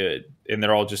very good, and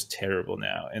they're all just terrible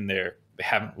now, and they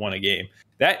haven't won a game.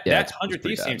 That 100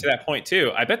 Thieves team to that point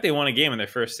too. I bet they won a game in their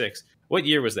first 6. What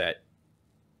year was that?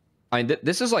 I mean,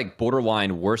 this is like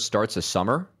borderline worst starts of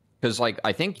summer because like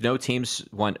I think no teams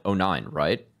went 09,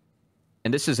 right?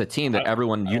 And this is a team that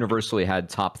everyone universally had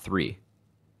top 3.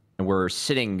 And we're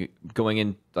sitting going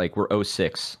in like we're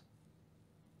 06.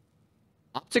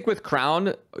 Optic with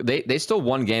Crown, they still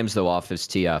won games though off his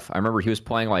TF. I remember he was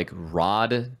playing like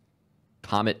Rod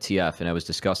Comet TF and I was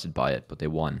disgusted by it, but they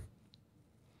won.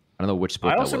 I don't know which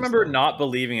split I that also was, remember though. not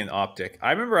believing in Optic. I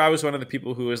remember I was one of the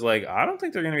people who was like, I don't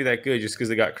think they're going to be that good just because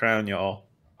they got Crown, y'all.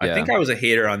 Yeah. I think I was a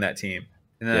hater on that team.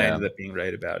 And then I Yeah. ended up being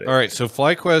right about it. all right, so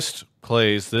FlyQuest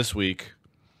plays this week.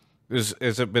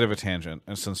 Is a bit of a tangent,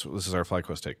 and since this is our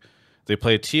FlyQuest take, they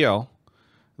play TL,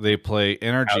 they play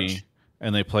NRG, Ouch.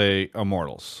 and they play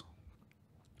Immortals.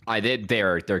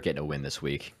 They're getting a win this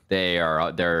week.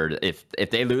 They're if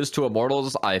they lose to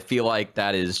Immortals, I feel like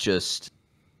that is just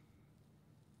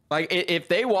like if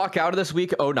they walk out of this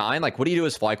week 09, like what do you do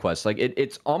as FlyQuest? Like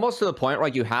it's almost to the point where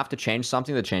like you have to change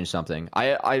something to change something.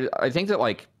 I think that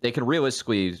like they can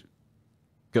realistically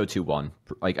go 2-1.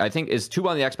 Like I think is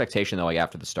 2-1 the expectation though, like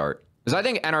after the start. Because I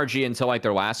think NRG until like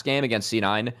their last game against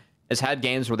C9 has had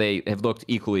games where they have looked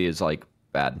equally as like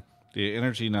bad. The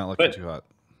energy not looking too hot.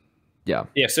 Yeah.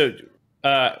 Yeah, so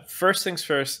first things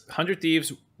first, 100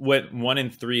 Thieves went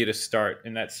 1-3 to start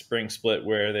in that spring split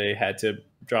where they had to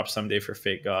drop Someday for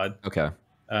Fake God. Okay.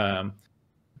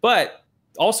 But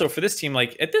also for this team,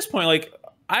 like at this point, like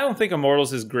I don't think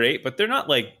Immortals is great, but they're not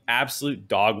like absolute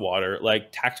dog water.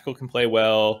 Like Tactical can play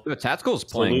well. The Tactical's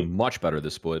playing much better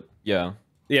this split. Yeah.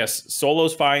 Yes,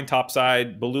 Solo's fine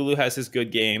topside. Balulu has his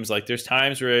good games. Like there's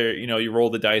times where you roll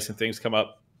the dice and things come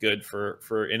up good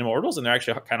for Immortals, and they're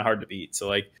actually kind of hard to beat. So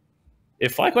like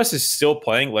if FlyQuest is still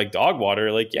playing like dog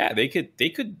water, like yeah, they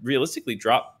could realistically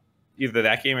drop either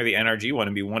that game or the NRG one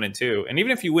and be 1-2. And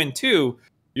even if you win 2,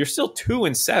 you're still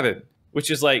 2-7, which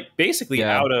is like basically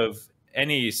out of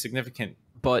any significant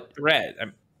threat.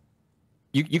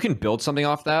 You can build something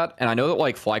off that, and I know that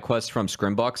like FlyQuest from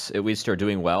Scrimbucks at least are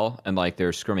doing well, and like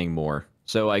they're scrimming more.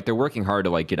 So like they're working hard to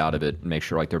like get out of it and make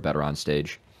sure like they're better on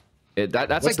stage.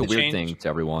 That's like the weird thing to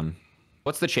everyone.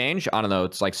 What's the change? I don't know.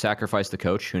 It's like sacrifice the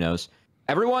coach. Who knows?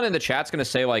 Everyone in the chat's gonna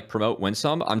say like promote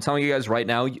Winsome. I'm telling you guys right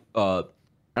now, I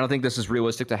don't think this is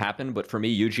realistic to happen. But for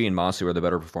me, Yuji and Masu are the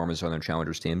better performers on their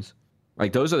challengers teams.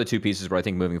 Like those are the two pieces where I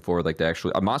think moving forward, like they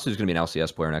actually Masu's gonna be an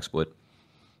LCS player next split.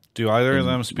 Do either of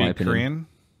them speak Korean?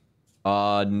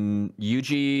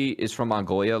 Yuji is from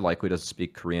Mongolia. Likely doesn't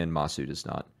speak Korean. Masu does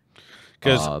not.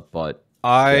 But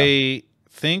I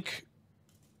think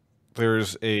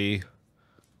there's a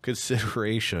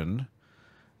consideration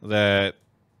that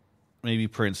maybe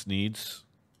Prince needs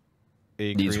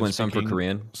win some for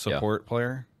Korean support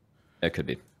player. It could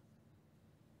be.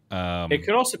 It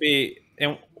could also be,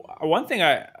 and one thing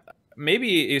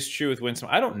maybe is true with Winston.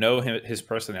 I don't know his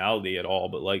personality at all,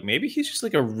 but like maybe he's just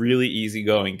like a really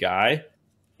easygoing guy,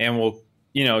 and will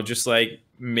just like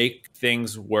make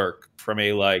things work from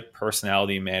a like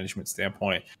personality management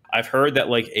standpoint. I've heard that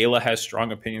like Ayla has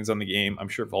strong opinions on the game. I'm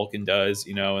sure Vulcan does,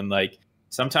 and like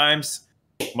sometimes,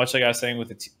 much like I was saying with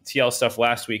the TL stuff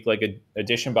last week, like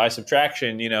addition by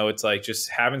subtraction, it's like just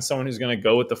having someone who's going to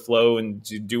go with the flow and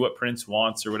do what Prince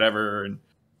wants or whatever. And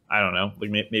I don't know,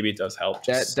 like maybe it does help.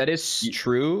 That is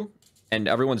true, and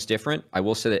everyone's different. I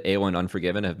will say that Ayla and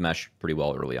Unforgiven have meshed pretty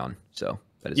well early on, so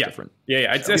that is different.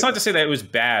 Yeah. It's not to say that it was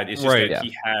bad. It's just that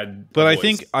he had. But I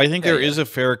think there is a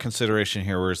fair consideration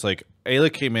here, where it's like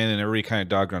Ayla came in and everybody kind of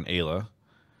dogged on Ayla,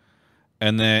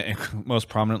 and then most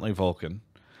prominently Vulcan.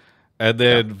 And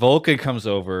then Vulcan comes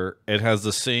over, it has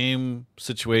the same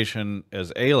situation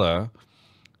as Ayla,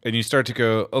 and you start to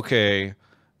go, okay,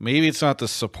 maybe it's not the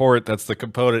support that's the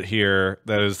component here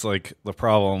that is like the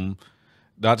problem.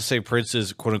 Not to say Prince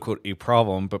is quote unquote a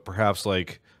problem, but perhaps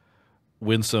like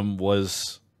Winsome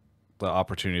was the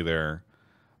opportunity there.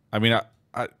 I mean,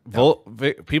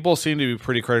 people seem to be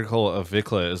pretty critical of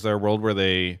Vikla. Is there a world where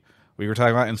we were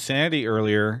talking about Insanity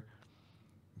earlier?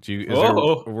 Is there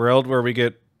a world where we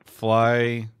get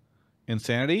Fly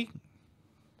Insanity?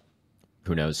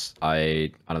 Who knows?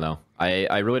 I don't know.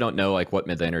 I really don't know like what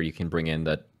mid laner you can bring in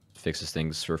that fixes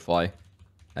things for Fly.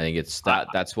 I think it's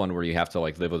that's one where you have to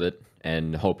like live with it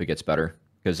and hope it gets better,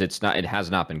 because it has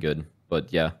not been good.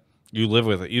 But yeah, you live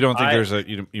with it. You don't think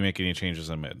you make any changes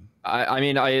in mid? I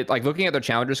mean I like looking at their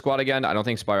challenger squad again. I don't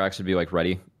think Spyrax would be like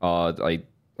ready.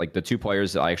 Like the two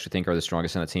players that I actually think are the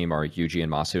strongest in the team are Yuji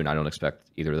and Masu, and I don't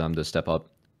expect either of them to step up.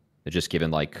 Just given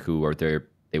like who are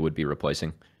they would be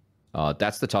replacing.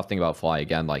 That's the tough thing about Fly.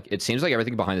 Again, like it seems like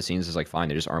everything behind the scenes is like fine.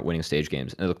 They just aren't winning stage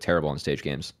games, and they look terrible in stage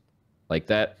games. Like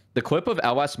that, the clip of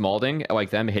LS Malding,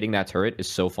 like them hitting that turret, is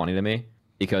so funny to me,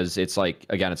 because it's like,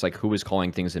 again, it's like who is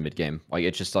calling things in mid game. Like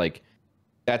it's just like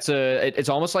it's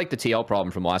almost like the TL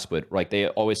problem from last split. Like they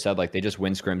always said like they just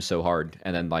win scrims so hard,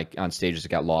 and then like on stages it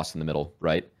got lost in the middle,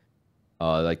 right?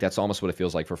 Like that's almost what it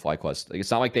feels like for FlyQuest. Like it's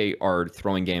not like they are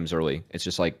throwing games early. It's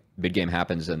just like mid game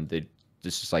happens and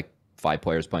it's just like 5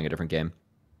 players playing a different game.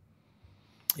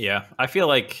 Yeah, I feel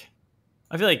like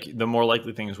the more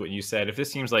likely thing is what you said. If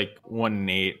this seems like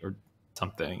 1-8 or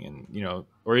something, and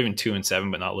or even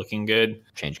 2-7, but not looking good,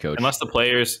 change coach. Unless the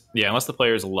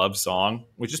players love Song,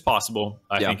 which is possible.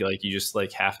 I think like you just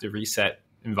like have to reset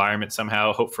environment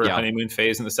somehow, hope for a honeymoon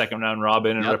phase in the second round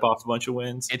robin and rip off a bunch of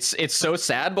wins. It's so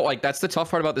sad, but like that's the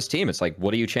tough part about this team. It's like,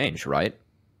 what do you change, right?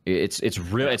 It's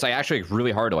really it's like actually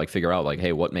really hard to like figure out like,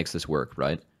 hey, what makes this work,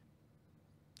 right?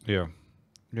 Yeah.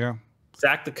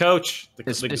 Sack the coach. The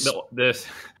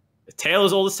tale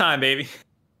is old as time, baby.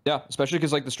 Yeah, especially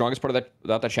because like the strongest part of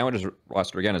that challenge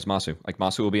roster again is Masu. Like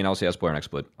Masu will be an LCS player next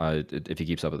split if he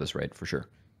keeps up at this rate for sure.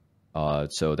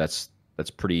 So that's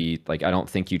pretty, like, I don't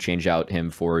think you change out him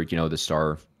for, the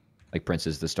star, like Prince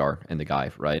is the star and the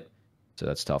guy, right? So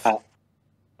that's tough.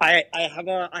 I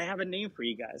have a name for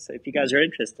you guys, if you guys are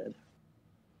interested.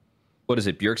 What is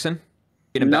it, Bjergsen?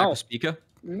 Get him back with Spica?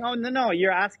 No.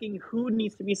 You're asking who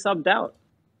needs to be subbed out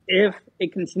if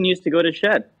it continues to go to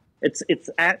Shed.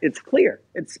 It's clear.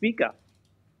 It's Spica.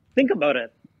 Think about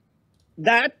it.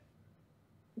 That,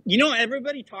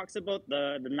 everybody talks about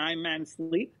the 9-man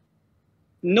sleep.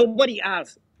 Nobody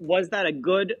asked, was that a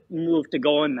good move to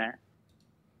go in there?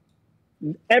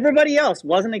 Everybody else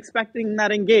wasn't expecting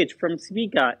that engage from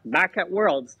Spica back at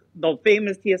Worlds, the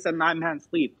famous TSM 9-man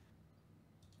sleep.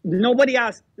 Nobody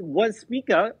asked, was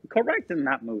Spica correct in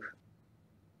that move?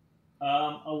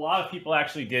 A lot of people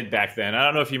actually did back then. I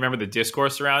don't know if you remember the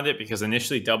discourse around it, because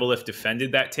initially Double Lift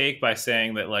defended that take by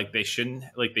saying that like they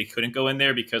couldn't go in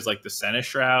there because like the Senate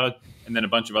shroud, and then a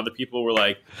bunch of other people were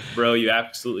like, "Bro, you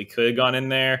absolutely could have gone in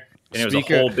there," and it was a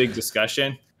whole big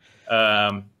discussion.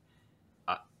 I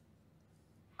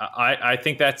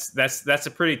think that's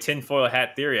a pretty tinfoil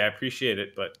hat theory. I appreciate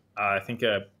it, but I think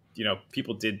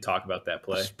people did talk about that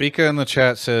play. Spica in the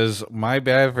chat says, "My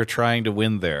bad for trying to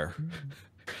win there."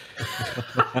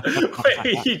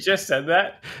 Wait, he just said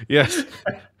that? Yes.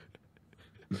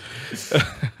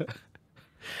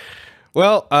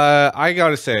 Well, I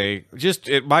gotta say,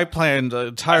 my plan the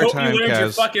entire time. I hope you learned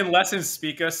your fucking lessons,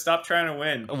 Spica. Stop trying to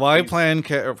win. My plan,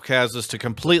 Kaz, is to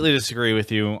completely disagree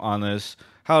with you on this.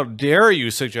 How dare you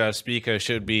suggest Spica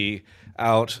should be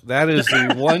out? That is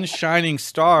the one shining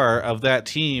star of that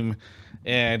team,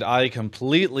 and I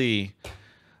completely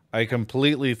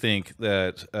think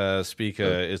that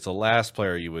Spica is the last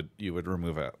player you would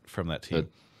remove out from that team.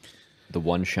 The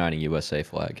one shining USA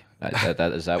flag.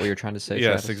 Is that what you're trying to say?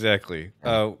 Yes, Travis? exactly.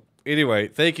 Anyway,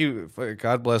 thank you.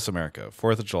 God bless America.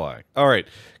 4th of July. All right.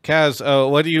 Kaz,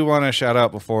 what do you want to shout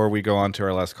out before we go on to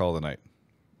our last call of the night?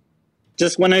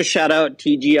 Just want to shout out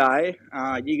TGI.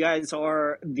 You guys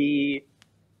are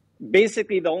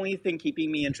basically the only thing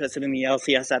keeping me interested in the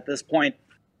LCS at this point.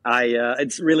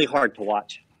 It's really hard to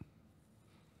watch.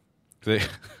 Do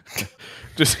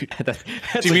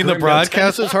you mean the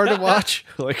broadcast is hard to watch?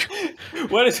 Like,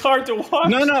 what is hard to watch?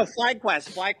 No,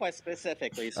 FlyQuest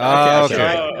specifically. So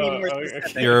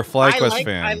okay. You're a FlyQuest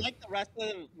fan. I like the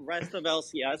rest of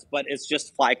LCS, but it's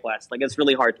just FlyQuest. Like, it's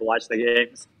really hard to watch the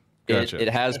games. Gotcha. It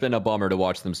has been a bummer to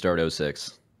watch them start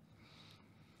 06.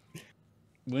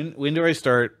 When do I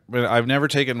start? I've never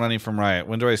taken money from Riot.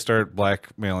 When do I start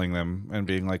blackmailing them and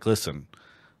being like, listen,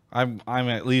 I'm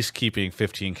at least keeping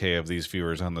 15K of these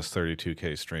viewers on this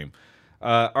 32K stream.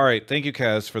 All right, thank you,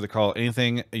 Kaz, for the call.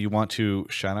 Anything you want to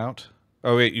shout out?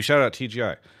 Oh wait, you shout out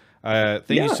TGI. Thank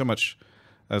you so much.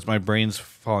 As my brain's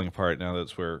falling apart now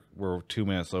that we're 2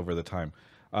 minutes over the time.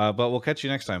 But we'll catch you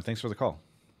next time. Thanks for the call.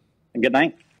 Good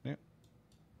night. Yeah.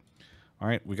 All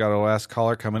right, we got our last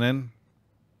caller coming in.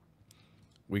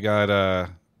 We got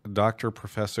Dr.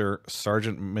 Professor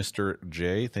Sergeant Mr.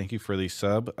 J. Thank you for the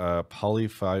sub.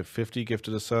 Polly550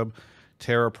 gifted a sub.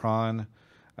 Tara Prawn,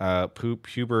 Poop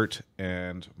Hubert,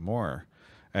 and more.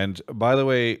 And by the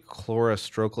way, Chlora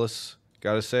Strokeless,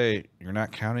 gotta say, you're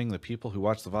not counting the people who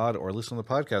watch the VOD or listen to the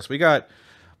podcast. We got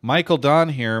Michael Don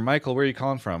here. Michael, where are you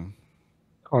calling from?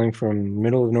 Calling from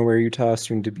middle of nowhere, Utah,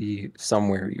 soon to be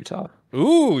somewhere, Utah.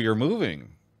 Ooh, you're moving.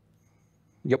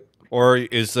 Yep. Or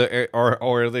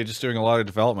or are they just doing a lot of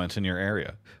development in your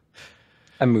area?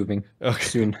 I'm moving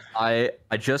soon. I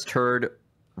just heard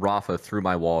Rafa through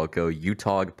my wall go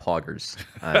Utah Poggers,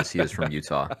 as he is from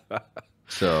Utah.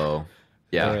 So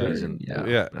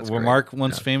yeah. Well, Mark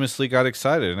once famously got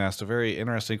excited and asked a very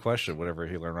interesting question whenever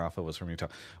he learned Rafa was from Utah.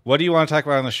 What do you want to talk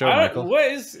about on the show, Michael? What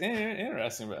is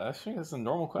interesting about that? I think it's a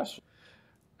normal question.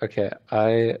 Okay,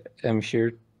 I am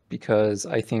here because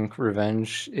I think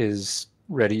Revenge is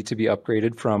ready to be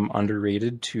upgraded from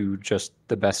underrated to just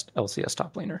the best LCS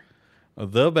top laner.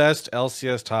 The best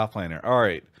LCS top laner. All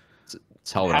right.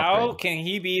 How can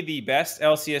he be the best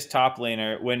LCS top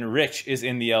laner when Rich is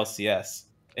in the LCS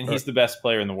and he's the best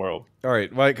player in the world? All right,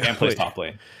 Michael. And plays top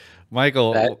lane.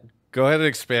 Michael, go ahead and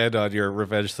expand on your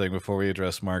Revenge thing before we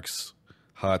address Mark's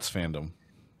HOTS fandom.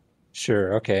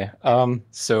 Sure. Okay.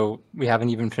 So we haven't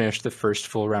even finished the first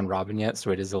full round robin yet,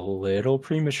 so it is a little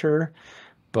premature.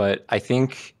 But I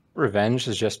think Revenge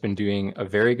has just been doing a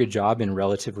very good job in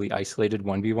relatively isolated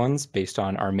 1v1s based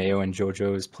on Armeo and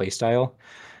JoJo's playstyle.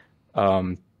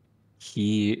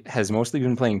 He has mostly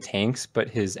been playing tanks, but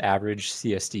his average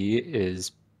CSD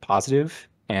is positive,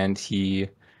 and he's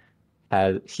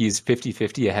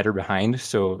 50-50 ahead or behind.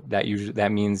 So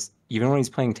that means even when he's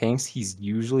playing tanks, he's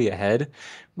usually ahead,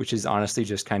 which is honestly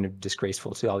just kind of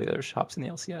disgraceful to all the other shops in the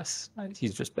LCS.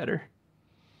 He's just better.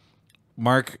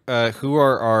 Mark, who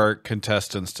are our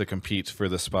contestants to compete for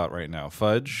the spot right now?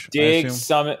 Fudge? Dig,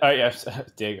 Summit. Yes,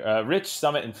 Dig. Rich,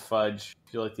 Summit, and Fudge.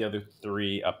 I feel like the other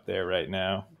three up there right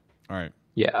now. All right.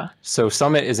 Yeah. So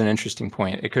Summit is an interesting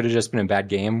point. It could have just been a bad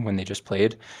game when they just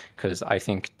played, because I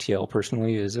think TL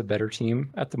personally is a better team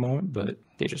at the moment, but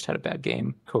they just had a bad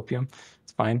game. Copium.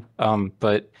 It's fine.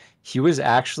 But he was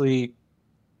actually,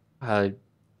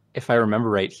 if I remember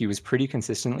right, he was pretty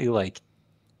consistently like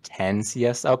 10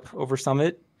 CS up over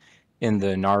Summit in the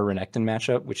Gnar Renekton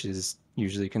matchup, which is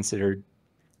usually considered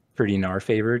pretty Gnar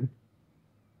favored.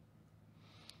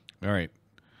 All right.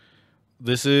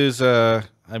 This is, I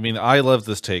mean, I love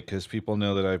this take because people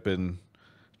know that I've been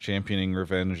championing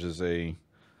Revenge as a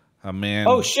man.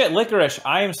 Oh shit, Licorice!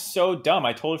 I am so dumb.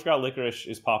 I totally forgot Licorice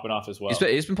is popping off as well.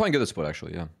 He's been playing good this split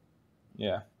actually. Yeah.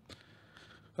 Yeah.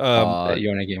 That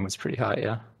Yone game was pretty hot.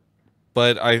 Yeah.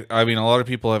 But I mean, a lot of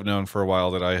people have known for a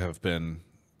while that I've been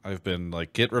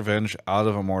like, get Revenge out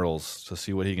of Immortals to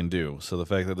see what he can do. So the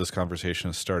fact that this conversation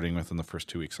is starting within the first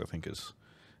 2 weeks, I think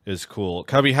is cool.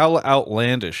 Cubby, how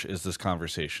outlandish is this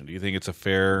conversation? Do you think it's a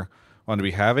fair one to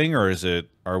be having, or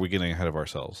are we getting ahead of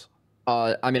ourselves?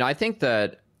 I mean, I think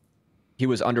that he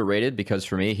was underrated because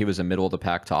for me, he was a middle of the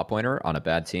pack top laner on a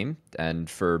bad team, and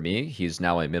for me, he's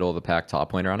now a middle of the pack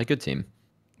top laner on a good team,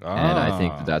 and I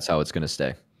think that's how it's going to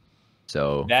stay.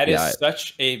 So that is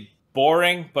such a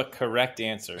boring but correct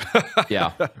answer.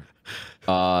 Yeah.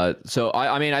 So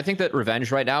I mean, I think that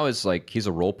Revenge right now is like, he's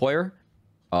a role player,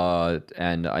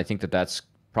 and I think that that's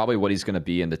probably what he's going to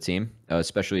be in the team,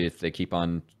 especially if they keep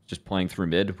on just playing through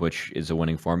mid, which is a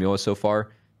winning formula so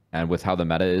far. And with how the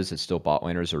meta is, it's still bot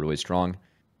laners are really strong.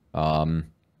 I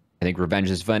think Revenge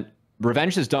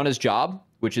has done his job,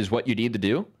 which is what you need to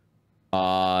do.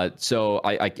 So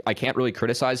I can't really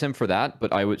criticize him for that,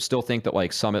 but I would still think that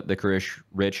like Summit, Licorice,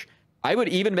 Rich, I would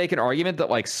even make an argument that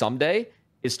like Someday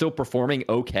is still performing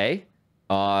okay.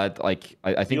 Like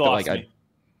I think that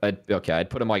like I'd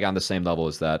put him like on the same level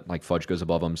as that. Like Fudge goes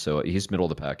above him, so he's middle of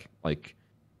the pack. Like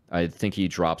I think he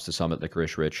drops to Summit,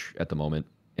 Licorice, Rich at the moment.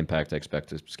 Impact I expect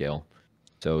to scale,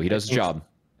 so he does his job,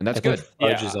 and that's good.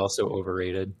 Fudge is also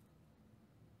overrated.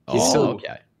 He's still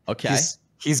okay.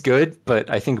 He's good, but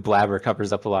I think Blabber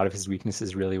covers up a lot of his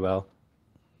weaknesses really well.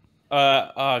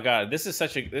 Oh god, this is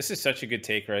such a good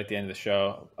take right at the end of the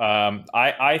show.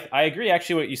 I agree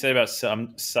actually what you said about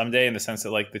Someday in the sense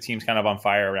that like the team's kind of on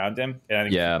fire around him, and I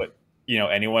think if you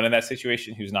put, anyone in that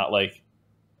situation who's not like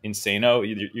insano,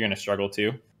 you're gonna struggle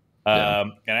too.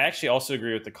 And I actually also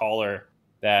agree with the caller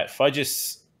that Fudge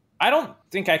is. I don't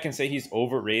think I can say he's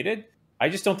overrated. I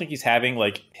just don't think he's having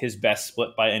like his best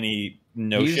split by any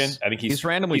notion. I think he's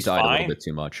randomly died a little bit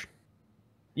too much.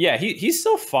 Yeah, he's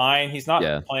still fine. He's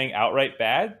not playing outright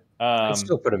bad. I'd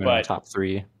still put him in the top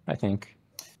 3, I think.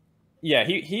 Yeah,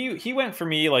 he went for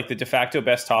me like the de facto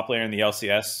best top laner in the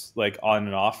LCS, like on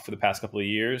and off for the past couple of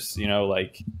years.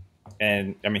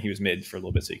 And I mean he was mid for a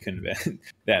little bit, so he couldn't have been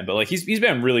then. But like he's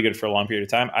been really good for a long period of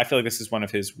time. I feel like this is one of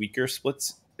his weaker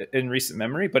splits in recent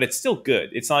memory, but it's still good.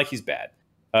 It's not like he's bad.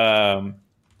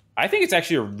 I think it's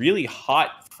actually a really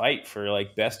hot fight for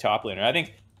like best top laner. I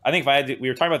think if I had to, we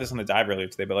were talking about this on the dive earlier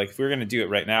today, but like if we were going to do it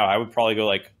right now, I would probably go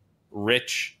like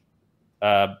Rich,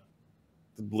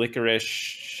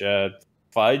 Licorice,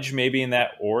 Fudge, maybe in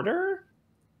that order.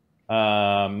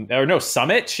 Or no,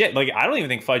 Summit. Shit, like I don't even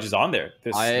think Fudge is on there.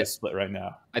 This split right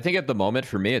now. I think at the moment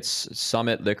for me, it's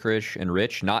Summit, Licorice, and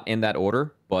Rich, not in that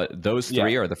order, but those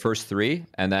 3 are the first 3,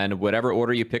 and then whatever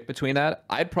order you pick between that,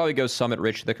 I'd probably go Summit,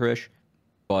 Rich, Licorice.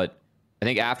 But I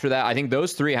think after that, I think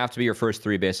those 3 have to be your first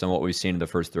 3 based on what we've seen in the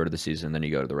first third of the season. Then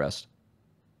you go to the rest.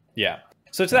 Yeah.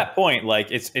 So to that point,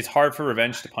 like it's hard for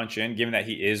Revenge to punch in, given that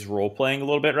he is role playing a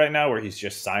little bit right now, where he's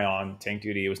just Scion tank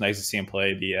duty. It was nice to see him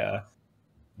play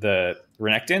the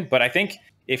Renekton, but I think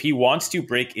if he wants to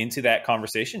break into that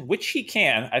conversation, which he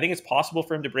can, I think it's possible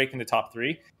for him to break into top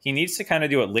 3. He needs to kind of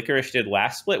do what Licorice did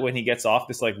last split when he gets off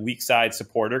this like weak side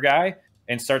supporter guy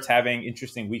and starts having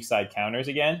interesting weak side counters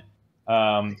again.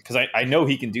 Because I know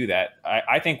he can do that.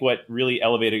 I think what really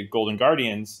elevated Golden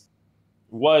Guardians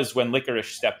was when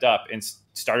Licorice stepped up and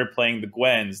started playing the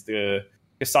Gwens, the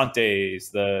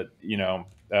Casantes, the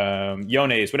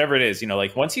Yones, whatever it is.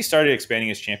 Like once he started expanding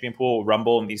his champion pool,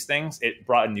 Rumble, and these things, it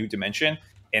brought a new dimension,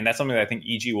 and that's something that I think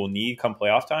EG will need come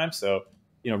playoff time. So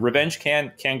Revenge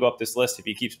can go up this list if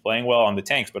he keeps playing well on the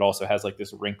tanks, but also has like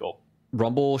this wrinkle.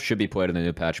 Rumble should be played in the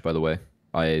new patch, by the way.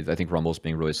 I think Rumble's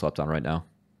being really slept on right now.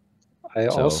 I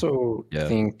also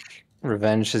think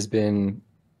Revenge has been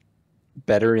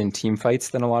better in team fights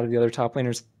than a lot of the other top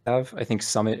laners have. I think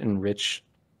Summit and Rich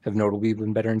have notably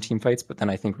been better in team fights, but then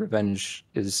I think Revenge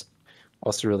is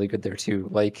also really good there too.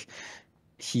 Like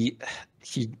he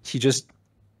just,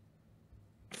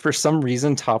 for some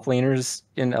reason, top laners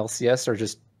in LCS are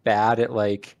just bad at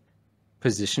like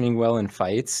positioning well in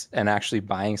fights and actually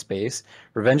buying space.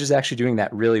 Revenge is actually doing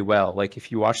that really well. Like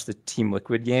if you watch the Team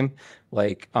Liquid game,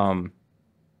 like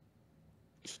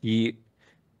he,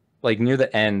 like near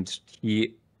the end,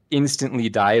 he instantly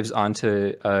dives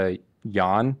onto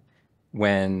Yon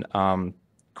when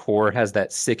Core has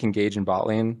that sick engage in bot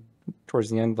lane towards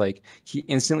the end. Like he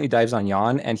instantly dives on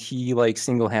Yon and he like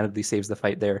single-handedly saves the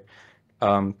fight there.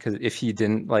 Because if he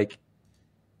didn't like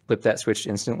flip that switch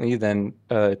instantly, then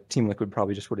Team Liquid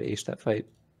probably just would have aced that fight.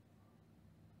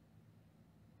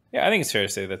 Yeah, I think it's fair to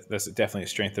say that that's definitely a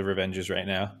strength of Revenge's right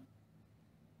now.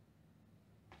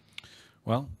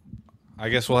 Well, I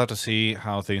guess we'll have to see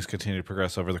how things continue to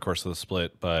progress over the course of the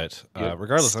split. But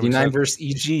regardless, I'm C9 excited. versus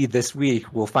EG this week.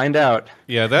 We'll find out.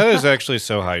 Yeah, that is actually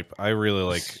so hype. I really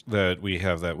like that we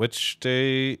have that. Which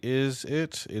day is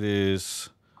it? It is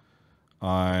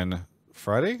on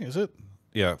Friday, is it?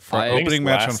 Yeah, opening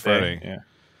match on Friday. Yeah.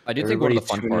 I do think one of the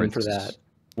fun parts for that.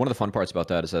 One of the fun parts about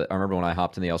that is that I remember when I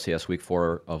hopped in the LCS week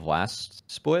 4 of last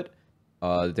split,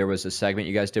 there was a segment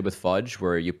you guys did with Fudge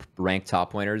where you ranked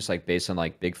top winners like based on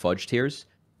like big Fudge tiers,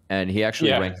 and he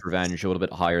actually ranked Revenge a little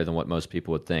bit higher than what most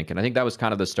people would think. And I think that was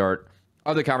kind of the start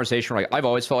of the conversation. Where, like, I've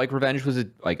always felt like Revenge was a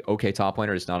like okay top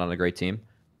laner, it's not on a great team,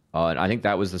 and I think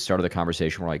that was the start of the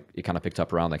conversation where like it kind of picked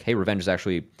up around like, hey, Revenge is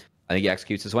actually, I think he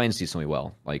executes his lanes decently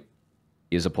well. Like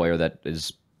he is a player that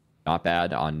is not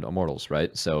bad on Immortals,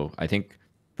 right? So I think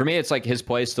for me, it's like his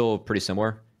play is still pretty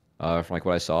similar from like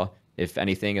what I saw. If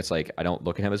anything, it's like I don't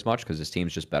look at him as much because his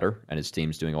team's just better and his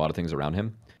team's doing a lot of things around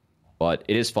him. But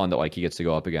it is fun that like he gets to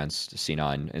go up against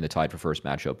C9 in the tied for first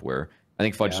matchup where I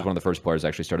think Fudge is one of the first players that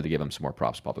actually started to give him some more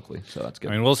props publicly. So that's good.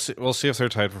 I mean, we'll see if they're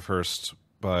tied for first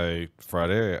by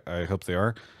Friday. I hope they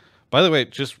are. By the way,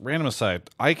 just random aside,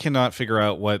 I cannot figure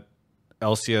out what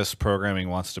LCS programming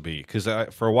wants to be because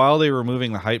for a while they were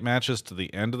moving the hype matches to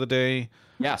the end of the day.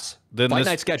 Yes. Then Fight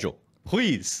night schedule,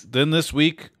 please. Then this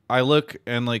week I look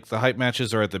and like the hype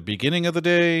matches are at the beginning of the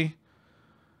day.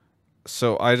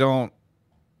 So I don't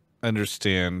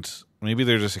understand. Maybe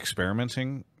they're just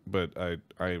experimenting, but I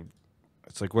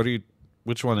it's like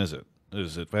which one is it?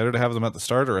 Is it better to have them at the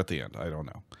start or at the end? I don't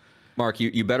know. Mark,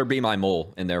 you better be my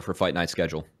mole in there for fight night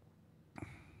schedule.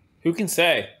 Who can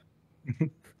say?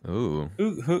 Ooh.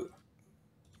 Who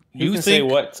You can think say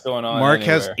what's going on? Mark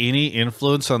anywhere? has any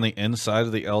influence on the inside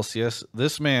of the LCS?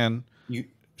 This man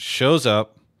shows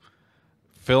up,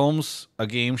 films a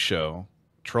game show,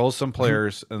 trolls some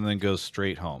players, and then goes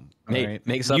straight home. Right?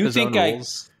 Makes up his own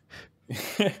rules.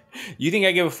 You think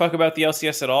I give a fuck about the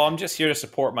LCS at all? I'm just here to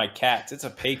support my cats. It's a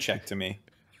paycheck to me.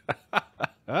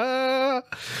 All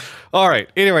right.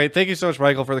 Anyway, thank you so much,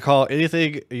 Michael, for the call.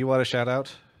 Anything you want to shout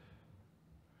out?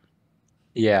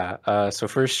 Yeah. So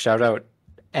first, shout out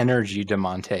Energy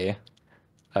DeMonte.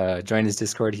 Join his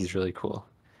Discord. He's really cool.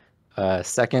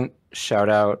 Second, shout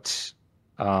out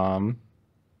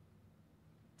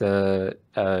the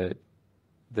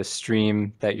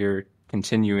stream that you're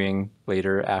continuing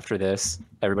later after this.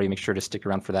 Everybody make sure to stick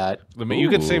around for that. You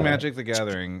could say Magic the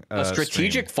Gathering. A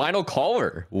strategic stream. Final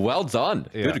caller. Well done.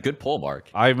 Yeah. Good pull, Mark.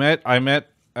 I met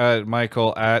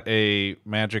Michael at a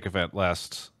Magic event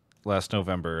last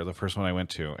November, the first one I went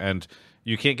to, and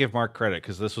you can't give Mark credit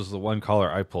because this was the one caller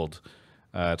I pulled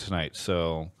tonight.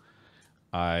 So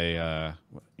you got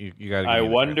to. I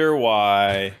wonder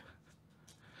why.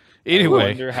 Anyway, I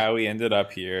wonder how he ended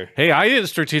up here. Hey, I didn't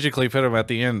strategically put him at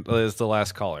the end as the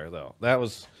last caller, though. That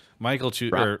was Michael.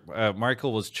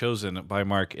 Michael was chosen by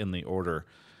Mark in the order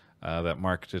that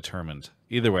Mark determined.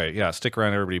 Either way, yeah, stick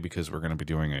around, everybody, because we're going to be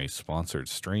doing a sponsored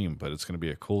stream, but it's going to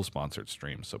be a cool sponsored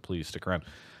stream. So please stick around.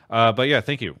 But yeah,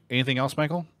 thank you. Anything else,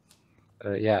 Michael?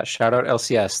 Yeah, shout out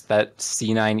LCS. That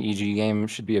C9 EG game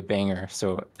should be a banger.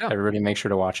 So everybody make sure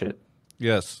to watch it.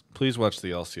 Yes, please watch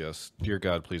the LCS. Dear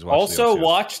God, please watch also, the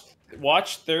LCS.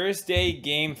 watch Thursday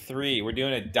Game 3. We're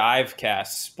doing a dive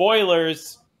cast.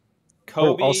 Spoilers.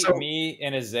 Cubby, me,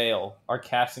 and Azael are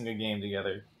casting a game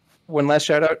together. One last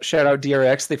shout out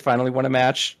DRX. They finally won a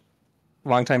match.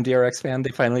 Longtime DRX fan.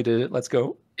 They finally did it. Let's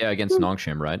go. Yeah, against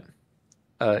Nongshim, right?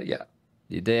 Yeah.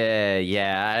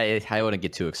 Yeah, I wouldn't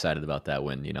get too excited about that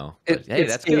win, you know. But, hey,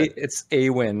 that's good. It's a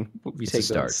win. We take a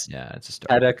start. those. Yeah, it's a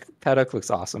start. Paddock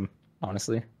looks awesome,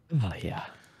 honestly. Oh, yeah.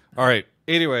 All right.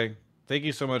 Anyway, thank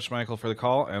you so much, Michael, for the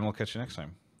call, and we'll catch you next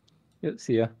time. Yeah,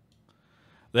 see ya.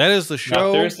 That is the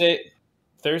show. Now,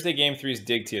 Thursday Game 3 is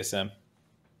Dig TSM.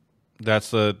 That's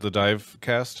the dive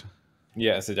cast?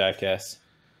 Yeah, it's a dive cast.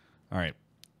 All right.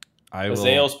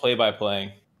 Azael's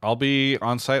play-by-playing. I'll be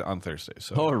on site on Thursday.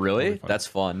 So. Oh, really? That's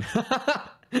fun.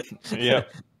 Yeah.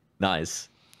 Nice.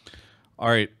 All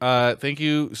right. Thank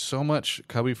you so much,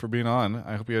 Cubby, for being on.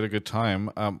 I hope you had a good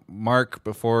time. Mark,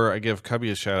 before I give Cubby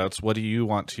his shout-outs, what do you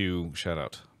want to shout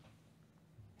out?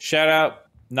 Shout out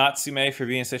Natsume for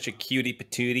being such a cutie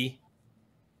patootie.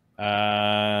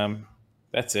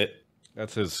 That's it.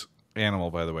 That's his animal,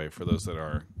 by the way, for those that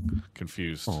are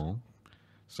confused. Aww.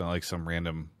 It's not like some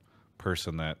random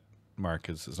person that Mark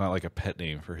is. It's not like a pet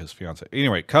name for his fiance.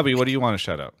 Anyway, Cubby, what do you want to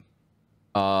shout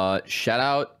out? Shout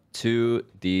out to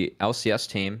the LCS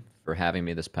team for having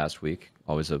me this past week.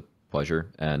 Always a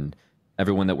pleasure. And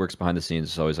everyone that works behind the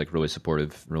scenes is always like really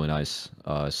supportive, really nice.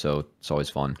 So it's always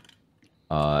fun.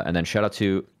 And then shout out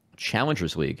to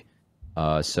Challengers League.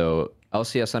 So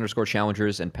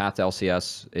LCS_Challengers and Path to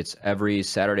LCS. It's every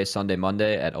Saturday, Sunday,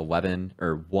 Monday at 11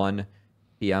 or 1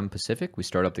 p.m. Pacific. We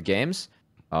start up the games.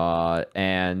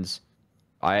 And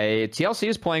TLC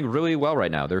is playing really well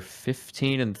right now. They're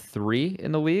 15-3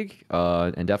 in the league.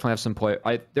 And definitely have some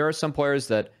there are some players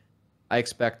that I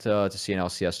expect to see an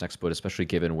LCS next split, especially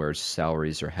given where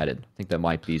salaries are headed. I think that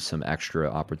might be some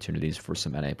extra opportunities for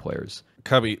some NA players.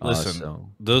 Cubby, listen,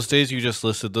 those days you just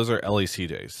listed, those are LEC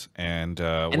days. And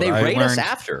they rate us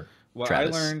after. What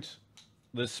Travis. I learned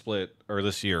this split, or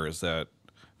this year, is that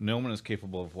no one is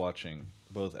capable of watching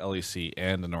both LEC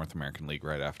and the North American League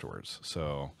right afterwards.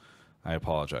 So I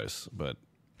apologize, but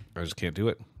I just can't do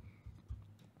it.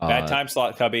 Bad time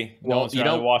slot, Cubby. No one's going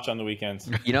to watch on the weekends.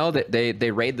 You know, they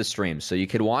raid the stream, so you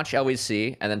could watch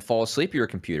LEC and then fall asleep at your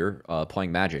computer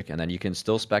playing Magic, and then you can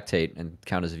still spectate and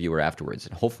count as a viewer afterwards,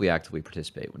 and hopefully actively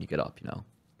participate when you get up, you know?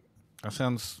 That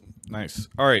sounds nice.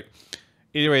 All right.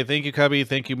 Either way, thank you, Cubby.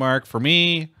 Thank you, Mark. For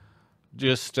me,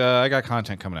 just I got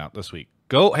content coming out this week.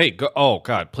 Go. Oh,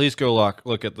 God, please go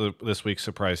look at this week's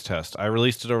surprise test. I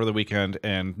released it over the weekend,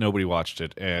 and nobody watched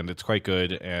it, and it's quite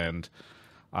good, and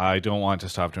I don't want to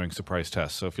stop doing surprise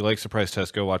tests. So if you like surprise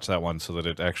tests, go watch that one so that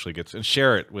it actually gets, and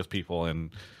share it with people and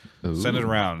send it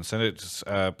around. Send it,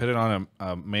 put it on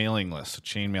a mailing list, a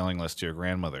chain mailing list to your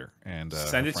grandmother, and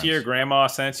send it to your grandma.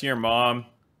 Send it to your mom.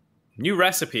 New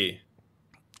recipe.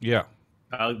 Yeah,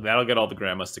 that'll get all the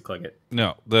grandmas to click it.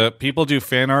 No, the people do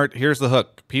fan art. Here's the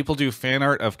hook: people do fan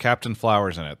art of Captain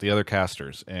Flowers in it, the other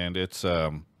casters, and it's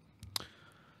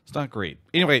not great.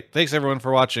 Anyway, thanks everyone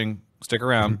for watching. Stick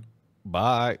around.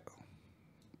 Bye.